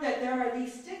found that there are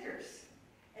these stickers.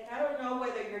 And I don't know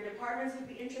whether your departments would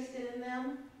be interested in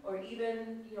them, or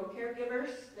even,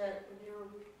 caregivers that when you're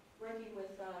working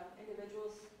with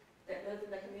individuals that live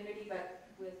in the community, but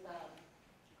with,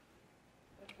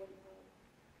 what do you call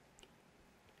it?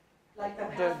 Like the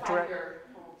Pathfinder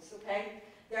homes, okay?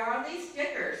 There are these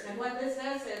stickers, and what this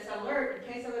says is alert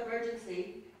in case of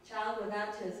emergency, child with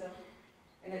autism,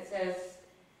 and it says,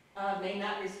 may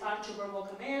not respond to verbal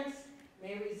commands,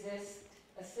 may resist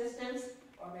assistance,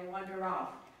 or may wander off.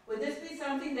 Would this be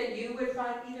something that you would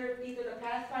find either the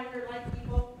Pathfinder-like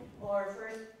people or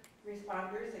first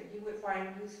responders that you would find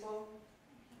useful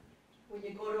when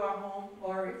you go to a home,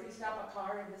 or if you stop a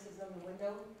car and this is on the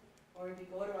window, or if you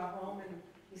go to a home and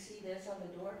you see this on the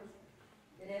door?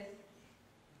 It is?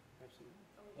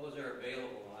 Those are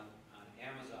available on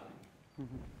Amazon.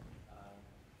 Mm-hmm.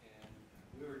 And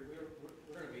we're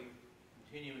going to be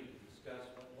continuing to discuss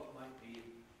what might be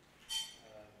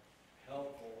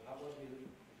helpful, how would be the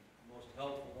most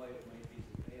helpful way to make these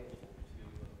available to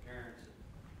parents and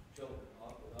children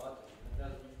with autism.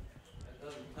 That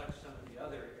doesn't touch some of the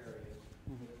other areas,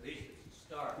 but at least it's a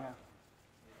start. Yeah.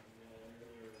 And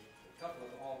there are a couple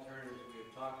of alternatives we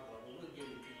have talked about, but we'll be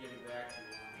getting back to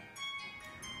you on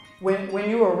that. When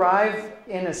you arrive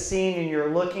in a scene and you're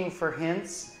looking for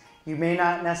hints, you may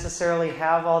not necessarily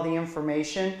have all the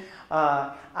information.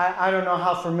 I don't know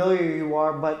how familiar you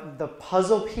are, but the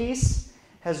puzzle piece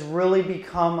has really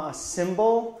become a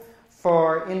symbol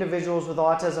for individuals with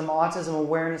autism, autism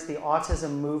awareness, the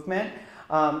autism movement.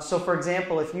 So for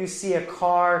example, if you see a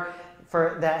car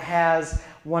that has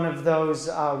one of those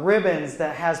ribbons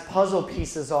that has puzzle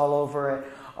pieces all over it,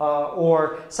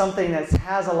 or something that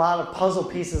has a lot of puzzle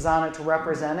pieces on it to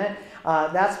represent it,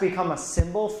 that's become a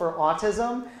symbol for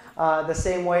autism. The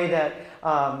same way that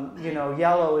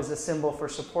yellow is a symbol for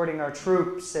supporting our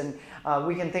troops, and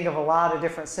we can think of a lot of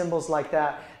different symbols like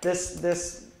that.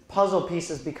 This puzzle piece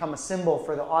has become a symbol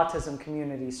for the autism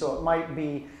community, so it might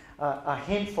be a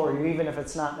hint for you, even if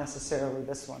it's not necessarily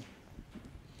this one.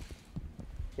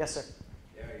 Yes, sir.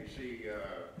 Yeah, you see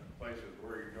places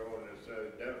where you go and it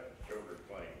says deaf children's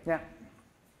plane. Yeah.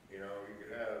 You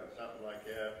could have something like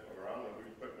that, or I don't know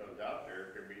who's putting those out there.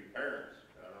 It could be parents.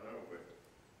 I don't know, but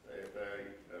if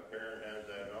a parent has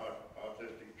an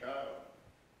autistic child,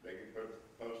 they could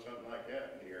post something like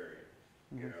that in the area.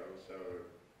 Mm-hmm. So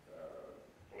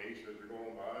police as they're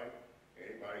going by,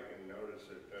 anybody can notice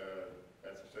that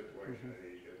that's a situation that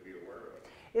they should be aware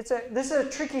of. This is a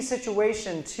tricky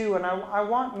situation too, and I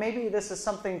want, maybe this is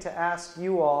something to ask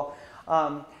you all.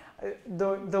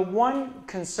 The one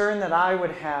concern that I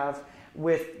would have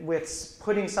with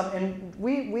putting some, and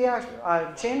we actually,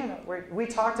 Jane and I, we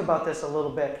talked about this a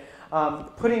little bit,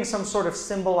 putting some sort of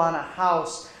symbol on a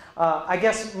house. I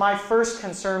guess my first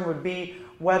concern would be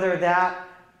whether that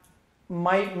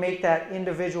might make that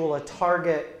individual a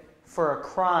target for a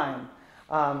crime.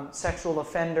 Sexual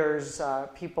offenders,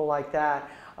 people like that.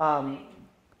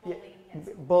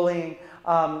 Bullying.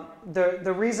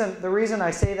 The reason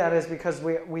I say that is because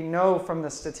we know from the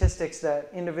statistics that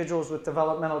individuals with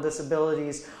developmental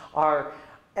disabilities are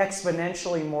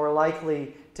exponentially more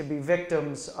likely to be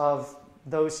victims of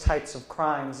those types of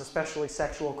crimes, especially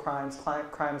sexual crimes,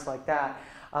 crimes like that.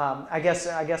 I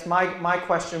guess my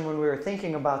question when we were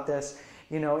thinking about this,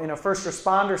 in a first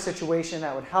responder situation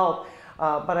that would help,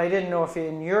 but I didn't know if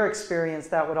in your experience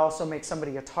that would also make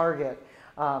somebody a target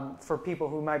for people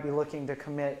who might be looking to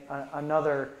commit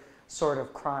another sort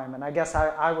of crime. And I guess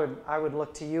I would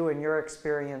look to you and your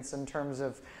experience in terms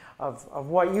of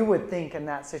what you would think in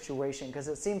that situation, because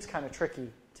it seems kind of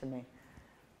tricky to me.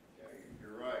 Yeah,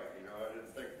 you're right. I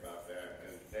didn't think about that.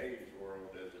 In today's world,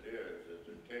 as it is, as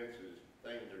intense as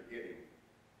things are getting,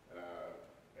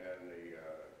 and the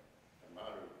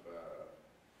amount of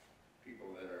people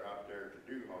that are out there to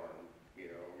do harm,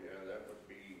 that would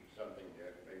be something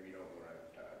that maybe you don't want to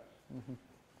advertise. Mm-hmm.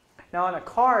 Now, in a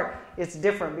car, it's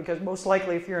different because most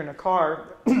likely if you're in a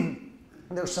car,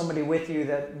 there's somebody with you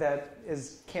that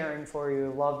is caring for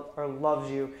you or loves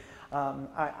you.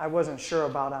 I wasn't sure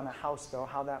about on a house, though,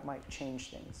 how that might change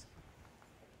things.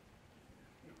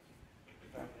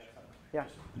 Yeah.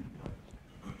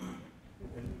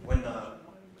 When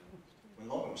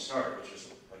Logan started, which was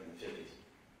like in the 50s,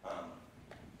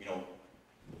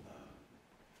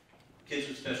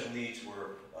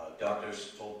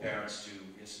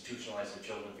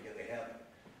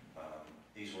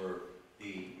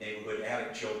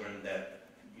 have children that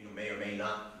you may or may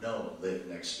not know live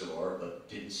next door, but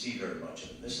didn't see very much of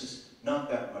them. This is not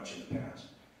that much in the past.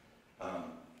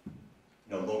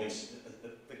 Logan's,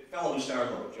 the fellow who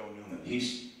started it, Joe Newman,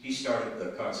 he started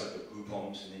the concept of group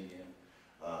homes in Indiana.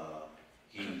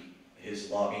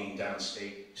 His lobbying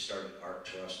downstate started Art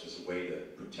Trust as a way to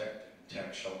protect and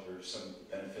tax shelter some of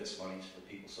the benefits monies for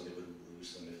people so they wouldn't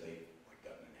lose them if they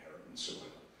got an inheritance or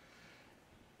whatever.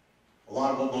 A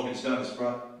lot of what Logan's done has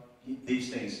brought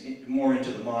these things more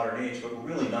into the modern age, but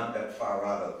we're really not that far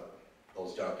out of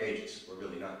those dark ages. We're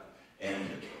really not.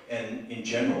 And in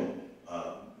general,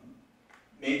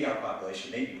 maybe our population,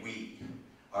 maybe we,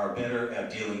 are better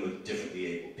at dealing with differently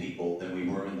abled people than we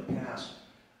were in the past.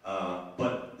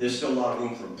 But there's still a lot of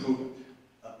room for improvement.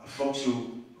 Folks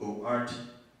who aren't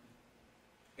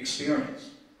experienced,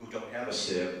 who don't have a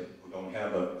sib, who don't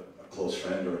have a close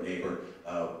friend or a neighbor,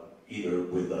 either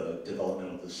with a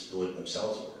developmental disability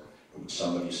themselves or with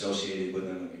somebody associated with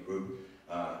them in the group,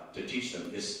 to teach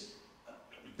them is,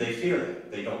 they fear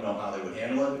that. They don't know how they would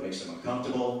handle it. It makes them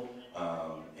uncomfortable.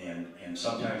 And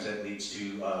sometimes that leads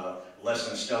to less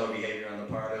than stellar behavior on the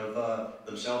part of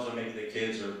themselves or maybe their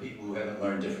kids or people who haven't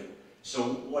learned differently. So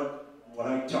what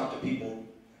I talk to people,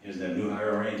 is the new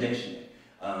hire orientation,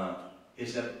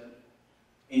 is that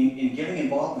in getting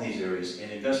involved in these areas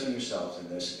and investing yourselves in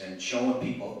this and showing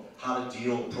people how to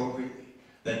deal appropriately,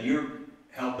 then you're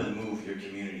helping move your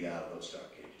community out of those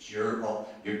dark ages.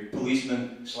 You're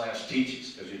policemen /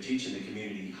 teachers, because you're teaching the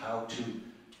community how to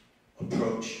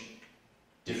approach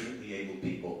differently abled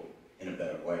people in a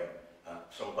better way.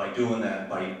 So by doing that,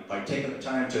 by taking the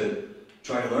time to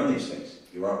try to learn these things,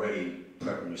 you're already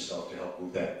prepping yourself to help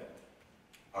move that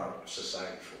our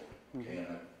society forward. Okay, and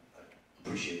I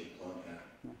appreciate you on that.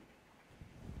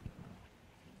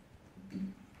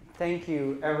 Thank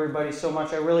you, everybody, so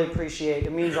much. I really appreciate it.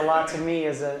 It means a lot to me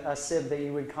as a SIB that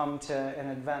you would come to an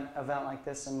event like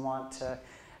this and want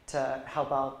to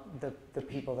help out the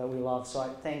people that we love. So I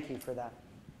thank you for that.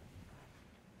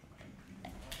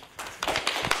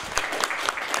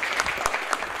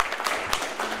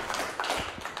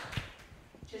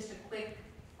 Just a quick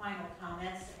final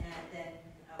comments, and then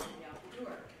I'll be out the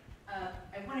door.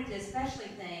 I wanted to especially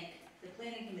thank the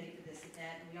planning committee for this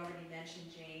event. We already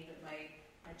mentioned Jane, but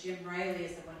Jim Riley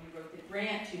is the one who wrote the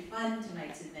grant to fund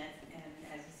tonight's event, and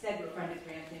as he said, we're funded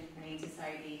grant in Humane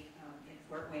Society in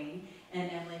Fort Wayne, and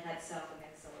Emily Hutzel from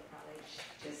Exeter College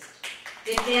just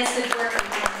did massive work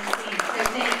behind the scenes, so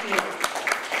thank you.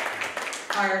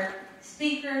 Our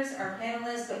speakers, our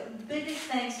panelists, but biggest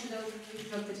thanks to those of you who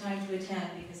took the time to attend,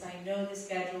 because I know the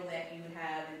schedule that you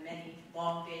have and many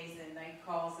long days and night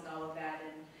calls and all of that,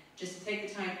 and just to take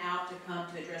the time out to come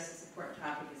to address this important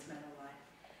topic has meant a lot.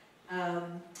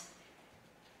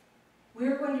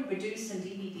 We're going to produce some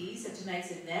DVDs of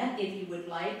tonight's event. If you would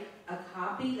like a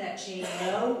copy, let Jane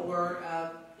know, or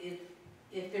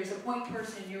if there's a point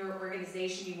person in your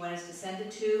organization you want us to send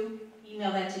it to,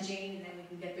 email that to Jane, and then we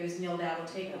can get those mailed out. We'll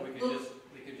take a look.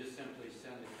 We could just simply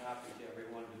send a copy to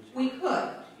everyone who's We could.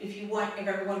 If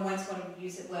everyone wants one to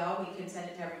use it well, we can send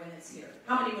it to everyone that's here.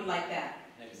 How many would like that?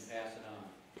 They can pass it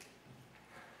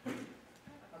on.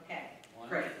 Okay,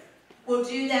 great. We'll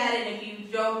do that, and if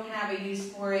you don't have a use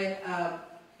for it,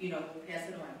 we'll pass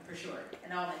it on for sure.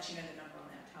 And I'll let you know the number on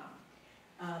that,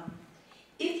 Tom.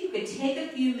 If you could take a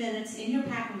few minutes, in your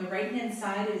pack on the right-hand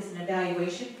side is an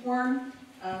evaluation form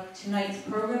of tonight's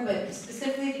program, but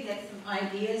specifically to get some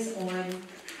ideas on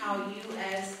how you,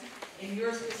 as in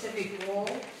your specific role,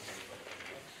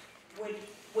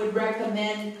 would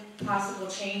recommend possible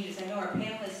changes. I know our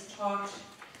panelists talked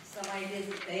some ideas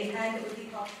that they had that would be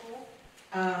helpful.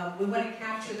 We want to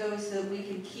capture those so that we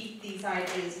can keep these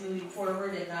ideas moving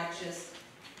forward and not just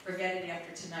forget it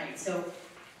after tonight. So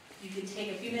you can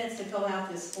take a few minutes to fill out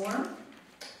this form.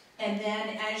 And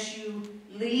then as you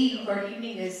leave, our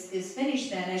evening is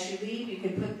finished then, as you leave, you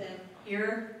can put them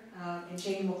here, and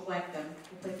Jane will collect them.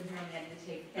 We'll put them here on the end of the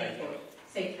table. Thank you.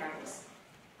 Safe travels.